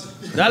 Because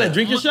Dale,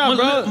 drink your shot,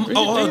 bro.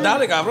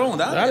 Dale, cabrón,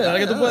 dale.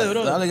 Dale que tú puedes,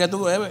 bro. Dale que tú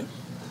puedes.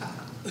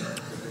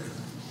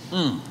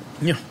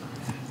 Yeah.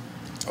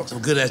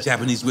 Some good ass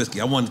Japanese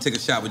whiskey. I wanted to take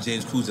a shot with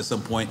James Cruz at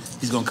some point.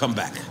 He's gonna come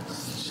back.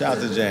 Shout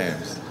out to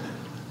James.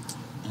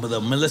 But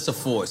the Melissa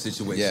Ford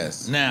situation.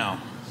 Yes.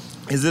 Now.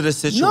 Is it a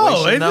situation?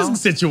 No, it isn't a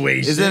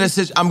situation. Is it a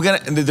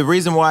situation? The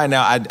reason why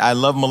now, I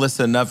love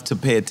Melissa enough to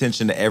pay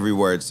attention to every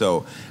word,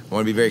 so I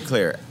want to be very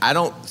clear. I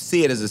don't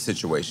see it as a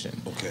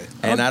situation. Okay.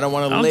 And I don't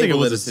want to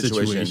label it a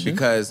situation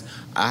because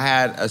I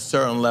had a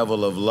certain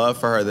level of love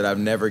for her that I've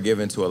never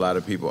given to a lot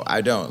of people.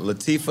 I don't.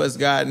 Latifah's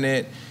gotten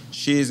it.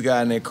 She's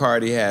gotten it.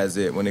 Cardi has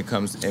it when it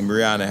comes, and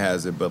Rihanna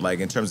has it. But like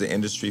in terms of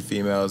industry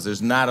females,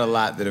 there's not a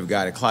lot that have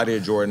got it.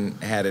 Claudia Jordan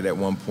had it at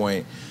one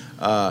point.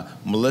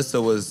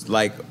 Melissa was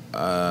like,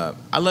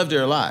 I loved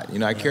her a lot. You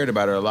know, I cared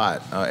about her a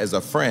lot as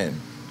a friend.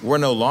 We're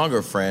no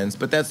longer friends,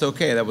 but that's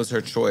okay. That was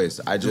her choice.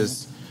 I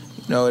just,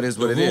 it is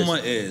what it is. The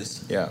rumor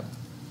is, yeah,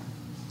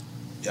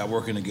 y'all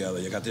working together.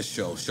 You got this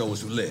show. Show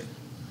was lit.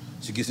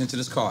 She gets into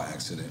this car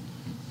accident.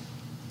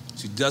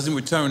 She doesn't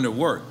return to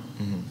work,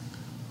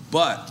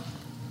 but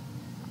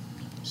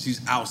she's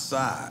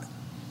outside.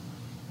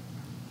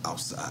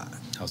 Outside.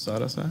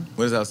 Outside?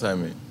 What does outside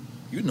mean?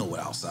 You know what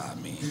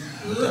outside means.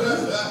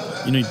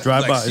 You need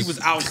drive-bys. Like she was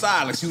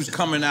outside, like she was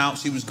coming out,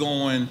 she was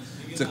going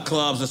to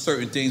clubs or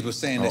certain things, but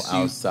saying that she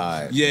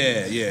outside.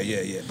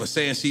 Yeah. But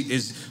saying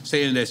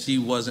that she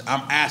wasn't.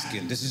 I'm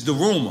asking. This is the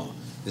rumor.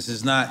 This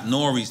is not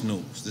Nori's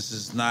news. This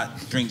is not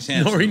Drink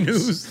Champs Nori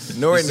news.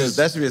 Nori news.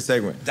 That should be a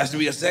segment. That should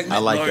be a segment. I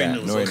like Nori that.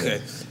 News. Nori okay.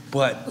 news.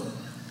 But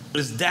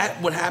Is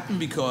that what happened?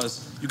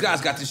 Because you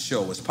guys got this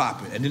show, it's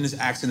popping, and then this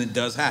accident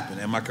does happen.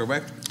 Am I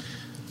correct?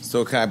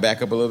 So can I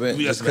back up a little bit?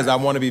 Yes, Just because I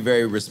want to be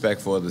very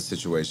respectful of the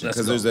situation.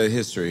 Because there's a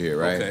history here,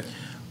 right?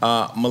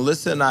 Okay.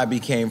 Melissa and I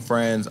became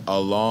friends a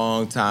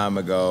long time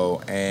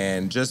ago.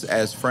 And just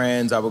as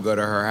friends, I would go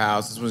to her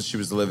house. This was when she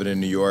was living in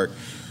New York.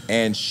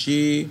 And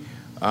she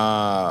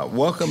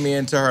welcomed me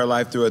into her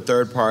life through a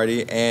third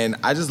party. And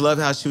I just loved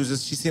how she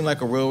seemed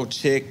like a real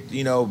chick,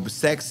 you know,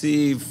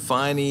 sexy,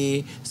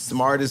 funny,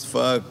 smart as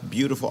fuck,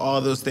 beautiful,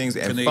 all those things,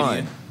 and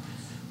Canadian. fun.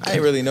 I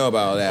didn't really know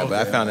about all that,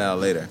 but I found that out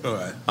later. All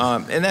right.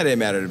 And that didn't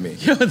matter to me.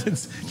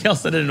 Y'all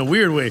said it in a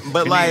weird way.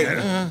 But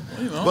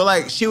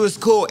like, she was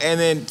cool. And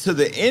then to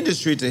the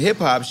industry, to hip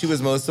hop, she was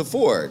Melissa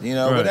Ford, you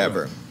know, Right.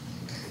 whatever.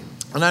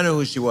 And I knew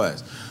who she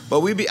was.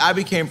 But I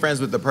became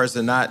friends with the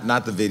person,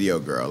 not the video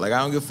girl. Like, I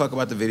don't give a fuck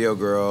about the video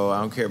girl. I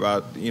don't care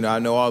about, you know, I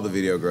know all the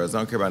video girls. I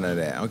don't care about none of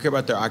that. I don't care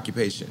about their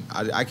occupation.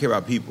 I care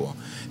about people.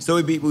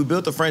 So we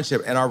built a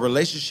friendship, and our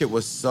relationship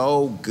was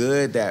so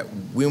good that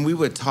when we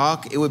would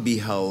talk, it would be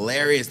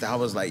hilarious. That I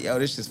was like, yo,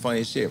 this is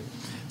funny as shit.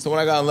 So when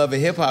I got in Love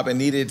and Hip Hop and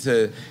needed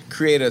to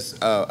create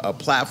a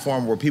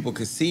platform where people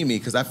could see me,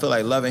 because I feel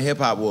like Love and Hip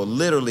Hop will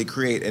literally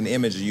create an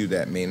image of you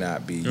that may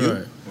not be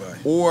you. Right.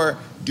 Or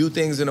do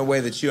things in a way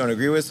that you don't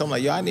agree with. So I'm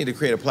like, yo, I need to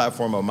create a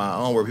platform of my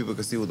own where people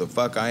can see who the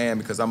fuck I am,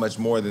 because I'm much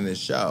more than this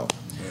show.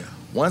 Yeah.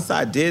 Once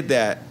I did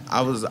that,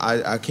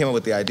 I came up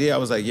with the idea. I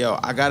was like, yo,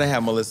 I gotta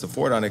have Melissa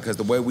Ford on it, because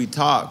the way we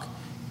talk,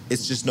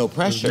 it's just no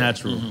pressure. It's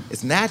natural. Mm-hmm.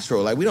 It's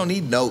natural. Like, we don't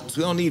need notes.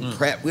 We don't need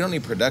prep. We don't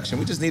need production.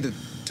 We just need to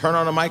turn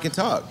on the mic and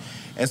talk.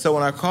 And so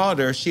when I called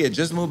her, she had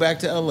just moved back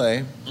to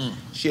LA.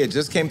 She had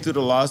just came through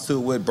the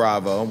lawsuit with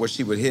Bravo, where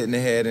she would hit in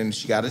the head and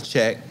she got a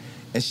check.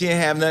 And she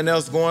didn't have nothing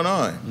else going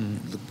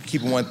on.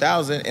 Keep it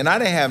 1,000. And I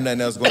didn't have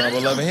nothing else going on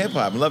with Love and Hip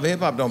Hop. And Love and Hip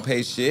Hop don't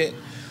pay shit.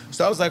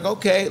 So I was like,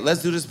 okay,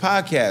 let's do this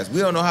podcast. We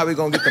don't know how we're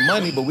going to get the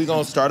money, but we're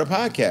going to start a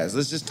podcast.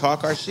 Let's just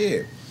talk our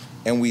shit.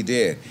 And we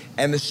did.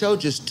 And the show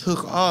just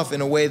took off in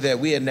a way that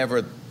we had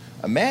never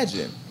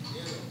imagined.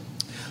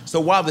 So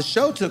while the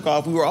show took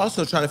off, we were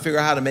also trying to figure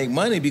out how to make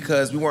money,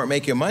 because we weren't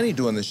making money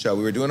doing the show.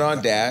 We were doing it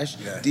on Dash.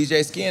 Yeah.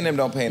 DJ Ski and them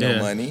don't pay no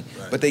money,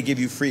 but they give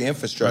you free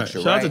infrastructure,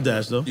 right? Shout out to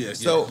Dash, though.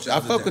 So I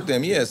fuck with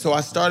them, yeah. So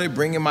I started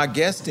bringing my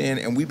guests in,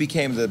 and we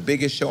became the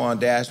biggest show on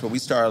Dash, but we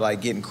started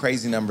like getting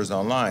crazy numbers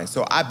online.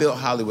 So I built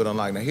Hollywood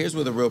Unlocked. Now here's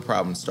where the real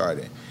problem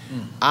started.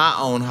 I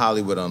own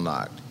Hollywood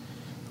Unlocked.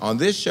 On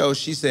this show,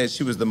 she said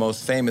she was the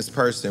most famous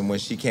person when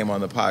she came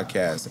on the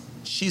podcast.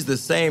 She's the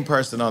same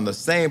person on the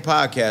same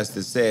podcast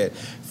that said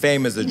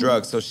fame is a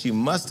drug, so she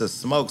must have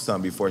smoked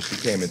some before she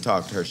came and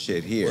talked her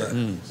shit here.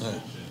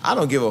 I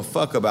don't give a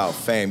fuck about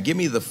fame. Give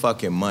me the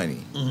fucking money.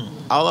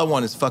 All I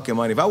want is fucking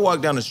money. If I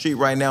walk down the street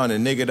right now and a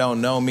nigga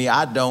don't know me,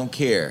 I don't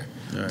care.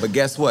 Right. But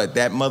guess what?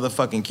 That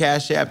motherfucking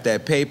Cash App,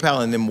 that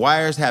PayPal, and them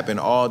wires happen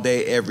all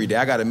day, every day.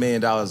 I got $1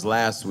 million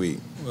last week.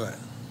 Right.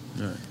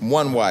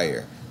 One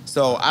wire.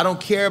 So I don't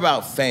care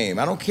about fame.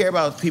 I don't care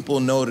about people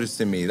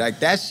noticing me. Like,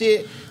 that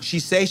shit, she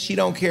say she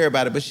don't care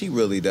about it, but she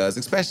really does,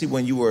 especially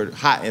when you were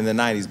hot in the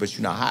 90s, but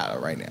you're not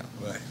hot right now.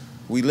 Right.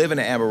 We live in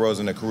the Amber Rose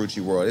and the Karrueche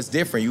world. It's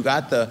different. You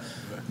got the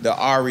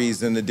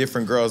Aries and the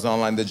different girls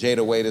online, the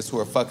Jada Waiters, who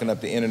are fucking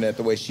up the internet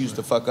the way she used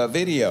to fuck up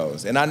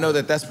videos. And I know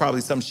that that's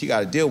probably something she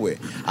got to deal with.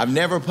 I've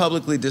never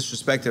publicly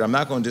disrespected. I'm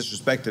not going to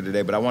disrespect her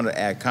today, but I want to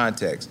add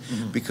context.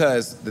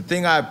 Because the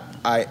thing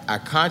I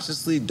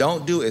consciously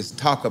don't do is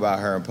talk about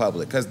her in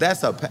public. Because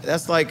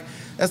that's like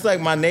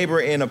my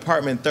neighbor in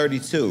apartment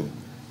 32.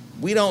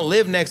 We don't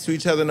live next to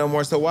each other no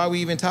more, so why are we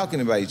even talking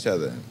about each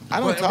other?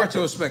 I don't talk. In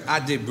retrospect, I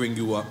did bring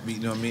you up.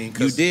 You know what I mean?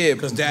 You did,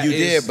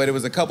 but it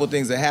was a couple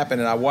things that happened,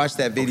 and I watched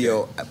that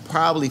video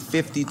probably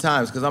 50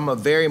 times, because I'm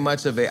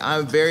Jeez.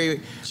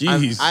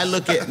 I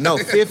look at,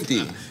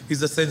 50.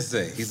 He's a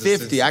sensei. He's 50. A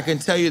sensei. I can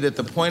tell you that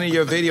the point of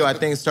your video, I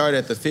think, started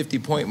at the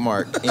 50-point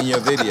mark in your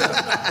video.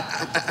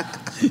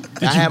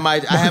 I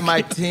had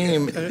my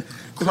team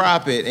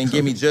crop it and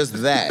give me just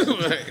that.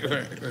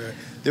 Right.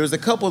 There was a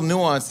couple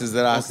nuances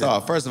that I saw.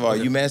 First of all,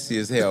 you messy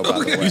as hell, by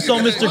the way. You saw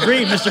Mr.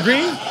 Green. Mr.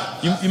 Green?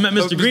 You met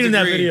Mr. Green in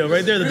that video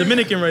right there, the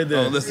Dominican right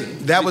there. Oh,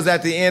 listen. That was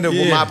at the end of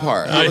my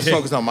part. I was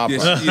focused on my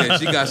part. Yeah,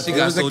 she got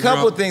There was so a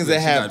couple drunk. things that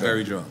happened. She got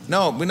very drunk.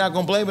 No, we're not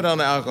gonna blame it on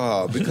the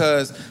alcohol,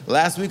 because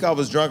last week I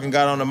was drunk and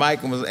got on the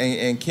mic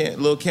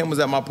and Lil' Kim was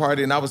at my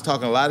party, and I was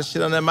talking a lot of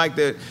shit on that mic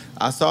that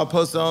I saw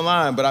posted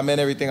online, but I meant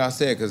everything I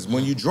said, because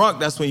when you drunk,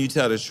 that's when you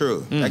tell the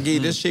truth.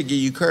 This shit give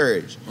you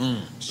courage.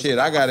 Shit,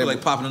 I got I feel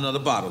like popping another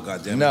bottle,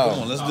 goddammit. No. Come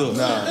on, let's do it.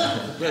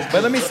 No.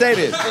 But let me say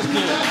this.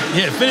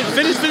 Yeah,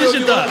 finish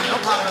your thought. I'm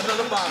popping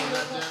another bottle,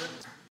 goddammit.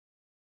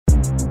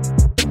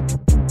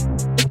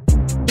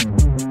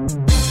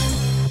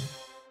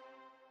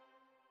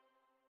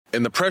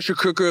 In the pressure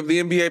cooker of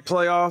the NBA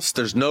playoffs,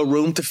 there's no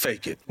room to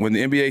fake it. When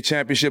the NBA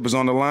championship is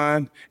on the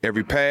line,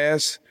 every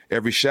pass,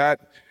 every shot,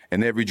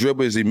 and every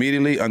dribble is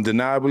immediately,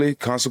 undeniably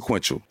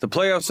consequential. The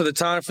playoffs are the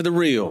time for the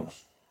real.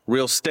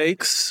 Real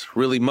stakes,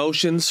 real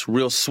emotions,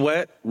 real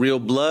sweat, real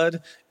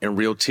blood, and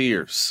real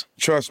tears.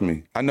 Trust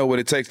me, I know what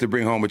it takes to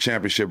bring home a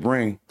championship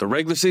ring. The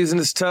regular season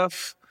is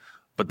tough,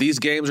 But these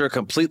games are a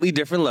completely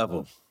different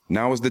level.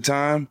 Now is the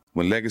time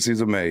when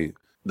legacies are made.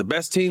 The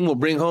best team will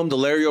bring home the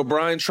Larry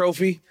O'Brien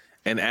Trophy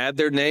and add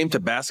their name to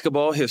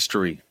basketball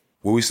history.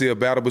 Will we see a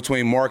battle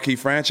between marquee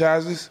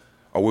franchises,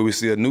 or will we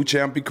see a new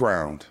champ be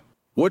crowned?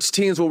 Which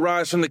teams will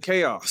rise from the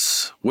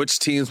chaos? Which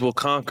teams will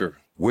conquer?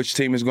 Which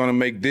team is going to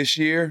make this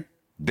year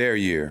their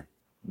year?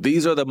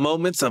 These are the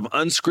moments of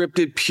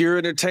unscripted, pure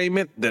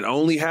entertainment that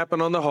only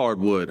happen on the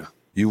hardwood.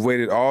 You've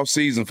waited all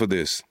season for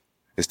this.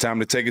 It's time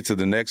to take it to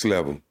the next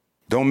level.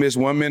 Don't miss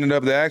 1 minute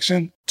of the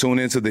action. Tune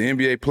into the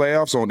NBA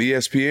playoffs on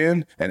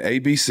ESPN and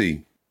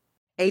ABC.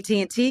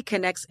 AT&T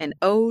connects an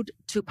ode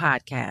to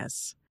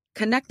podcasts.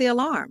 Connect the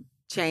alarm.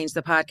 Change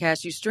the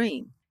podcast you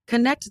stream.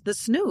 Connect the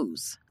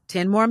snooze.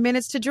 10 more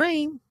minutes to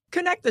dream.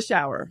 Connect the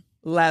shower.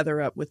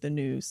 Lather up with the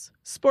news,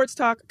 sports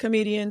talk,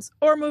 comedians,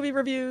 or movie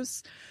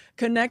reviews.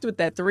 Connect with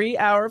that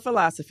 3-hour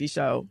philosophy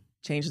show.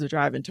 Change the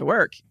drive into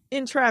work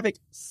in traffic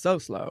so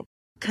slow.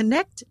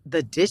 Connect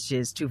the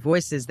dishes to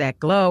voices that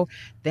glow.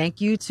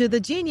 Thank you to the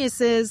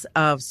geniuses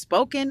of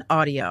spoken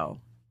audio.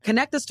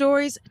 Connect the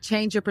stories,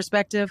 change your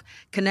perspective.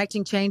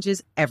 Connecting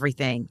changes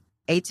everything.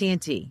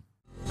 AT&T.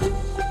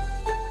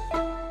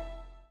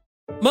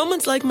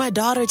 Moments like my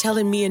daughter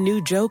telling me a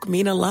new joke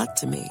mean a lot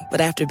to me. But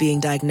after being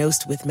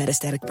diagnosed with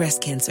metastatic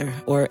breast cancer,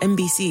 or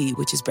MBC,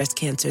 which is breast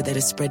cancer that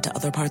is spread to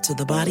other parts of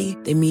the body,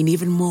 they mean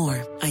even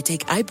more. I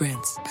take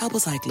Ibrance,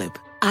 palbociclib.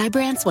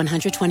 Ibrance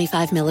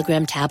 125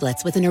 milligram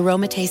tablets with an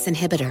aromatase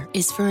inhibitor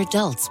is for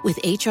adults with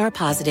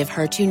HR-positive,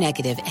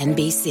 HER2-negative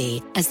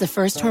MBC as the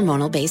first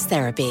hormonal-based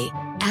therapy.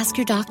 Ask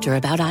your doctor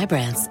about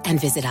Ibrance and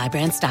visit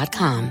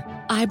Ibrance.com.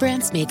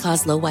 Ibrance may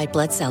cause low white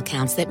blood cell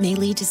counts that may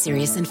lead to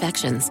serious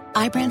infections.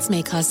 Ibrance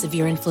may cause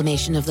severe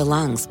inflammation of the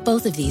lungs.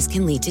 Both of these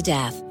can lead to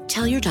death.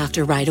 Tell your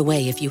doctor right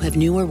away if you have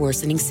new or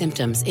worsening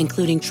symptoms,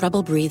 including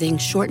trouble breathing,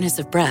 shortness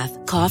of breath,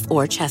 cough,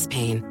 or chest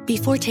pain.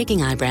 Before taking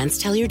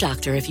Ibrance, tell your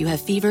doctor if you have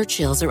fever,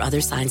 chills, or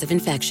other signs of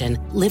infection,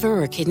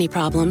 liver or kidney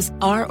problems,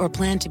 are or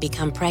plan to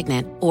become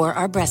pregnant, or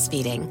are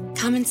breastfeeding.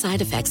 Common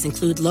side effects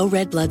include low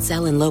red blood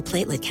cell and low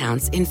platelet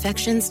counts,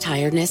 infections,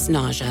 tiredness,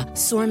 nausea,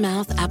 sore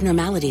mouth,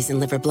 abnormalities in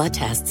liver blood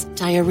tests,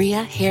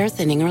 diarrhea, hair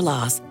thinning or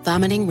loss,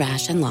 vomiting,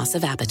 rash, and loss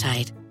of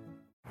appetite.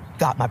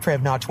 Got my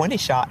Prevnar 20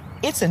 shot.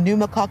 It's a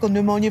pneumococcal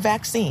pneumonia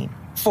vaccine.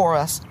 For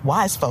us,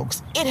 wise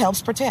folks, it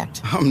helps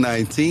protect. I'm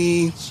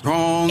 19,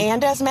 strong.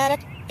 And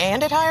asthmatic,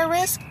 and at higher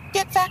risk?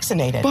 Get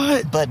vaccinated.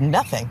 But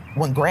nothing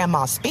when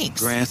grandma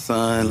speaks.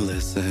 Grandson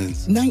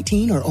listens.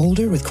 19 or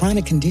older with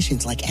chronic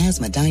conditions like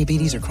asthma,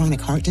 diabetes, or chronic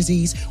heart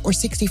disease, or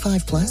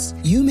 65 plus,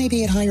 you may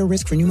be at higher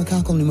risk for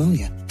pneumococcal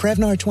pneumonia.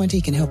 Prevnar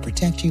 20 can help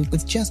protect you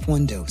with just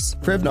one dose.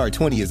 Prevnar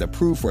 20 is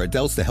approved for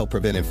adults to help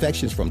prevent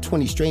infections from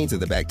 20 strains of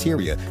the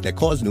bacteria that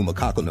cause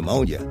pneumococcal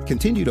pneumonia.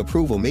 Continued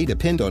approval may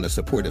depend on a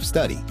supportive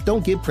study.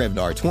 Don't give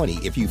Prevnar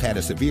 20 if you've had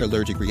a severe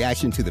allergic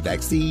reaction to the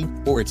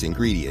vaccine or its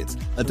ingredients.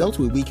 Adults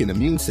with weakened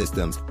immune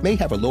systems may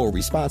have a lower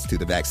response to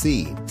the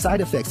vaccine.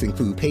 Side effects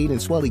include pain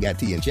and swelling at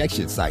the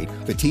injection site,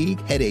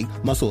 fatigue, headache,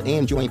 muscle,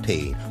 and joint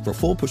pain. For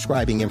full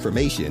prescribing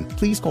information,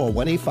 please call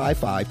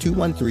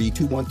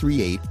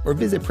 1-855-213-2138 or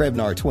visit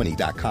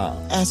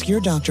Prevnar20.com. Ask your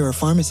doctor or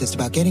pharmacist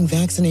about getting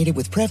vaccinated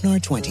with Prevnar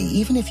 20,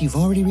 even if you've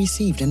already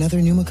received another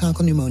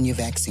pneumococcal pneumonia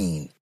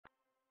vaccine.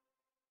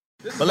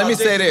 But let me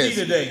say this,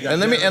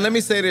 and let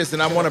me say this,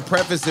 and I want to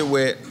preface it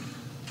with,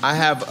 I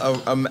have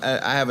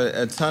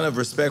a ton of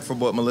respect for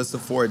what Melissa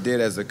Ford did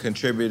as a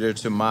contributor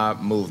to my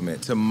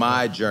movement, to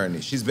my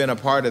journey. She's been a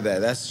part of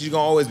that. She's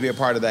gonna always be a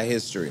part of that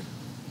history.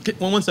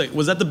 One second.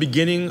 Was that the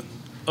beginning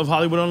of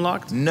Hollywood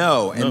Unlocked?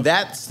 No, and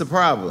that's the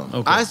problem.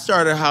 Okay. I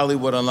started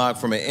Hollywood Unlocked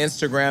from an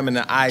Instagram and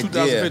an idea.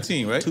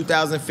 2015, right?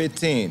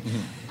 2015. Mm-hmm.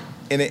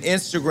 In an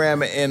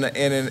Instagram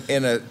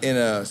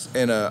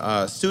in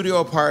a studio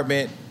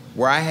apartment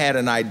where I had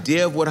an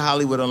idea of what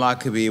Hollywood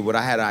Unlocked could be, what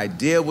I had an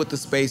idea of what the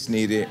space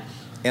needed.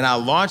 And I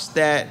launched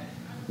that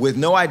with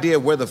no idea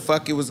where the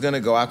fuck it was gonna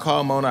go. I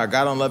called Mona, I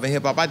got on Love and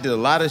Hip Hop. I did a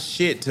lot of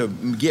shit to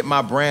get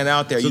my brand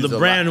out there. So the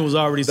brand was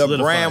already solidified.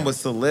 The brand was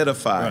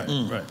solidified.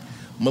 Right.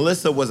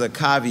 Melissa was a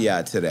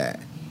caveat to that.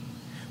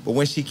 But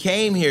when she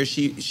came here,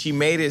 she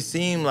made it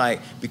seem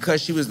like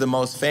because she was the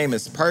most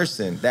famous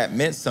person, that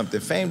meant something.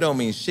 Fame don't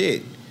mean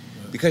shit.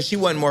 Because she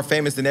wasn't more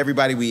famous than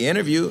everybody we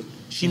interviewed.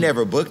 She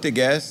never booked a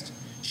guest.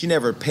 She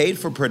never paid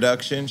for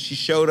production. She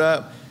showed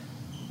up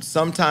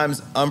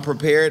sometimes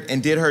unprepared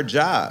and did her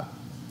job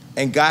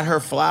and got her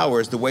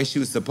flowers the way she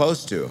was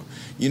supposed to.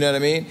 You know what I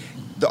mean?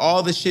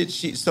 All the shit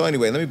so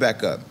anyway, let me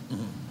back up.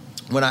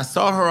 Mm-hmm. When I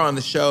saw her on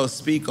the show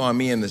speak on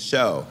me in the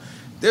show,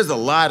 there's a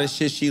lot of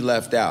shit she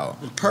left out.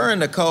 Her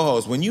and the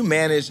co-host, when you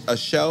manage a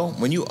show,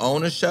 when you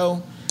own a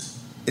show,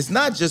 it's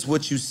not just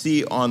what you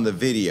see on the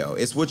video,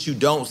 it's what you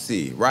don't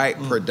see, right?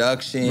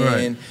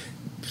 Production,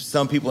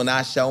 some people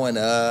not showing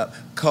up,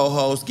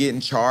 co-hosts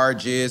getting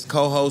charges,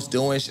 co-hosts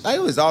doing shit.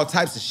 Like, there's all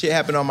types of shit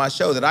happening on my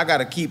show that I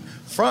gotta keep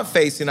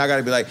front-facing. I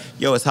gotta be like,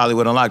 yo, it's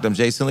Hollywood Unlocked. I'm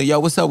Jason Lee. Yo,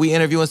 what's up? We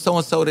interviewing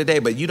so-and-so today,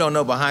 but you don't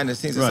know behind the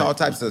scenes. It's all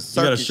types of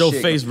circus shit. You gotta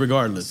show face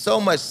regardless.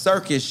 So much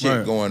circus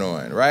shit going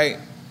on, right?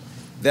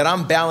 that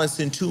I'm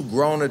balancing two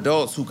grown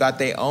adults who got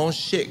their own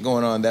shit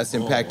going on that's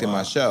impacting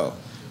my show,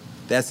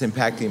 that's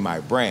impacting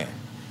my brand.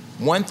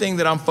 One thing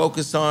that I'm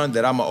focused on,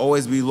 that I'm gonna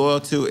always be loyal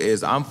to,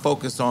 is I'm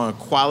focused on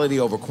quality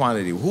over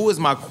quantity. Who is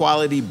my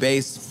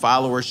quality-based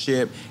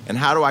followership, and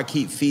how do I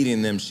keep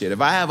feeding them shit?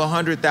 If I have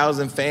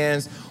 100,000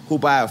 fans who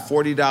buy a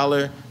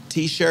 $40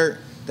 t-shirt,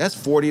 that's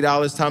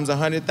 $40 times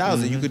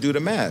 100,000. You could do the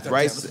math,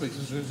 right?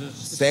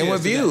 Same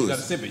with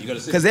views.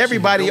 Because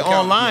everybody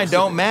online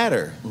don't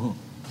matter.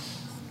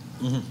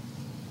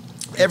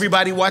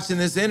 Everybody watching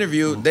this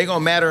interview, they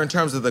gonna matter in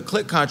terms of the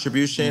click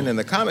contribution and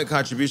the comment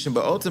contribution,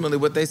 but ultimately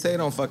what they say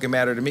don't fucking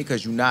matter to me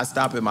because you're not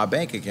stopping my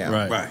bank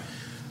account. Right.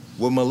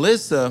 With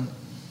Melissa,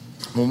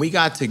 when we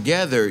got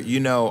together, you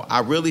know, I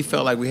really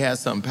felt like we had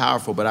something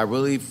powerful, but I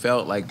really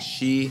felt like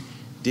she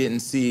didn't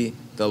see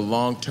the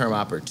long-term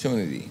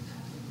opportunity.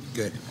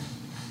 Good.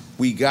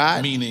 We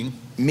got...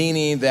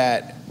 Meaning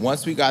that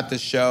once we got the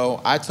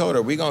show, I told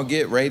her, we're going to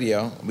get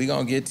radio, we're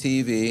going to get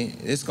TV,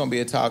 it's going to be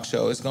a talk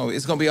show, it's going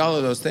to be all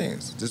of those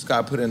things. Just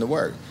got to put in the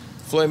work.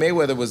 Floyd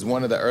Mayweather was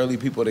one of the early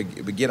people to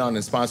get on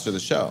and sponsor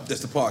the show.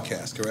 That's the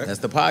podcast, correct? That's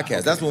the podcast.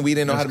 Okay. That's when we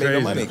didn't know how to make no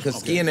money, because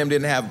Ski and them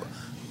didn't have...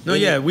 No,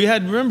 yeah, we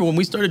had, remember, when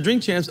we started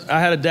Drink Champs, I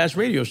had a Dash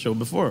radio show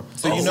before.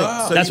 So you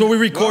know... That's where we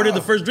recorded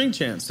the first Drink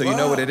Champs. So you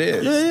know what it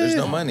is. There's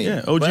no money.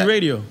 Yeah, OG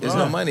Radio. There's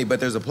no money,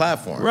 but there's a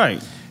platform.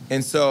 Right.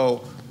 And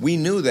so... we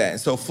knew that.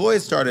 And so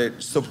Floyd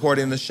started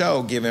supporting the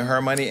show, giving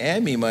her money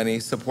and me money,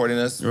 supporting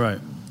us,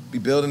 be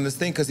building this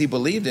thing, because he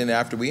believed in it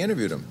after we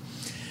interviewed him.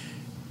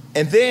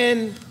 And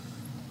then,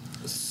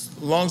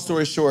 long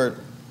story short,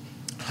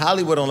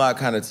 Hollywood Unlocked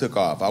kind of took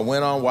off. I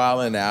went on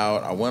Wild 'N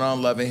Out. I went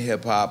on Love and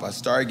Hip Hop. I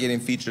started getting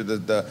featured.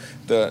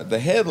 The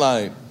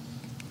headline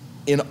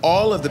in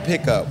all of the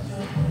pickup,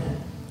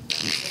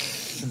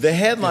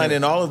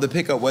 in all of the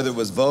pickup, whether it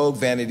was Vogue,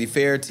 Vanity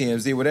Fair,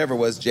 TMZ, whatever,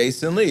 was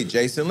Jason Lee,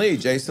 Jason Lee,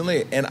 Jason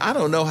Lee. And I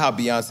don't know how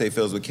Beyonce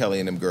feels with Kelly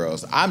and them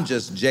girls. I'm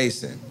just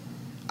Jason.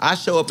 I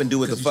show up and do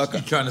what the fuck.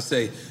 You're trying to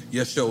say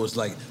your show was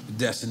like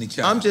Destiny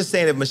Child. I'm just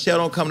saying, if Michelle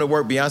don't come to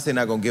work, Beyonce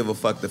not gonna give a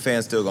fuck. The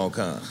fans still gonna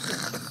come.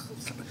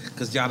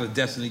 Because y'all the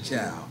Destiny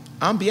Child.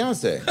 I'm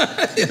Beyonce.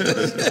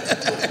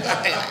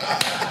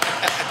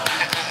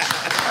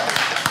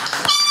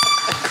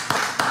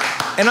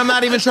 And I'm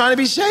not even trying to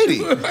be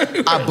shady.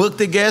 I book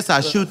the guests,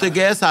 I shoot the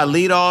guests, I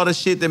lead all the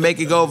shit that make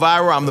it go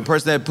viral. I'm the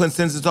person that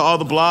sends it to all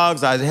the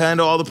blogs, I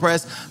handle all the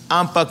press.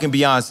 I'm fucking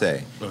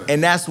Beyonce. Right.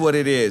 And that's what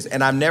it is.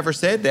 And I've never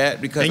said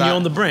that because you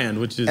own the brand,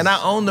 which is... And I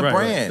own the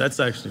brand. Right. That's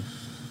actually...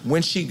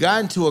 When she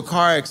got into a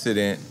car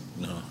accident,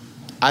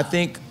 I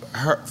think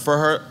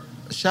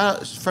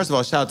first of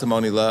all, shout out to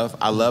Moni Love.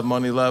 I love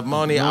Moni Love.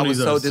 Moni, I was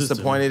so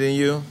disappointed in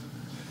you.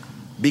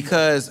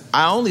 Because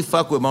I only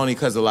fuck with Moni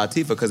because of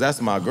Latifah, because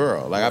that's my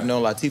girl. Like, I've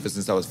known Latifah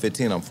since I was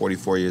 15. I'm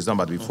 44 years old. I'm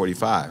about to be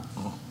 45.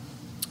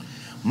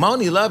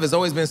 Moni Love has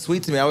always been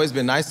sweet to me. I've always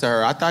been nice to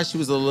her. I thought she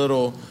was I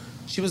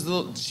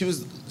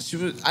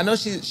know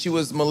she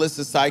was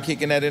Melissa's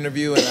sidekick in that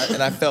interview,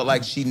 and I felt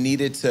like she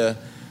needed to...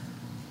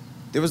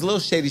 There was a little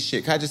shady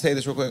shit. Can I just say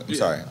this real quick? I'm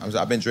sorry.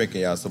 I've been drinking,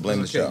 y'all, so blame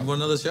the show. You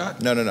want another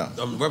shot? No.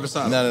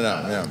 Reposado.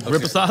 No. Okay.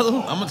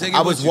 Reposado? I'm going to take it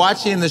I was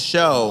watching the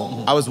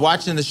show. I was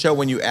watching the show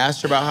when you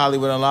asked her about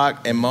Hollywood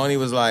Unlocked, and Moni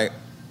was like,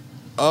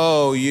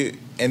 oh, you...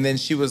 And then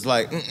she was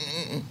like,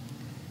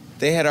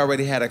 They had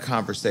already had a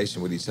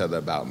conversation with each other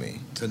about me.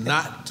 To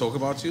not talk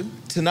about you?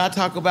 To not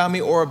talk about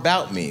me or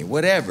about me,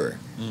 whatever.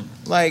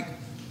 Like...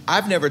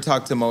 I've never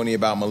talked to Moni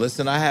about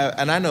Melissa,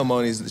 and I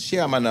know she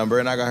got my number,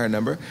 and I got her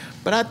number.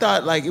 But I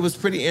thought, like, it was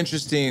pretty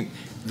interesting,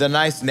 the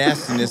nice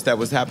nastiness that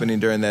was happening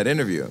during that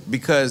interview.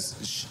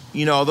 Because,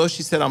 you know, although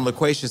she said I'm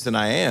loquacious, and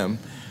I am,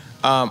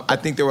 I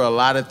think there were a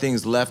lot of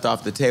things left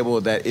off the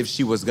table that if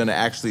she was going to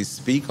actually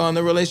speak on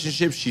the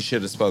relationship, she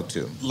should have spoke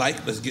to.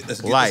 Let's get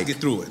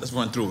through it. Let's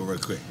run through it real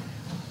quick.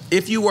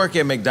 If you work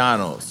at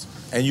McDonald's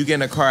and you get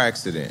in a car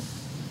accident,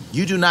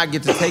 you do not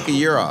get to take a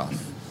year off.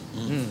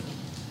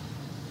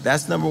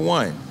 That's number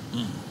one.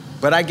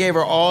 But I gave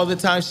her all the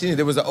time she needed.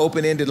 There was an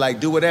open-ended, like,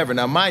 do whatever.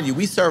 Now, mind you,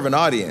 we serve an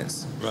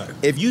audience. Right.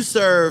 If you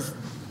serve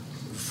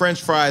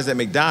French fries at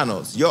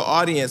McDonald's, your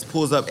audience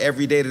pulls up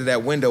every day to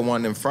that window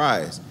wanting them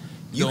fries.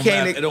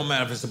 It don't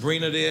matter if it's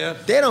Sabrina there.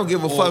 They don't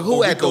give a fuck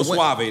who at the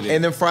Suave there.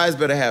 And them fries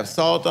better have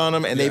salt on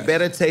them, and they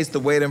better taste the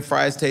way them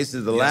fries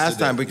tasted the last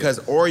time, because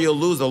or you'll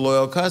lose a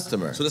loyal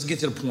customer. So let's get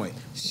to the point.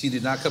 She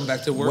did not come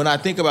back to work? When I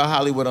think about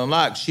Hollywood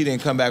Unlocked, she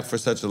didn't come back for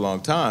such a long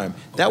time.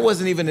 That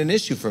wasn't even an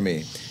issue for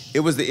me.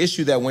 It was the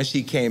issue that when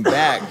she came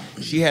back,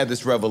 she had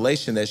this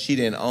revelation that she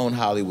didn't own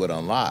Hollywood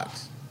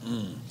Unlocked.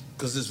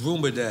 Because it's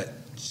rumored that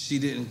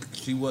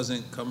she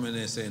wasn't coming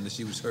in saying that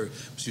she was hurt.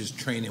 She was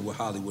training with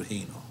Hollywood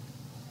Hino.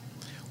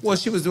 Well,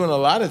 she was doing a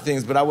lot of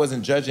things, but I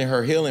wasn't judging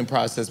her healing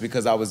process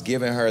because I was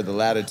giving her the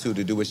latitude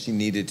to do what she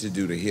needed to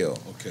do to heal.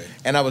 Okay.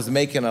 And I was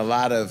making a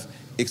lot of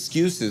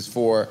excuses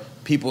for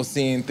people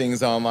seeing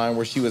things online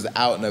where she was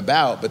out and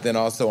about, but then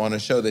also on a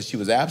show that she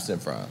was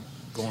absent from.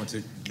 Going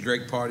to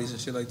Drake parties and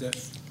shit like that?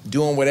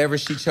 doing whatever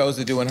she chose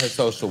to do in her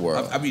social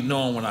world. I be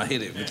knowing when I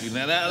hit it with you.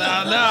 Now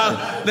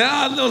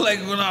I know, like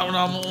when I'm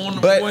on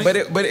the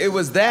point. But it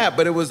was that.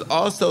 But it was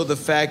also the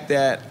fact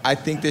that I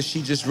think that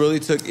she just really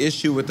took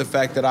issue with the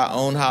fact that I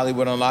own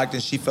Hollywood Unlocked,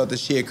 and she felt that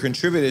she had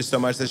contributed so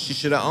much that she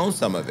should have owned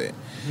some of it.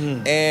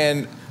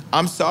 And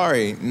I'm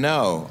sorry,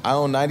 no. I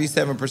own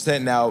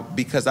 97% now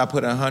because I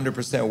put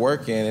 100%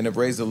 work in and have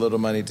raised a little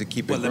money to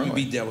keep it growing. But let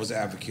me be devil's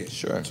advocate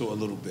to a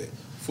little bit.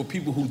 For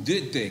people who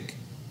did think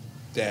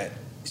that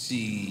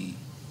she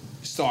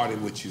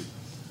started with you,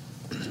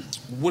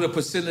 with a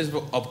percentage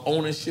of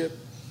ownership,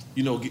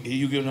 you know,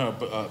 you giving her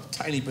a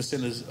tiny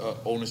percentage of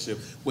ownership,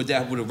 would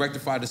have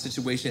rectified the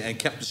situation and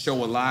kept the show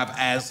alive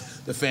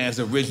as the fans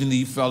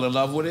originally fell in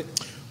love with it?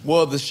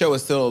 Well, the show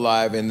is still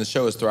alive, and the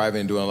show is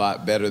thriving and doing a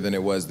lot better than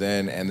it was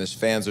then, and the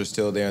fans are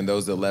still there, and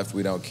those that left,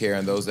 we don't care,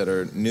 and those that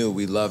are new,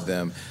 we love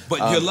them.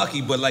 But you're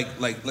lucky, but like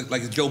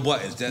Joe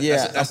Buttons,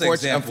 that's an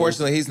example.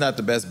 Unfortunately, he's not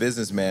the best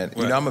businessman. Right.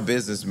 You know, I'm a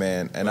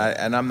businessman, and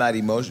I'm not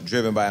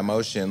driven by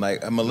emotion.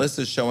 Like,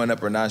 Melissa's showing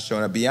up or not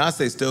showing up,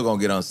 Beyonce's still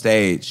gonna get on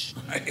stage.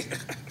 Right.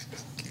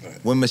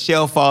 When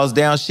Michelle falls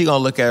down, she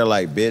gonna look at her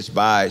like, bitch,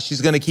 bye.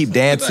 She's gonna keep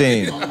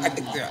dancing.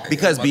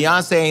 Because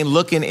Beyonce ain't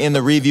looking in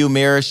the review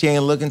mirror. She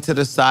ain't looking to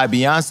the side.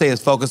 Beyonce is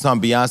focused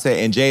on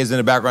Beyonce, and Jay is in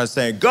the background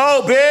saying,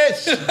 go,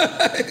 bitch!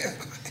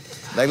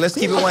 Like, let's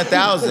keep it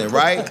 1,000,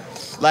 right?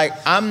 Like,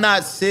 I'm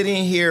not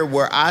sitting here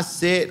where I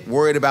sit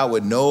worried about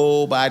what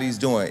nobody's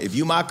doing. If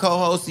you my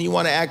co-host and you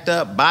wanna act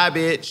up, bye,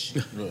 bitch.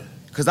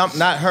 Because I'm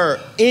not her,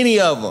 any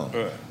of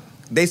them.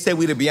 They say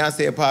we the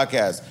Beyonce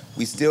podcast.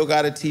 We still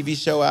got a TV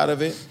show out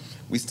of it.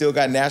 We still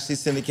got nationally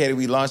syndicated.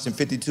 We launched in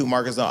 52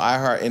 markets on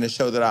iHeart in a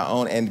show that I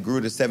own and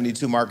grew to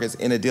 72 markets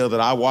in a deal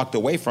that I walked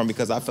away from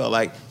because I felt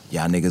like,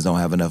 y'all niggas don't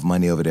have enough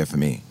money over there for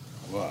me.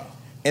 Wow.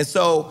 And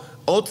so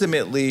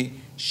ultimately,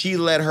 she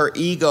let her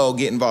ego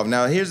get involved.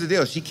 Now, here's the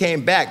deal. She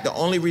came back. The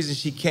only reason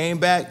she came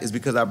back is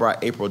because I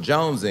brought April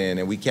Jones in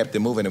and we kept it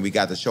moving and we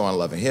got the show on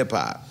Love and Hip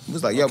Hop. It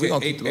was like, yo, we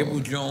gonna keep it moving. April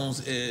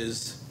Jones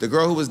is? The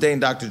girl who was dating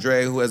Dr.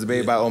 Dre, who has a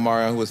baby by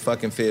Omarion, who was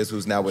fucking Fizz,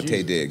 who's now with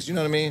Taye Diggs. You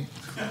know what I mean?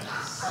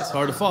 It's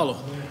hard to follow.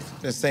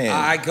 Just saying.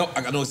 I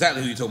know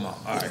exactly who you're talking about.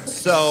 All right.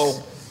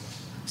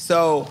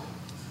 So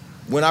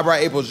when I brought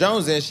April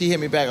Jones in, she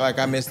hit me back like,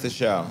 I missed the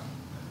show.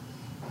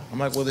 I'm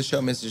like, well, the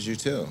show misses you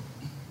too.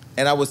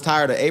 And I was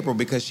tired of April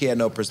because she had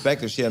no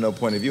perspective, she had no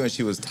point of view, and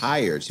she was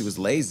tired, she was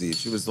lazy,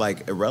 she was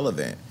like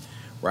irrelevant,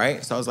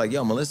 right? So I was like,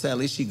 yo, Melissa, at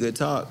least she good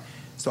talk.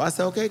 So I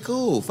said, okay,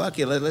 cool, fuck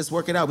it, let's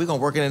work it out. We're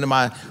gonna work it into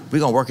my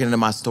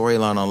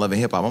storyline on Love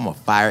and Hip Hop. I'm gonna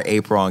fire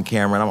April on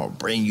camera and I'm gonna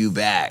bring you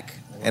back.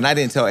 And I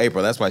didn't tell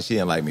April, that's why she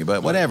didn't like me,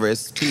 but whatever,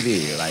 it's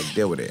TV, like,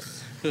 deal with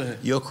it.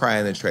 You'll cry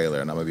in the trailer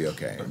and I'm gonna be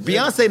okay.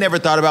 Beyonce never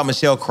thought about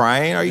Michelle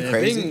crying, are you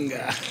crazy?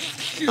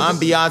 I'm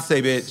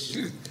Beyonce,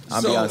 bitch.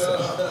 I'm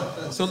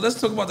Beyonce. So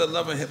let's talk about the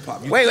Love and Hip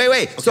Hop. Wait.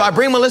 Okay. So I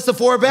bring Melissa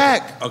Ford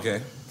back.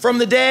 Okay. From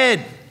the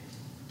dead.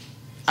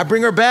 I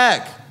bring her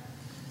back.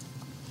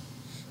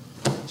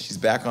 She's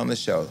back on the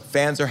show.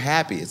 Fans are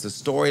happy. It's a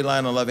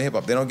storyline on Love and Hip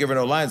Hop. They don't give her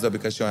no lines though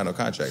because she don't have no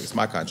contract. It's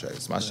my contract.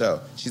 It's my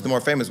show. She's the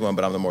more famous one,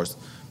 but I'm the more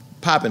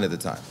popping at the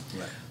time.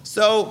 Right.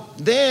 So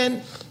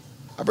then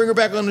I bring her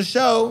back on the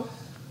show,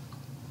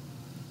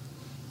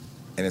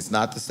 and it's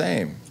not the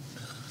same.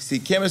 See,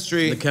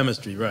 chemistry. The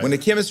chemistry, right. When the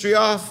chemistry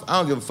off, I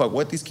don't give a fuck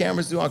what these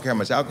cameras do. I don't care how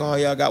much alcohol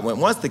y'all got.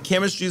 Once the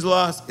chemistry's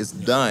lost, it's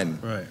done.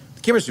 Right.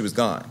 The chemistry was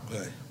gone.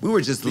 Right. We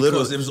were just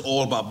because it was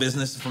all about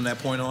business from that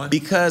point on?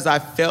 Because I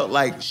felt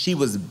like she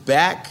was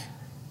back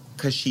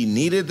because she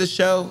needed the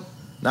show,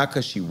 not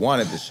because she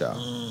wanted the show.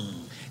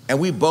 And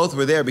we both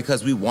were there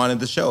because we wanted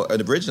the show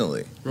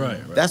originally. Right.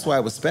 That's why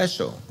it was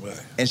special.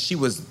 Right. And she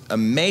was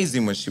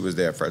amazing when she was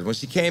there first. When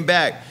she came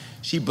back,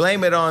 she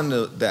blamed it on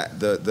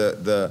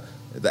the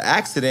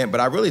accident, but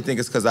I really think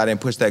it's because I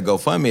didn't push that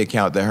GoFundMe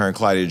account that her and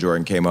Claudia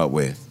Jordan came up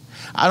with.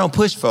 I don't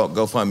push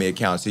GoFundMe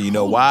accounts, so you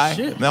know why?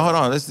 Shit. Now, hold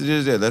on.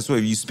 That's what,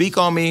 if you speak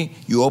on me,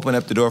 you open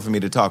up the door for me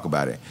to talk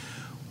about it.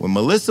 When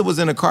Melissa was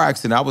in a car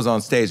accident, I was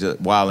on stage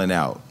wilding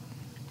out.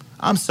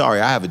 I'm sorry,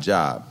 I have a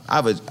job. I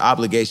have an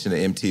obligation to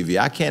MTV.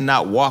 I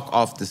cannot walk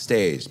off the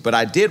stage. But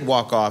I did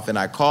walk off, and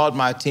I called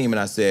my team, and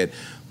I said,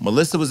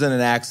 Melissa was in an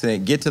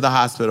accident, get to the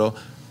hospital.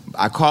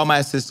 I called my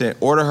assistant,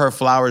 order her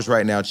flowers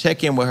right now,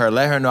 check in with her,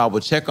 let her know I will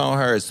check on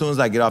her as soon as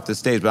I get off the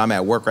stage, but I'm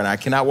at work right now. I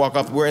cannot walk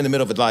off. We're in the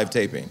middle of a live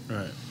taping.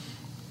 Right.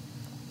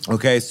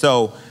 Okay,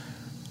 so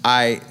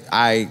I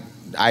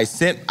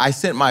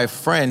sent my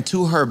friend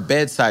to her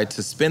bedside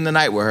to spend the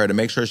night with her to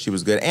make sure she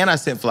was good, and I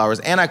sent flowers,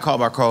 and I called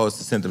my co-host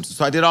to send them to.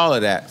 So I did all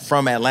of that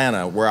from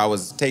Atlanta, where I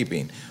was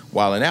taping,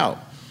 wilding out.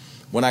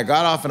 When I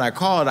got off and I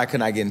called, I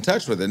could not get in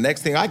touch with her. The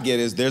next thing I get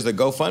is there's a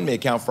GoFundMe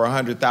account for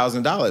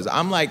 $100,000.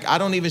 I'm like, I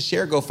don't even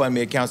share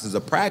GoFundMe accounts as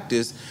a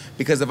practice,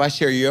 because if I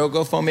share your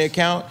GoFundMe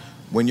account,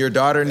 when your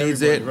daughter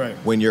needs it, right.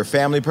 When your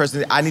family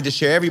person, I need to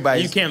share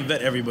everybody's. You can't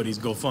vet everybody's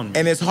GoFundMe.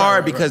 And it's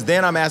hard because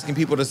then I'm asking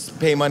people to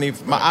pay money.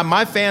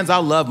 My fans, I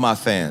love my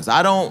fans.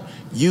 I don't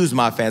use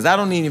my fans. I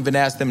don't even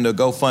ask them to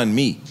GoFund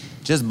me.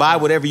 Just buy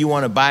whatever you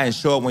want to buy and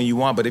show it when you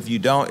want, but if you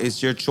don't,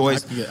 it's your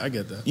choice. I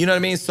get that. You know what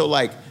I mean? So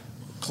like,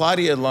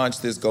 Claudia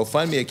launched this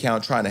GoFundMe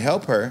account trying to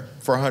help her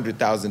for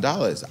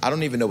 $100,000. I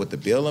don't even know what the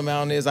bill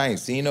amount is. I ain't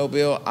seen no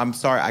bill. I'm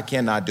sorry, I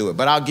cannot do it.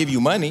 But I'll give you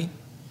money.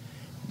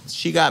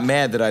 She got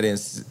mad that I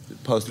didn't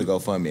post the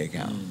GoFundMe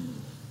account.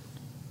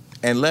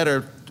 And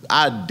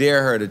I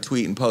dare her to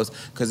tweet and post,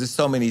 because there's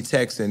so many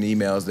texts and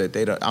emails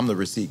that I'm the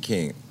receipt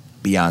king.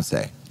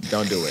 Beyonce,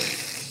 don't do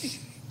it.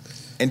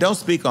 And don't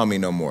speak on me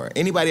no more.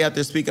 Anybody out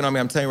there speaking on me,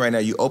 I'm telling you right now,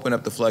 you open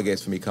up the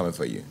floodgates for me coming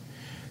for you.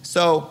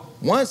 So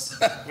once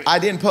I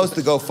didn't post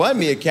the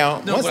GoFundMe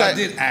account. No, but I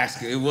did ask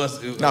her. It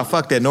was no,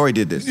 fuck that. Nori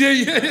did this.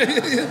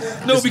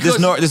 Yeah. No, because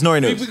this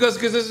Nori news.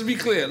 Because let's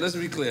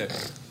be clear.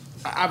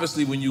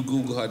 Obviously, when you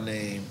Google her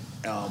name,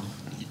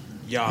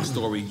 y'all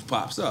story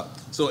pops up.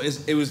 So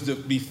it was to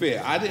be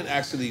fair. I didn't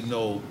actually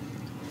know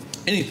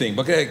anything.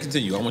 But go ahead,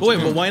 continue.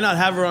 But why not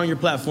have her on your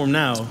platform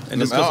now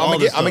and discuss all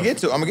this stuff? I'm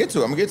gonna get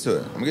to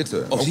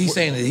it. Oh, he's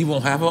saying that he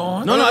won't have her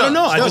on? No, I don't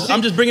know.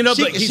 I'm just bringing it up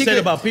like he said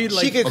about Pete.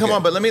 She could come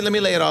on, but let me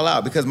lay it all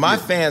out, because my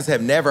fans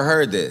have never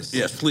heard this.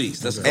 Yes,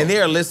 please. And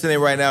they are listening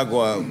right now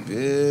going,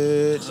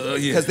 bitch,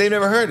 because they've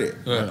never heard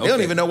it. They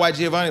don't even know why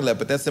Giovanni left,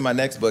 but that's in my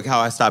next book, How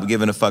I Stopped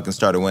Giving a Fuck and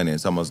Started Winning.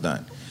 It's almost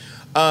done.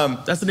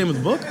 That's the name of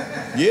the book?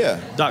 Yeah.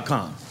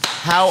 .com.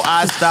 How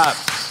I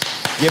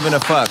Stopped Giving a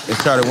Fuck and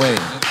Started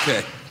Winning.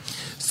 Okay.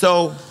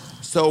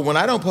 So when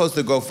I don't post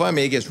the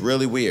GoFundMe, it gets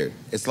really weird.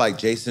 It's like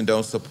Jason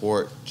don't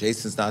support,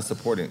 Jason's not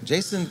supporting.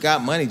 Jason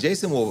got money,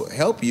 Jason will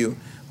help you,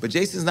 but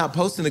Jason's not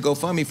posting the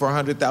GoFundMe for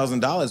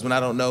 $100,000 when I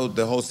don't know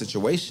the whole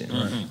situation.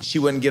 Mm-hmm. She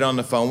wouldn't get on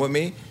the phone with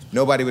me.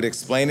 Nobody would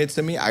explain it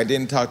to me. I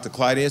didn't talk to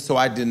Claudia, so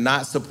I did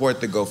not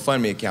support the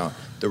GoFundMe account.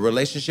 The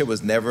relationship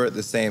was never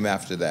the same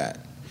after that.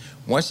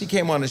 Once she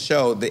came on the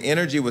show, the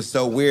energy was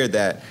so weird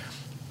that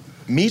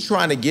me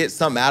trying to get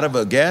something out of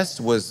a guest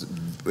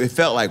it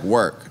felt like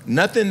work.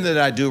 Nothing that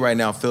I do right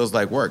now feels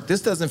like work.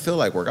 This doesn't feel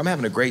like work. I'm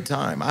having a great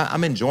time.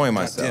 I'm enjoying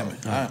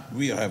myself. Damn it.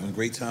 We are having a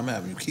great time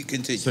having you.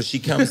 Continue. So she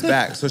comes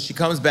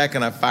back.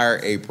 And I fire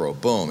April.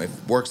 Boom. It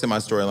works in my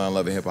storyline,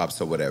 Love and Hip Hop,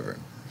 so whatever.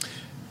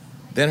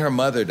 Then her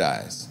mother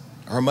dies.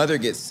 Her mother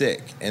gets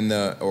sick.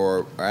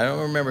 Or I don't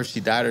remember if she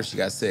died or she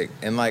got sick.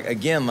 And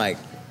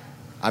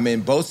I'm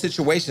in both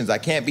situations. I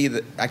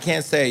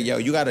can't say, yo,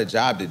 you got a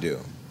job to do.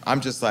 I'm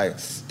just like,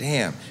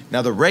 damn.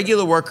 Now, the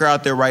regular worker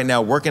out there right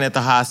now working at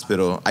the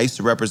hospital, I used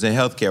to represent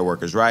healthcare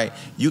workers, right?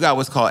 You got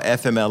what's called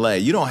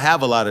FMLA. You don't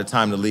have a lot of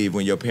time to leave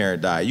when your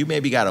parent died. You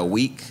maybe got a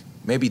week,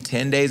 maybe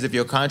 10 days if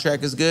your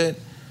contract is good,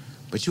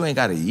 but you ain't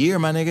got a year,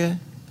 my nigga.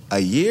 A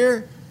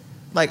year?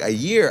 Like a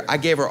year. I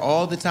gave her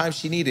all the time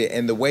she needed,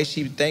 and the way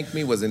she thanked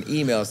me was an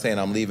email saying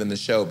I'm leaving the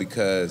show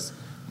because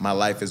my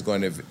life is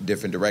going in a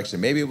different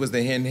direction. Maybe it was the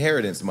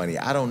inheritance money.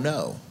 I don't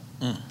know.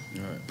 Right.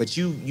 But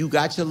you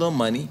got your little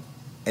money,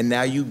 and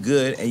now you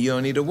good, and you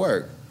don't need to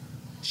work.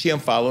 She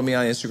unfollowed me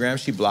on Instagram.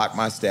 She blocked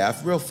my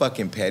staff. Real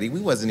fucking petty. We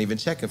wasn't even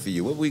checking for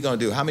you. What we gonna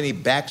do? How many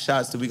back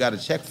shots do we got to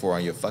check for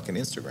on your fucking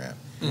Instagram?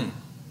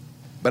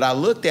 But I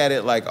looked at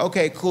it like,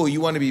 okay, cool. You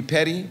want to be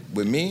petty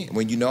with me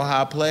when you know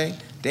how I play?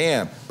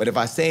 Damn. But if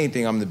I say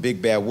anything, I'm the big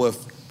bad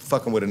wolf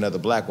fucking with another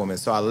black woman.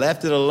 So I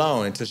left it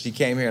alone until she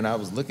came here, and I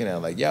was looking at her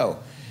like, yo,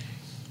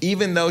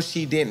 even though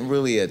she didn't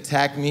really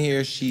attack me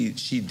here, she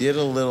did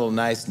a little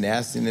nice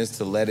nastiness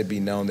to let it be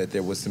known that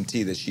there was some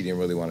tea that she didn't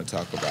really want to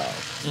talk about.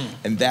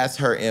 And that's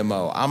her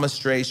MO. I'm a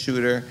straight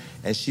shooter,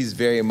 and she's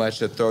very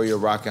much a throw your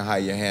rock and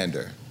hide your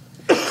hander.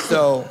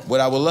 So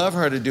what I would love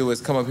her to do is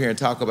come up here and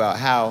talk about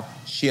how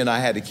she and I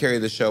had to carry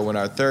the show when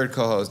our third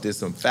co-host did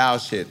some foul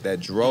shit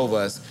that drove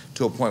us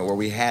to a point where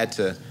we had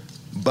to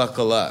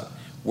buckle up,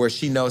 where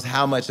she knows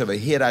how much of a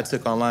hit I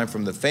took online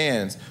from the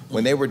fans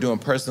when they were doing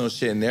personal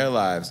shit in their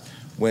lives,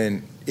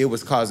 when it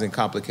was causing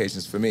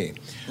complications for me.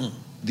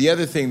 The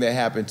other thing that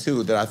happened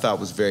too that I thought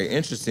was very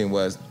interesting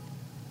was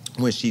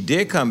when she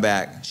did come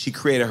back, she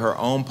created her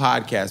own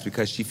podcast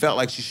because she felt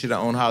like she should have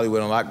owned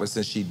Hollywood Unlocked, but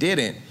since she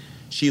didn't,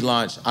 she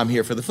launched I'm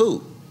Here for the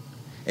Food.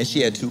 And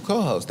she had 2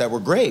 co-hosts that were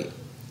great.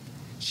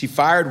 She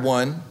fired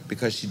one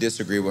because she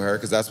disagreed with her,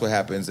 because that's what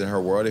happens in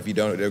her world. If you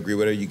don't agree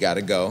with her, you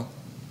gotta go.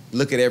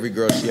 Look at every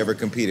girl she ever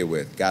competed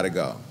with, gotta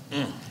go.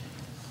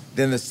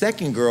 Then the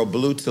second girl,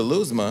 Blue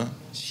Taluzma,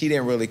 she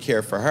didn't really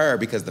care for her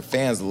because the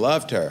fans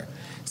loved her.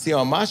 See,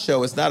 on my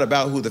show, it's not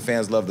about who the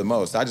fans love the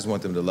most. I just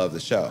want them to love the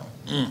show.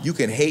 You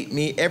can hate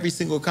me. Every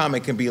single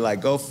comment can be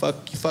like, go fuck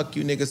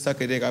you niggas, suck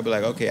a dick. I'll be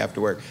like, okay,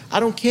 after work. I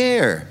don't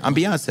care. I'm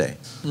Beyonce.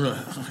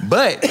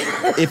 But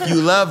if you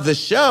love the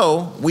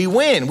show, we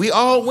win. We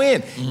all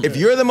win. If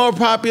you're the more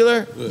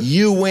popular,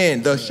 you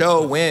win. The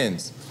show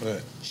wins.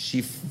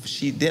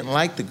 She didn't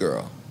like the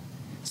girl.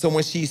 So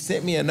when she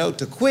sent me a note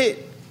to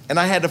quit, and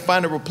I had to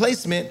find a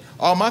replacement,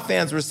 all my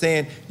fans were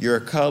saying, you're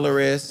a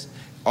colorist.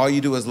 All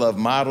you do is love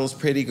models,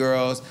 pretty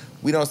girls.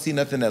 We don't see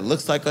nothing that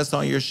looks like us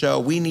on your show.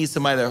 We need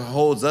somebody that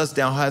holds us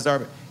down.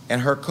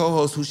 And her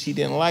co-host, who she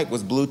didn't like,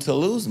 was Blue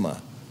Taluzma,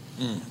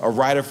 a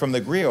writer from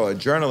The Grill, a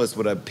journalist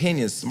with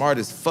opinions, smart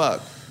as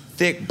fuck,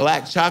 thick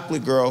black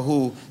chocolate girl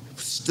who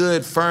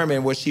stood firm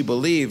in what she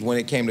believed when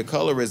it came to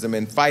colorism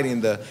and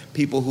fighting the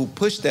people who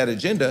pushed that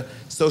agenda.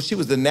 So she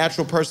was the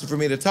natural person for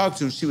me to talk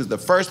to. She was the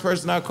first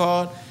person I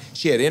called.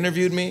 She had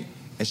interviewed me,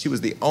 and she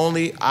was the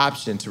only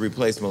option to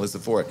replace Melissa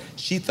Ford.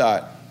 She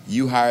thought,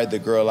 you hired the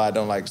girl I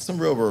don't like, some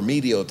real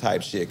remedial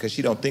type shit, because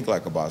she don't think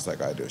like a boss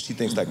like I do. She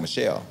thinks like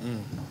Michelle.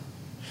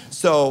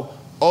 So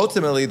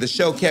ultimately, the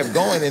show kept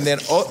going, and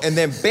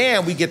then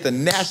bam, we get the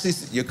nationally.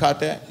 You caught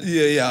that?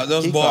 Yeah, that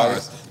was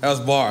bars. That was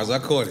bars. I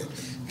caught it.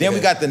 Then we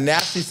got the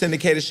nationally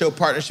syndicated show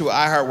partnership with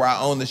iHeart, where I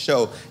own the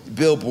show.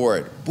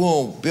 Billboard,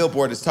 boom,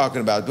 Billboard is talking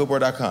about it,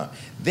 Billboard.com.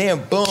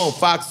 Then boom,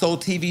 Fox Soul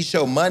TV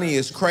show. Money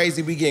is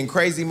crazy. We getting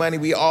crazy money.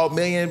 We all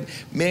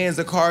millions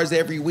of cars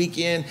every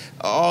weekend,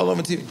 all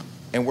over TV.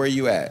 And where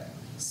you at?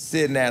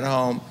 Sitting at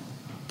home,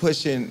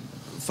 pushing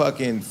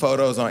fucking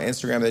photos on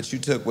Instagram that you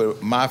took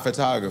with my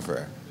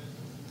photographer.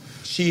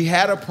 She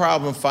had a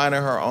problem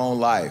finding her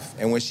own life.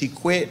 And when she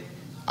quit,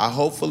 I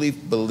hopefully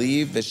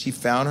believe that she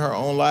found her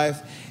own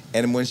life.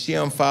 And when she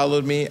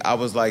unfollowed me, I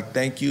was like,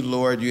 thank you,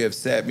 Lord, you have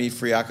set me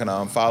free. I can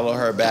unfollow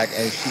her back,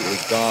 and she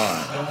is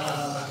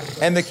gone.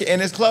 And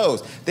it's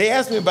closed. They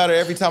ask me about her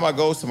every time I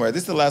go somewhere.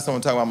 This is the last time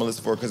I'm talking about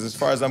Melissa Ford, because as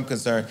far as I'm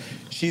concerned,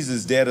 she's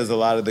as dead as a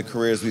lot of the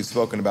careers we've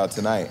spoken about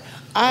tonight.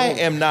 I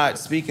am not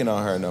speaking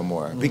on her no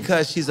more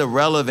because she's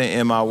irrelevant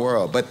in my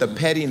world. But the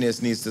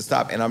pettiness needs to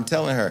stop. And I'm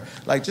telling her,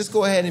 like, just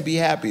go ahead and be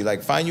happy.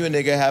 Like, find you a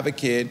nigga, have a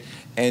kid,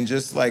 and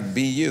just, like,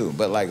 be you.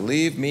 But, like,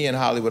 leave me and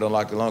Hollywood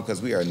unlocked alone,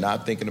 because we are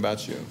not thinking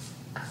about you.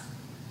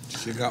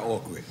 Shit got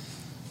awkward.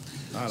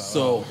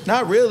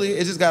 Not really.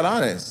 It just got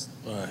honest.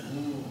 All right.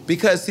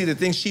 Because, see, the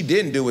thing she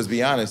didn't do was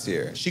be honest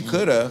here. She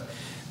could have.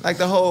 Like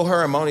the whole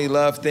her and Moni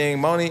love thing.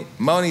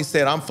 Moni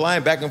said, I'm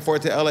flying back and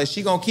forth to LA.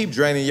 She gonna keep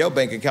draining your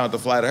bank account to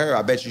fly to her.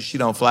 I bet you she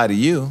don't fly to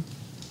you.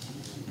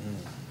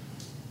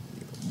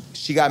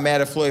 She got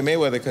mad at Floyd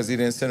Mayweather because he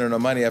didn't send her no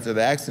money after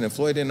the accident.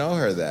 Floyd didn't owe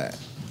her that.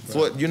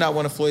 Floyd, you're not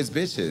one of Floyd's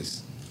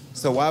bitches.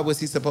 So why was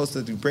he supposed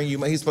to bring you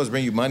money? He's supposed to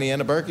bring you money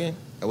and a Birkin?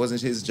 That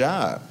wasn't his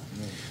job.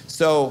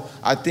 So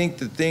I think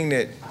the thing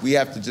that we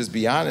have to just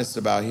be honest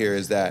about here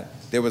is that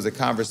there was a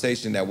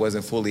conversation that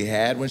wasn't fully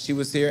had when she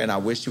was here, and I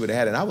wish she would have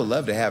had it. And I would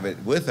love to have it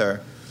with her,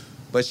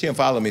 but she didn't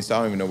follow me, so I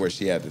don't even know where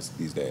she at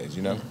these days,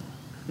 you know?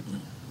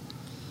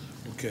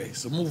 Okay,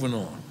 so moving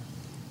on.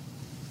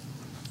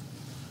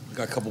 I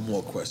got a couple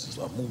more questions.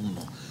 I'm moving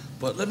on.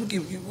 But let me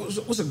give you,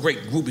 what's a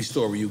great groupie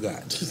story you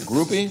got?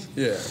 Groupie?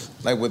 Yeah.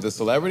 Like with the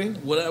celebrity?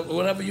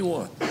 Whatever you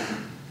want.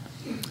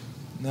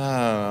 No,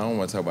 I don't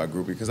want to talk about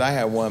groupie, because I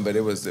had one, but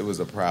it was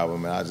a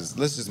problem, and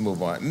let's just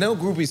move on. No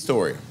groupie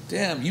story.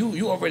 Damn,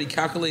 you already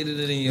calculated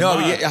it in your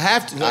mind. No, yeah, I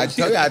have to. I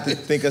tell you, I have to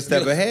think a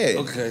step ahead.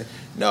 Okay.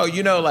 No,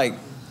 you know, like,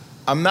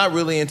 I'm not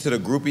really into the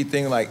groupie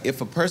thing. Like,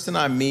 if a person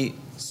I meet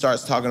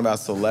starts talking about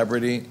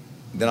celebrity,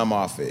 then I'm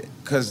off it.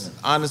 Because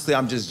honestly,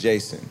 I'm just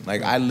Jason.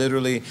 Like, I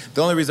literally,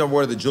 the only reason I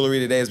wore the jewelry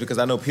today is because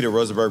I know Peter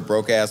Rosenberg,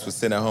 broke ass, was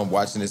sitting at home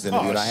watching this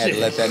interview, and I had to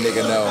let that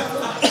nigga know.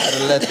 I had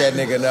to let that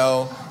nigga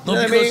know. No, you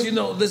know because, I mean? you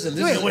know, listen,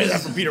 this is... Wait, that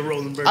for Peter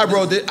Rosenberg.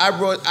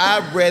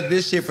 I read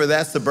this shit for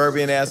that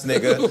suburban ass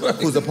nigga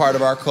who's a part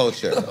of our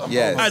culture.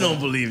 Yes. I don't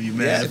believe you,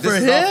 man. Yeah,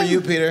 this is all for you,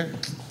 Peter.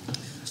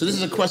 So this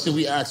is a question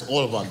we ask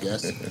all of our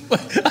guests.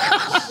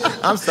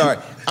 I'm sorry.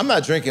 I'm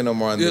not drinking no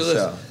more on this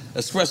show.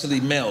 Especially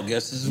male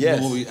guests. This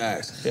is what we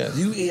ask. Yes.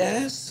 Do you eat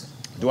ass?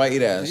 Do I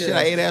eat ass? Yeah. Shit,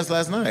 I ate ass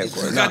last night, of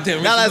course.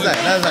 Goddamn. Not last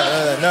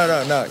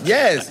night. No.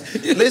 Yes.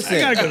 Listen. I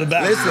gotta go to the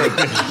bathroom. Listen.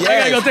 Yes.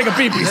 I gotta go take a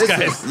pee-pee,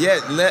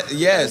 guys.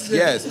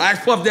 Yes. I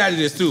asked Puff Daddy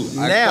this too.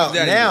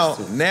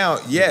 Now,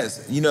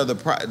 yes. You know,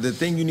 the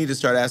thing you need to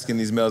start asking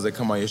these males that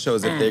come on your show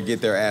is if they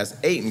get their ass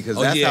eaten, because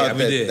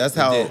that's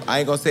how I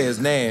ain't gonna say his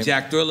name.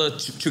 Jack Thriller,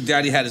 Trick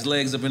Daddy had his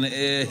legs up in the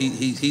air.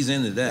 He's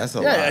into that. That's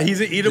a lot. Yeah,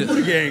 he's an eater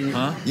Buddha gang.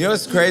 Huh? You know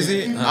what's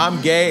crazy?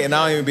 I'm gay and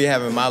I don't even be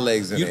having my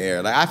legs in the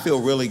air. Like, I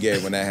feel really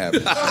gay when that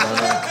happens.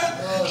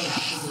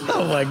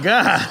 Oh my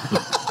God.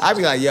 I'd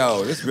be like,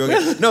 yo, this is real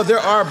good. No, there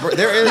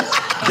is.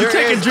 You're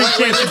taking drink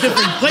champs to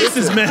different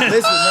places, man.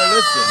 Listen.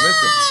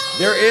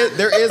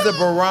 There is a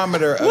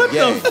barometer of what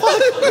gay. The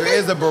fuck? There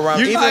is a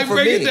barometer. Even for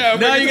me.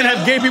 Now you're gonna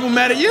have gay people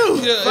mad at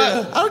you.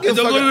 Yeah. I don't give a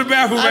fuck. Don't go to the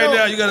bathroom right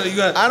now. You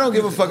got. I don't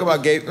give a fuck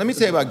about gay. Let me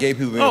tell you about gay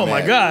people being Oh mad.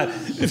 my God.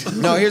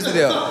 No, here's the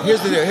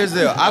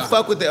deal. I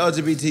fuck with the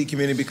LGBT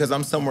community because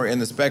I'm somewhere in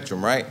the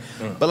spectrum, right?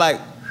 But like,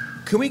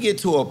 can we get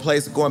to a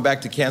place, going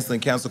back to cancel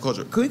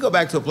culture, can we go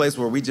back to a place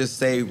where we just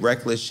say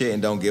reckless shit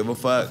and don't give a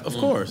fuck? Of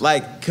course.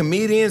 Like,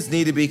 comedians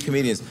need to be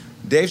comedians.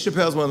 Dave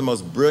Chappelle's one of the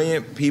most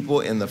brilliant people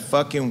in the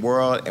fucking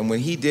world, and when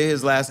he did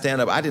his last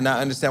stand-up, I did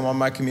not understand why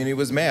my community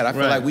was mad. I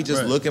feel like we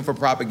just looking for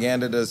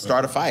propaganda to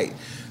start a fight.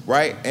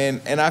 Right?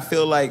 And I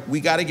feel like we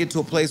got to get to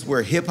a place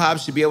where hip-hop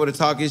should be able to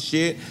talk his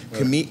shit,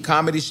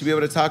 comedy should be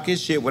able to talk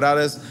his shit without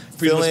us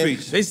feeling...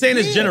 They saying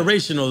it's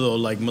generational, though.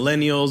 Like,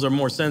 millennials are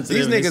more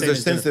sensitive. These niggas are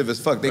sensitive as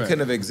fuck. They couldn't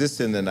have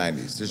existed in the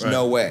 90s. There's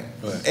no way.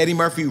 Eddie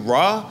Murphy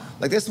Raw,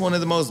 like, that's one of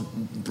the most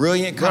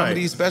brilliant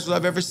comedy specials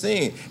I've ever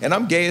seen. And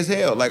I'm gay as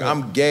hell. Like,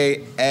 I'm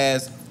gay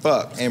as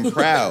fuck and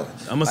proud.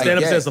 I'm gonna stand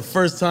up and say it's the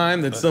first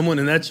time that someone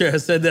in that chair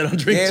has said that on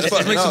Drink Champs.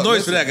 Let's make some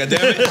noise for that,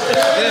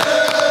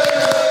 goddammit.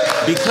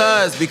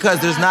 Because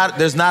there's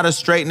not a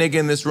straight nigga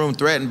in this room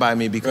threatened by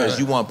me because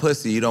you want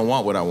pussy, you don't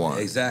want what I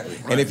want. Exactly.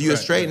 And if you a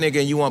straight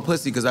nigga and you want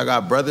pussy, because I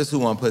got brothers who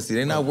want pussy,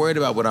 they're not worried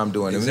about what I'm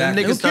doing.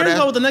 Exactly. Who cares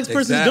about what the next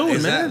person's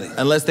doing, man?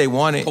 Unless they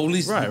want it.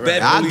 Police,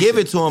 Right. I'll give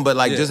it to them, but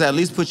like just at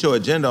least put your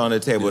agenda on the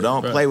table.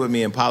 Don't play with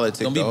me in politics.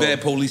 Don't be bad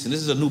police. And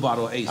this is a new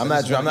bottle of Ace. I'm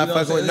not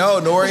fucking with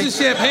Nori. This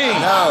is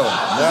champagne.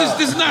 No.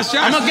 This is not shots.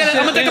 I'm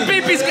gonna take a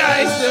pee-pees,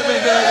 guys.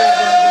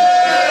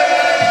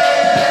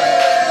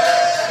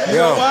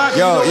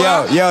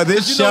 Yo,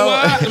 this show.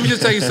 Let me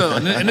just tell you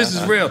something, and this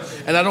is real.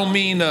 And I don't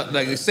mean to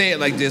like say it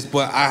like this,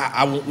 but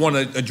I want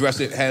to address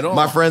it head on.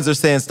 My friends are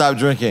saying stop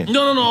drinking.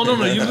 No.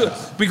 You good.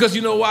 Because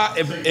you know why?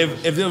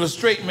 If there was a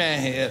straight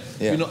man here,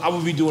 you know, I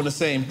would be doing the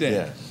same thing.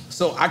 Yeah.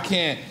 So I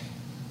can't.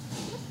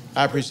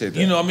 I appreciate that.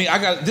 You know what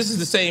I mean? This is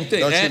the same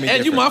thing.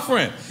 And you my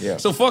friend. Yeah.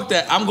 So fuck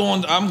that. I'm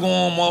going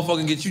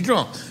motherfucking get you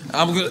drunk.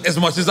 I'm good as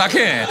much as I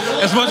can.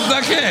 As much as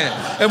I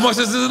can. As much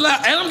as is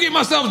allowed. And I'm getting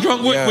myself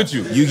drunk with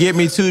you. You get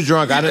me too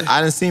drunk. I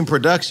didn't see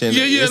production.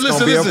 Yeah, it's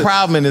gonna be a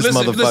problem in this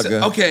motherfucker.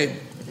 Listen. Okay.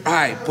 All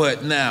right,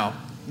 but now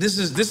this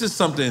is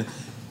something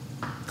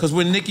because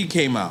when Nicki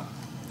came out.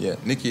 Yeah,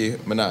 Nicki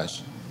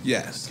Minaj.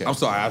 Yes. Okay. I'm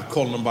sorry, I'm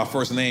calling them by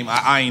first name.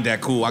 I ain't that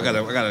cool. I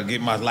gotta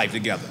get my life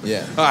together.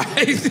 Yeah. All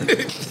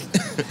right.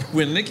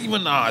 When Nicki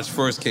Minaj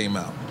first came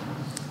out,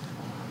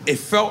 it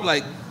felt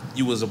like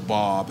you was a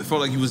Bob. It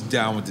felt like you was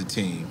down with the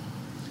team.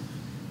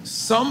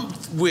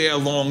 Somewhere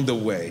along the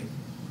way,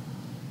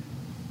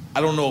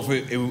 I don't know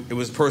if it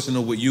was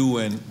personal with you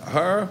and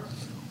her,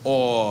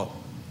 or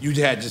you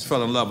had just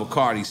fell in love with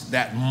Cardi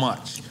that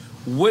much.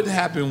 What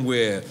happened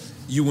where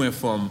you went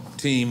from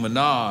Team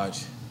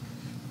Minaj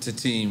to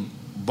Team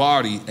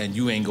Barty and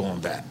you ain't going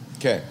back?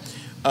 Okay.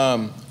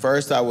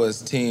 First I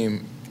was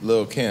Team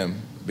Lil'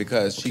 Kim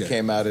because she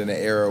came out in an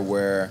era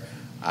where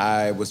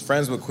I was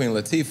friends with Queen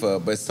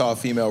Latifah but saw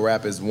female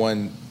rap as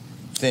one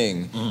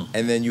thing.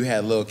 And then you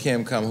had Lil'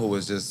 Kim come who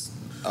was just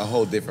a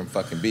whole different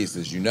fucking beast,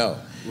 as you know.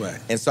 Right.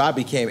 And so I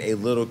became a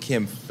Lil'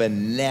 Kim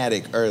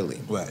fanatic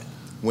early. Right.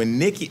 When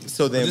Nicki,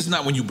 so then... But this is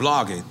not when you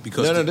blog it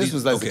because... No, this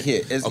was as a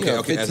kid. It's,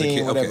 15, as a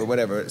kid.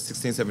 whatever,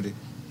 16, 17.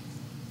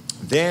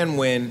 Then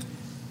when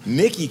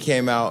Nicki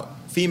came out,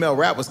 female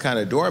rap was kind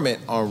of dormant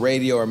on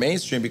radio or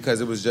mainstream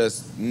because it was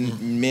just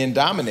men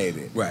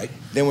dominated. Right.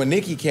 Then when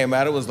Nicki came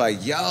out, it was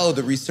like, yo,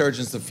 the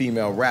resurgence of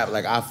female rap.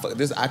 Like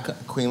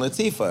Queen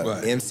Latifah,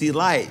 right. MC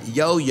Lyte,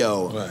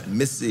 Yo-Yo, right.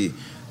 Missy,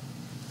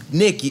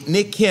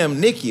 Nick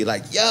Kim, Nicki.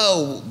 Like,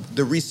 yo,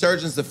 the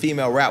resurgence of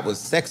female rap was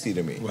sexy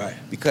to me. Right.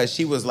 Because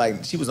she was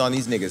on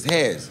these niggas'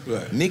 heads.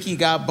 Right. Nicki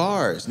got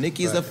bars.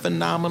 Nicki's a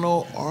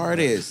phenomenal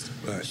artist.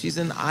 Right. She's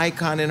an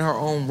icon in her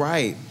own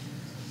right.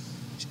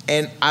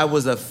 And I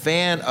was a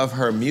fan of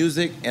her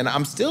music, and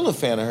I'm still a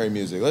fan of her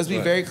music. Let's be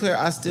very clear.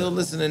 I still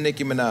listen to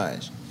Nicki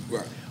Minaj.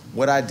 Right.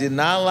 What I did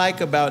not like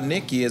about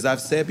Nicki, as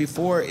I've said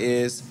before,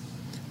 is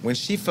when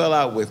she fell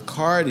out with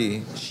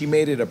Cardi, she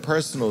made it a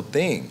personal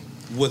thing.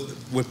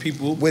 With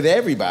people? With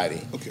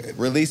everybody. Okay.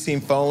 Releasing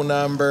phone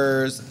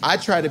numbers. I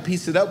try to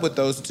piece it up with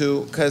those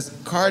two, because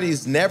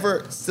Cardi's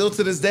never, still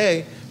to this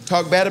day,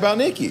 talk bad about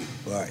Nicki.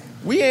 Right.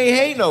 We ain't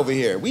hating over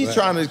here. We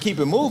trying to keep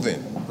it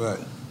moving. Right.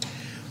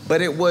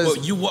 But it was...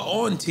 Well, you were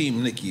on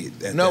Team Nicki.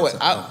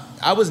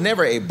 I was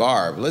never a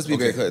Barb. Let's be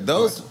very clear.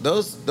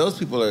 Those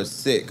people are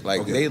sick.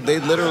 Like they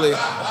literally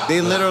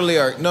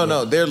are.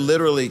 No. They're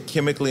literally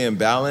chemically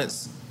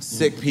imbalanced,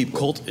 sick people.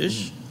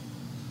 Cult-ish.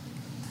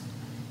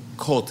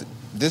 Cult.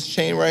 This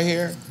chain right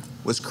here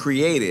was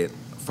created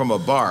from a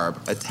Barb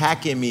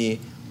attacking me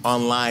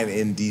online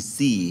in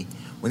DC.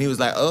 When he was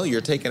like, oh,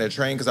 you're taking a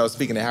train, because I was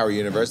speaking at Howard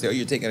University. Oh,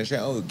 you're taking a train.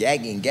 Oh,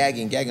 gagging.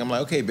 I'm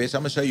like, okay, bitch,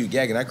 I'm going to show you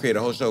gagging. I created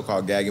a whole show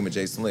called Gagging with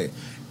Jason Lee.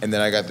 And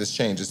then I got this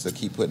chain just to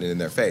keep putting it in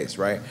their face,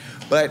 right?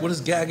 But what does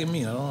gagging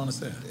mean? I don't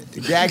understand.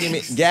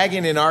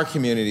 Gagging in our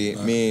community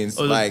means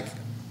like...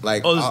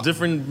 Oh, there's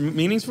different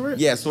meanings for it?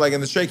 Yeah, so like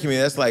in the straight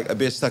community, that's like a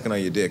bitch sucking on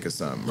your dick or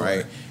something,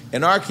 right?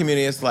 In our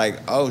community, it's like,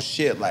 oh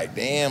shit, like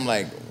damn,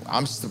 like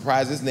I'm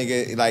surprised this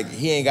nigga, like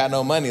he ain't got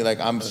no money, like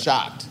I'm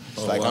shocked.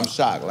 I'm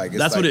shocked. Like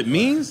that's what it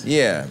means?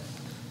 Yeah.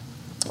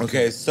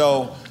 Okay,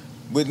 so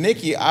with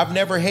Nicki, I've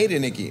never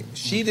hated Nicki.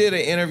 She did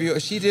an interview,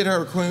 she did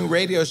her Queen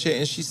radio shit,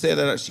 and she said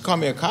that she called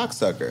me a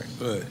cocksucker.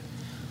 Right.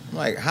 I'm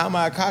like, how am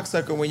I a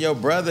cocksucker when your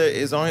brother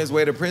is on his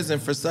way to prison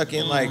for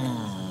sucking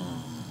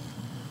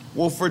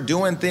for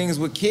doing things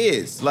with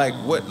kids? Like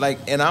what? Like,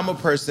 and I'm a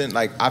person.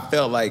 Like I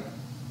felt like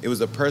it was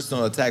a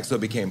personal attack, so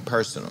it became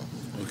personal.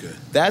 Okay.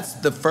 That's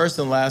the first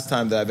and last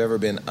time that I've ever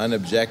been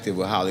unobjective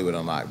with Hollywood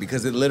Unlocked,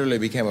 because it literally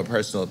became a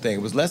personal thing.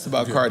 It was less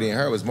about Cardi and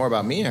her, it was more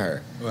about me and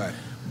her. Right.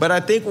 But I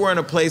think we're in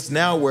a place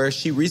now where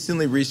she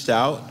recently reached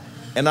out,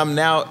 and I'm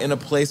now in a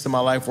place in my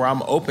life where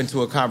I'm open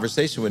to a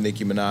conversation with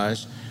Nicki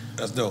Minaj.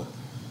 That's dope.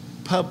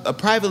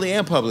 Privately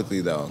and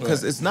publicly, though,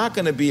 because it's not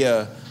going to be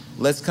a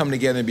let's come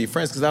together and be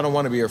friends, because I don't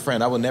want to be her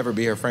friend. I will never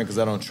be her friend because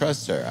I don't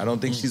trust her. I don't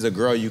think she's a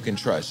girl you can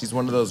trust. She's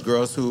one of those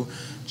girls who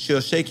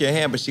she'll shake your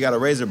hand, but she got a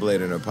razor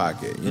blade in her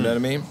pocket. You know what I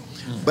mean?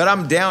 But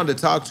I'm down to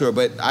talk to her.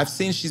 But I've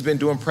seen she's been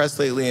doing press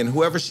lately, and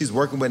whoever she's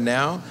working with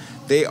now,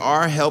 they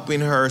are helping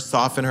her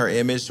soften her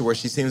image to where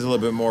she seems a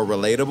little bit more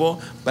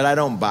relatable, but I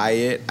don't buy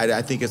it.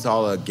 I think it's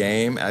all a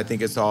game. I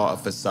think it's all a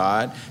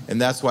facade.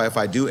 And that's why if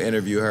I do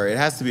interview her, it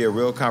has to be a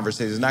real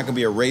conversation. It's not going to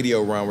be a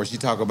radio run where she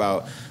talk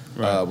about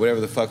whatever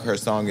the fuck her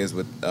song is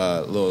with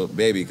Lil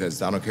Baby,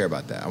 because I don't care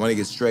about that. I want to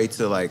get straight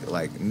to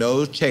like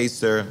no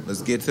chaser.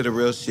 Let's get to the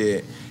real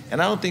shit.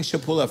 And I don't think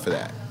she'll pull up for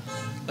that.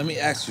 Let me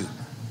ask you.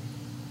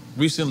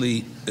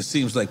 Recently, it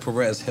seems like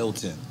Perez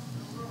Hilton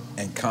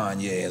and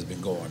Kanye has been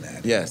going at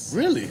it. Yes.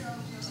 Really?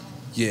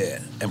 Yeah.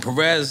 And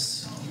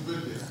Perez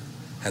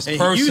has And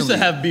personally... you used to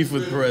have beef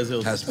with Perez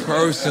Hilton. Has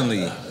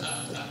personally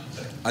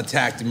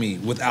attacked me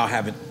without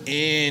having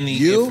any...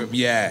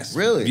 Yes.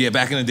 Really? Yeah,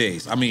 back in the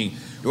days. I mean...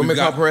 You want me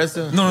to call Perez?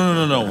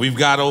 No. We've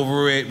got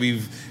over it.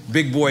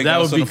 Big Boy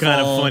got us on the phone. That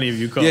would be kind of funny if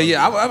you called.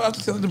 Yeah. I have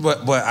to tell you,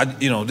 but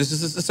this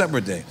is a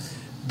separate thing.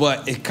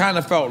 But it kind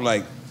of felt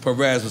like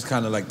Perez was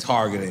kind of like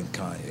targeting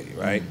Kanye,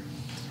 right?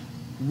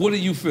 What do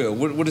you feel?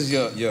 What is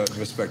your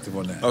perspective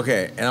on that?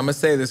 Okay, and I'm going to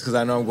say this because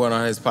I know I'm going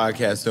on his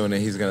podcast soon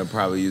and he's going to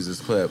probably use this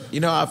clip.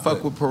 You know, I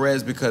fuck with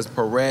Perez because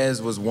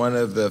Perez was one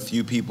of the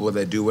few people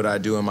that do what I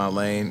do in my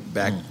lane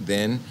back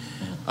then.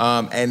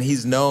 And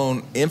he's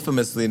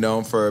infamously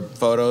known for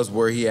photos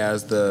where he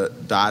has the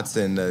dots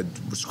and the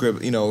scribble,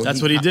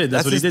 That's what he did.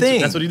 That's what he his did.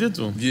 thing. That's what he did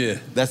to him. Yeah.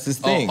 That's his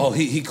thing. Oh,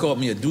 he called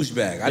me a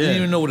douchebag. I didn't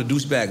even know what a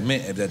douchebag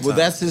meant at that time. Well,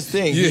 that's his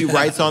thing. He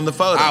writes on the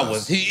photos. I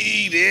was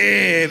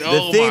heated.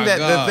 The thing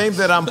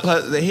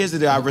that here's the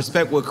deal. I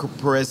respect what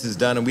Perez has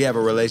done, and we have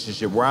a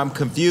relationship. Where I'm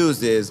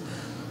confused is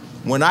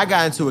when I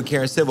got into it,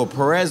 Karen Civil,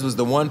 Perez was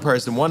the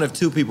one of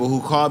two people who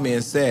called me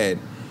and said,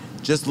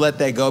 just let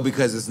that go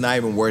because it's not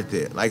even worth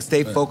it. Like,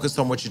 stay focused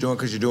on what you're doing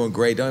because you're doing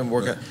great. Don't even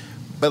work on.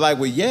 But like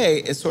with Ye,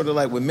 it's sort of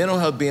like with mental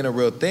health being a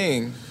real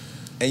thing,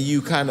 and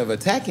you kind of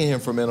attacking him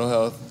for mental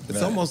health.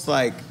 It's almost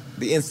like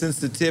the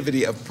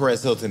insensitivity of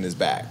Perez Hilton is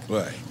back.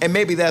 Right. And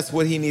maybe that's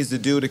what he needs to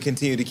do to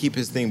continue to keep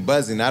his thing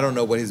buzzing. I don't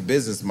know what his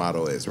business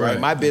model is, right?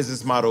 My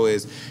business model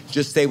is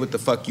just say what the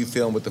fuck you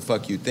feel and what the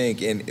fuck you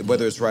think. And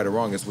whether it's right or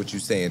wrong, it's what you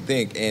say and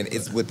think. And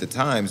it's with the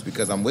times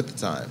because I'm with the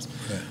times.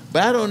 Right.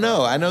 But I don't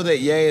know. I know that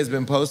Ye has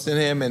been posting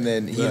him, and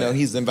then,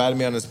 he's invited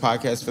me on his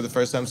podcast for the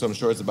first time, so I'm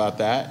sure it's about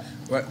that.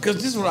 Right. Because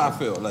this is what I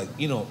feel. Like,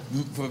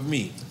 for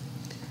me,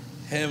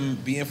 him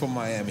being from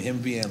Miami,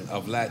 him being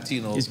of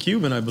Latino. He's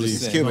Cuban, I believe.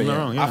 He's Cuban, yeah.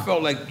 Wrong, yeah. I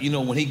felt like,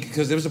 when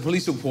because there was a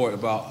police report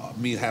about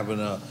me having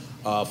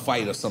a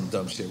fight or some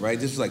dumb shit, right?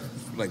 This was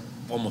like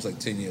almost like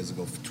 10 years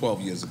ago,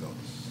 12 years ago.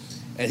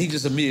 And he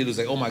just immediately was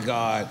like, oh my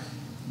God.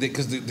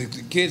 Because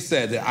the kid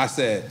said that I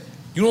said,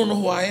 you don't know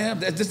who I am?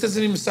 This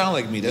doesn't even sound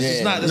like me.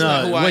 That's not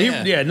who I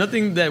am. Yeah,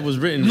 nothing that was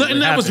written. Nothing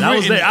that was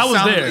written. I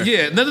was there.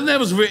 Yeah, nothing that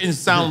was written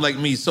sounded like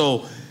me.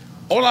 So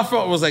all I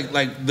felt was like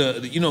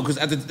because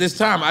at this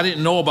time I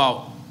didn't know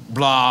about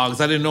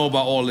blogs. I didn't know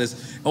about all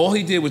this. All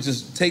he did was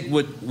just take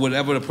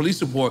whatever the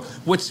police report,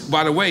 which,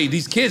 by the way,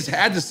 these kids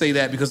had to say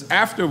that because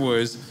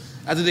afterwards,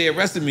 after they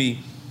arrested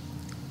me,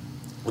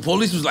 the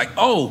police was like,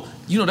 oh,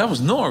 that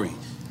was Nori.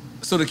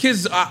 So the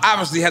kids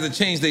obviously had to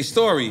change their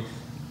story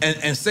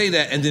and say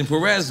that. And then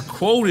Perez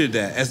quoted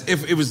that as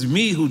if it was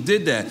me who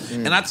did that.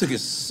 And I took it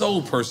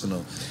so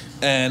personal.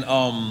 And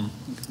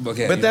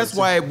but that's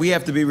why we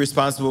have to be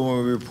responsible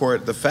when we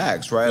report the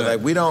facts, right? Like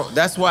we don't.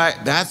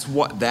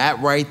 That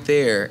right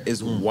there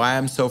is why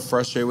I'm so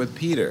frustrated with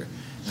Peter,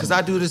 because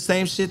I do the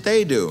same shit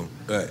they do.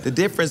 Right. The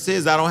difference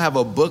is I don't have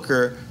a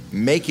booker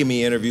making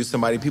me interview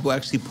somebody. People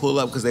actually pull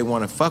up because they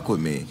want to fuck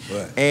with me.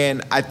 Right.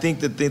 And I think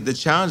that the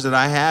challenge that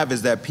I have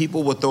is that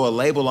people will throw a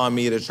label on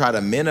me to try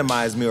to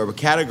minimize me or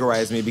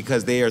categorize me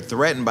because they are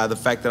threatened by the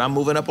fact that I'm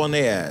moving up on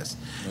their ass.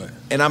 Right.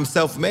 And I'm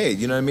self-made,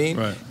 you know what I mean?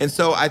 Right. And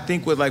so I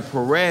think with like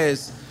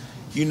Perez,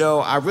 I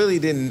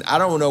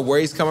don't know where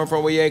he's coming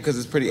from with Ye because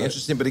it's pretty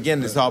interesting. But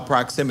again, it's all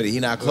proximity. He's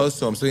not close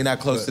to him, so he's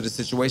not close to the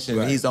situation.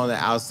 And he's on the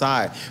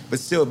outside. But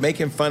still,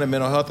 making fun of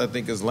mental health, I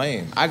think, is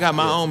lame. I got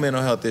my own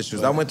mental health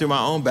issues. I went through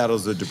my own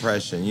battles of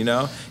depression,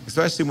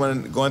 especially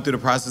when going through the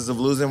process of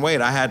losing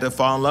weight. I had to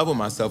fall in love with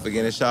myself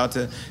again. And shout out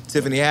to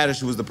Tiffany Haddish,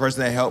 who was the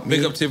person that helped me.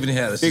 Big up Tiffany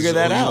Haddish. Figure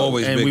that out.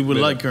 And we would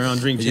like her on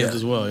Drink Champs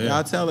as well. Yeah,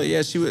 I'll tell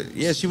her.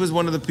 She was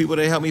one of the people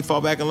that helped me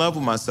fall back in love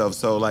with myself.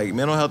 So like,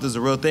 mental health is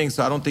a real thing.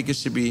 So I don't think it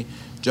should be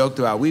joked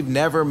about. We've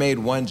never made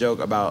one joke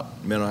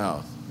about mental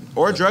health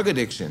or drug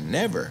addiction.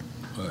 Never.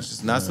 It's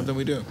just not something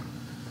we do.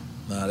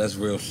 Nah, that's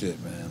real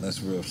shit, man.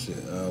 That's real shit.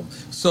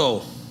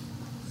 So,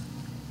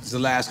 it's the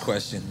last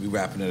question. We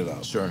wrapping it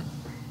up. Sure.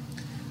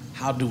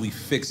 How do we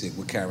fix it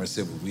with Karen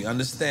Civil? We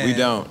understand. We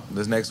don't.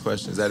 This next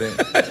question, is that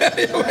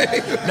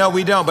it? No,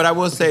 we don't. But I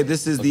will say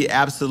this is the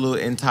absolute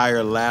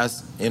entire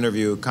last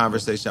interview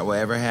conversation I will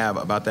ever have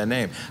about that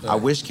name. Right. I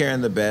wish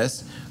Karen the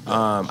best.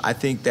 I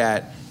think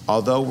that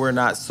although we're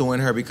not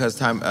suing her because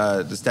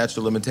the statute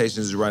of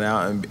limitations is run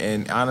out,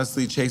 and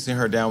honestly, chasing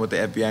her down with the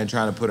FBI and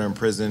trying to put her in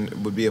prison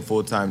would be a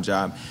full-time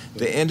job.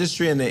 The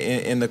industry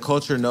and the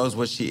culture knows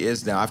what she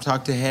is now. I've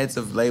talked to heads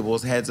of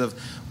labels, heads of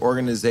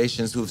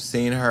organizations who've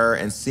seen her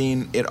and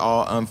seen it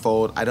all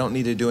unfold. I don't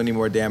need to do any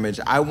more damage.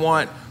 I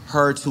want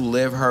her to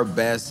live her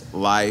best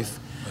life.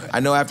 I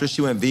know after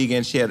she went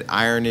vegan, she had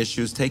iron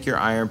issues. Take your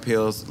iron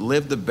pills.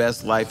 Live the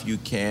best life you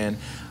can.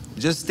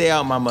 Just stay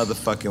out my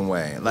motherfucking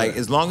way. Like,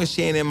 as long as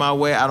she ain't in my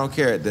way, I don't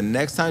care. The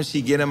next time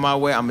she get in my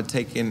way, I'm gonna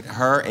take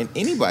her and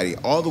anybody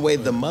all the way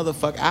the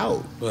motherfuck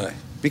out. Right.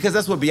 Because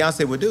that's what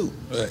Beyonce would do.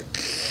 Right.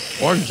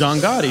 Or John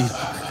Gotti.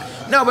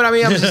 No, but I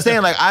mean, I'm just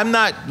saying, like, I'm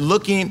not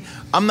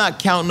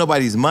counting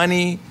nobody's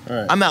money.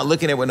 Right. I'm not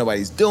looking at what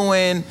nobody's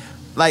doing.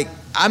 Like,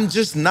 I'm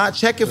just not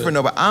checking for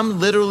nobody. I'm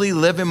literally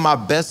living my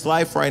best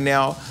life right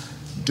now,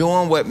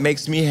 doing what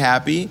makes me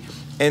happy.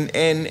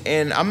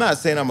 And I'm not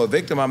saying I'm a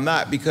victim. I'm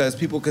not, because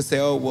people could say,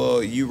 oh,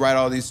 well, you write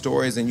all these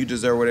stories and you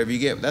deserve whatever you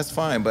get. That's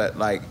fine. But,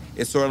 like,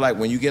 it's sort of like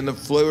when you get in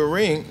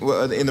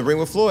the ring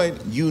with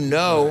Floyd, you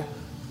know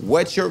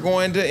what you're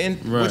going to,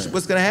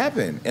 what's going to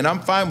happen. And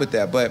I'm fine with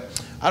that.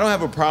 But I don't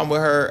have a problem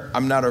with her.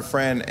 I'm not her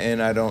friend and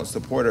I don't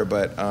support her.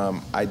 But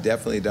I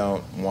definitely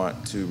don't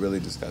want to really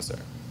discuss her.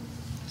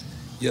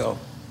 Yo,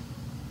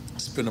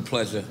 it's been a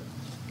pleasure.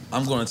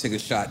 I'm going to take a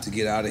shot to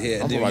get out of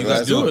here. And then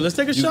Let's do it. Let's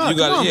take a shot.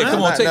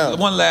 Come on, take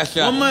one last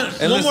shot. One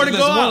more to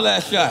go out. One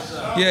last shot.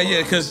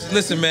 Yeah, because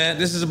listen, man,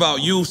 this is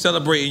about you,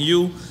 celebrating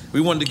you.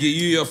 We wanted to give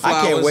you your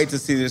flowers. I can't wait to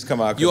see this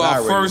come out. You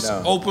are first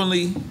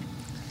openly,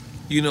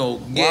 gay.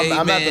 Well,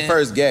 I'm not the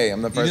first gay.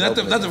 I'm the first. Not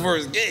the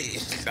first gay.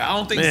 I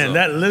don't think so. Man,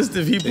 that list,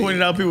 if he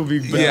pointed out, people would be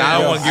bad. Yeah, I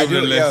don't want to give you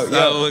the list.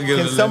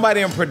 Can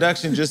somebody in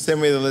production just send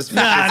me the list?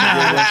 Nah.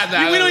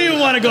 We don't even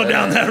want to go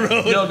down that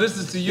road. Yo, this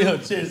is to you. Yo,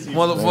 cheers to you.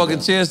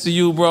 Motherfucking cheers to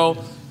you, bro.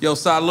 Yo,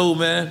 salud,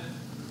 man.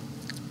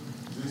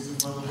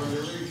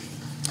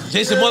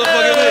 Jason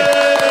motherfucking Lee.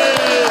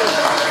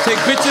 Take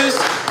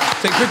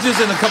pictures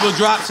and a couple of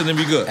drops and then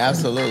be good.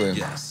 Absolutely.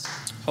 Yes.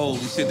 Holy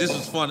shit, this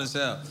was fun as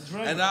hell.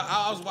 And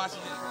I was watching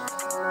it.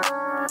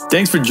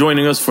 Thanks for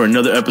joining us for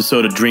another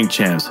episode of Drink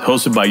Champs,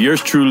 hosted by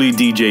yours truly,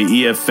 DJ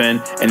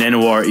EFN and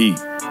NORE.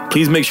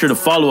 Please make sure to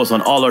follow us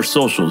on all our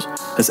socials.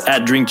 That's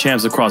at Drink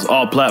Champs across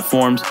all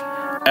platforms,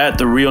 at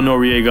The Real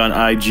Noriega on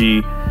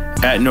IG,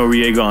 at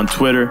Noriega on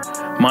Twitter.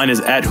 Mine is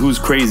at Who's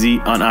Crazy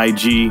on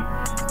IG,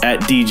 at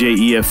DJ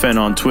EFN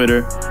on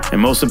Twitter. And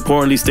most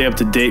importantly, stay up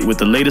to date with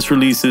the latest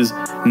releases,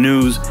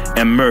 news,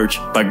 and merch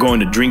by going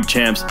to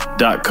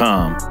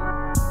drinkchamps.com.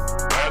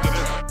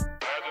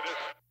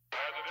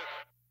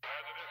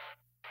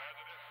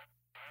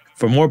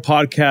 For more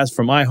podcasts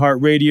from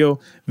iHeartRadio,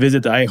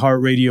 visit the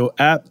iHeartRadio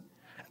app,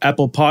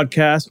 Apple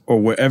Podcasts,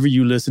 or wherever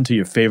you listen to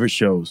your favorite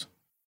shows.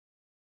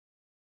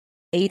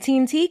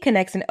 AT&T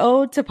connects an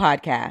ode to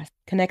podcasts.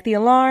 Connect the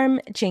alarm,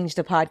 change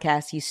the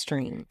podcast you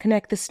stream.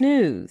 Connect the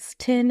snooze,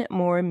 10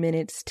 more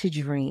minutes to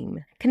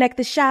dream. Connect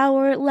the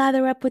shower,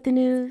 lather up with the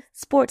news,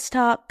 sports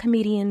talk,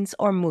 comedians,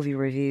 or movie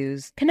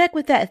reviews. Connect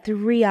with that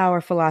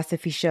 3-hour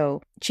philosophy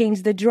show.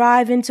 Change the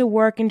drive into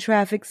work and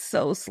traffic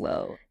so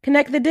slow.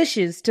 Connect the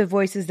dishes to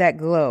voices that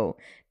glow.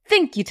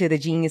 Thank you to the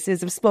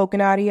geniuses of spoken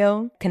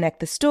audio.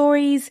 Connect the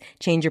stories,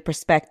 change your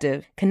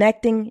perspective.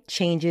 Connecting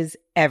changes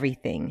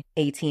everything.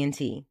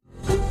 AT&T.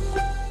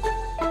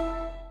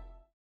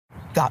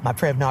 Got my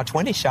Prevnar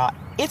 20 shot.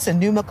 It's a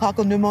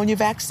pneumococcal pneumonia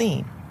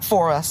vaccine.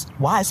 For us,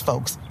 wise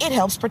folks, it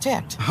helps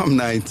protect. I'm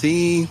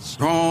 19,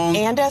 strong.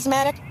 And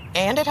asthmatic,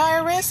 and at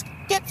higher risk.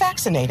 Get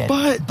vaccinated.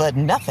 But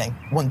nothing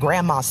when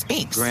grandma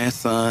speaks.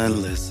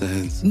 Grandson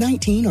listens.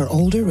 19 or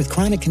older with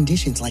chronic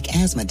conditions like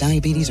asthma,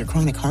 diabetes, or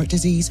chronic heart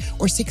disease,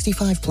 or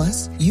 65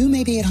 plus, you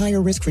may be at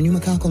higher risk for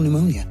pneumococcal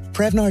pneumonia.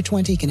 Prevnar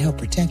 20 can help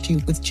protect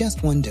you with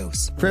just one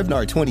dose.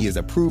 Prevnar 20 is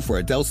approved for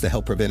adults to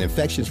help prevent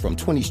infections from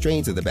 20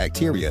 strains of the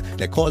bacteria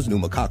that cause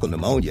pneumococcal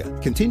pneumonia.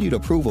 Continued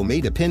approval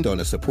may depend on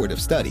a supportive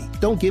study.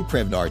 Don't give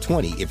Prevnar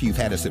 20 if you've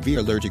had a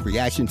severe allergic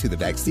reaction to the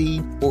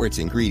vaccine or its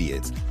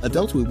ingredients.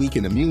 Adults with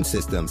weakened immune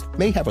systems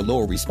may have a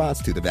lower response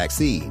to the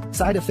vaccine.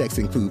 Side effects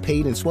include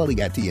pain and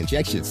swelling at the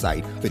injection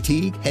site,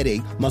 fatigue,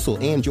 headache, muscle,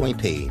 and joint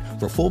pain.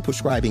 For full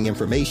prescribing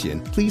information,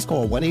 please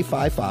call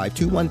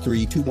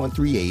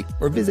 1-855-213-2138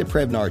 or visit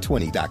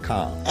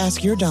Prevnar20.com.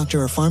 Ask your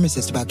doctor or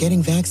pharmacist about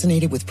getting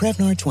vaccinated with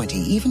Prevnar 20,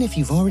 even if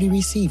you've already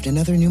received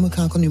another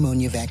pneumococcal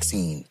pneumonia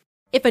vaccine.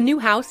 If a new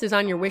house is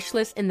on your wish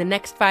list in the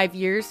next 5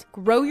 years,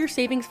 grow your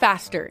savings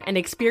faster and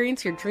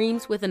experience your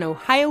dreams with an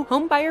Ohio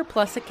Homebuyer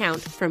Plus account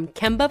from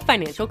Kemba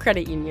Financial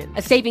Credit Union.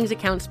 A savings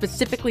account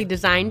specifically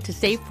designed to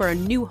save for a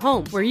new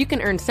home, where you can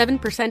earn 7%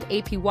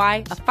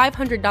 APY,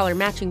 a $500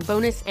 matching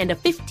bonus, and a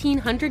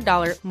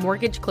 $1,500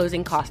 mortgage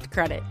closing cost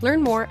credit.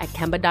 Learn more at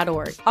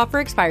Kemba.org. Offer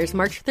expires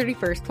March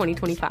 31st,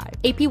 2025.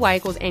 APY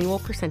equals annual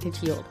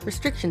percentage yield.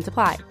 Restrictions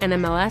apply.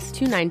 NMLS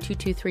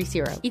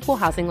 292230. Equal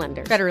housing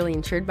lender. Federally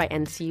insured by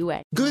NCUA.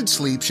 apply. Good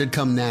sleep should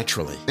come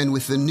naturally, and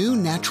with the new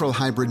Natural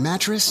Hybrid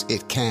mattress,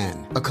 it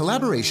can. A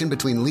collaboration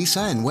between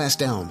Lisa and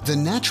West Elm, the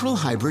Natural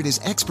Hybrid is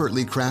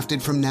expertly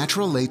crafted from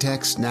natural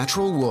latex,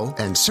 natural wool,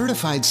 and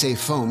certified safe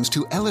foams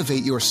to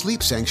elevate your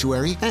sleep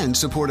sanctuary and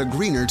support a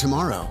greener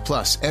tomorrow.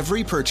 Plus,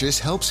 every purchase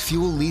helps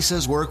fuel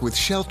Lisa's work with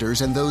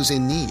shelters and those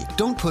in need.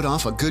 Don't put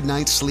off a good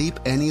night's sleep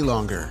any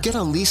longer. Get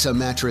a Lisa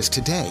mattress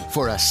today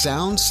for a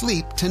sound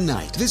sleep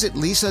tonight. Visit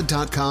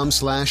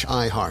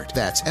lisa.com/iHeart.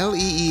 That's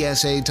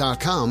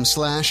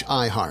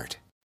LEESA.com/iHeart.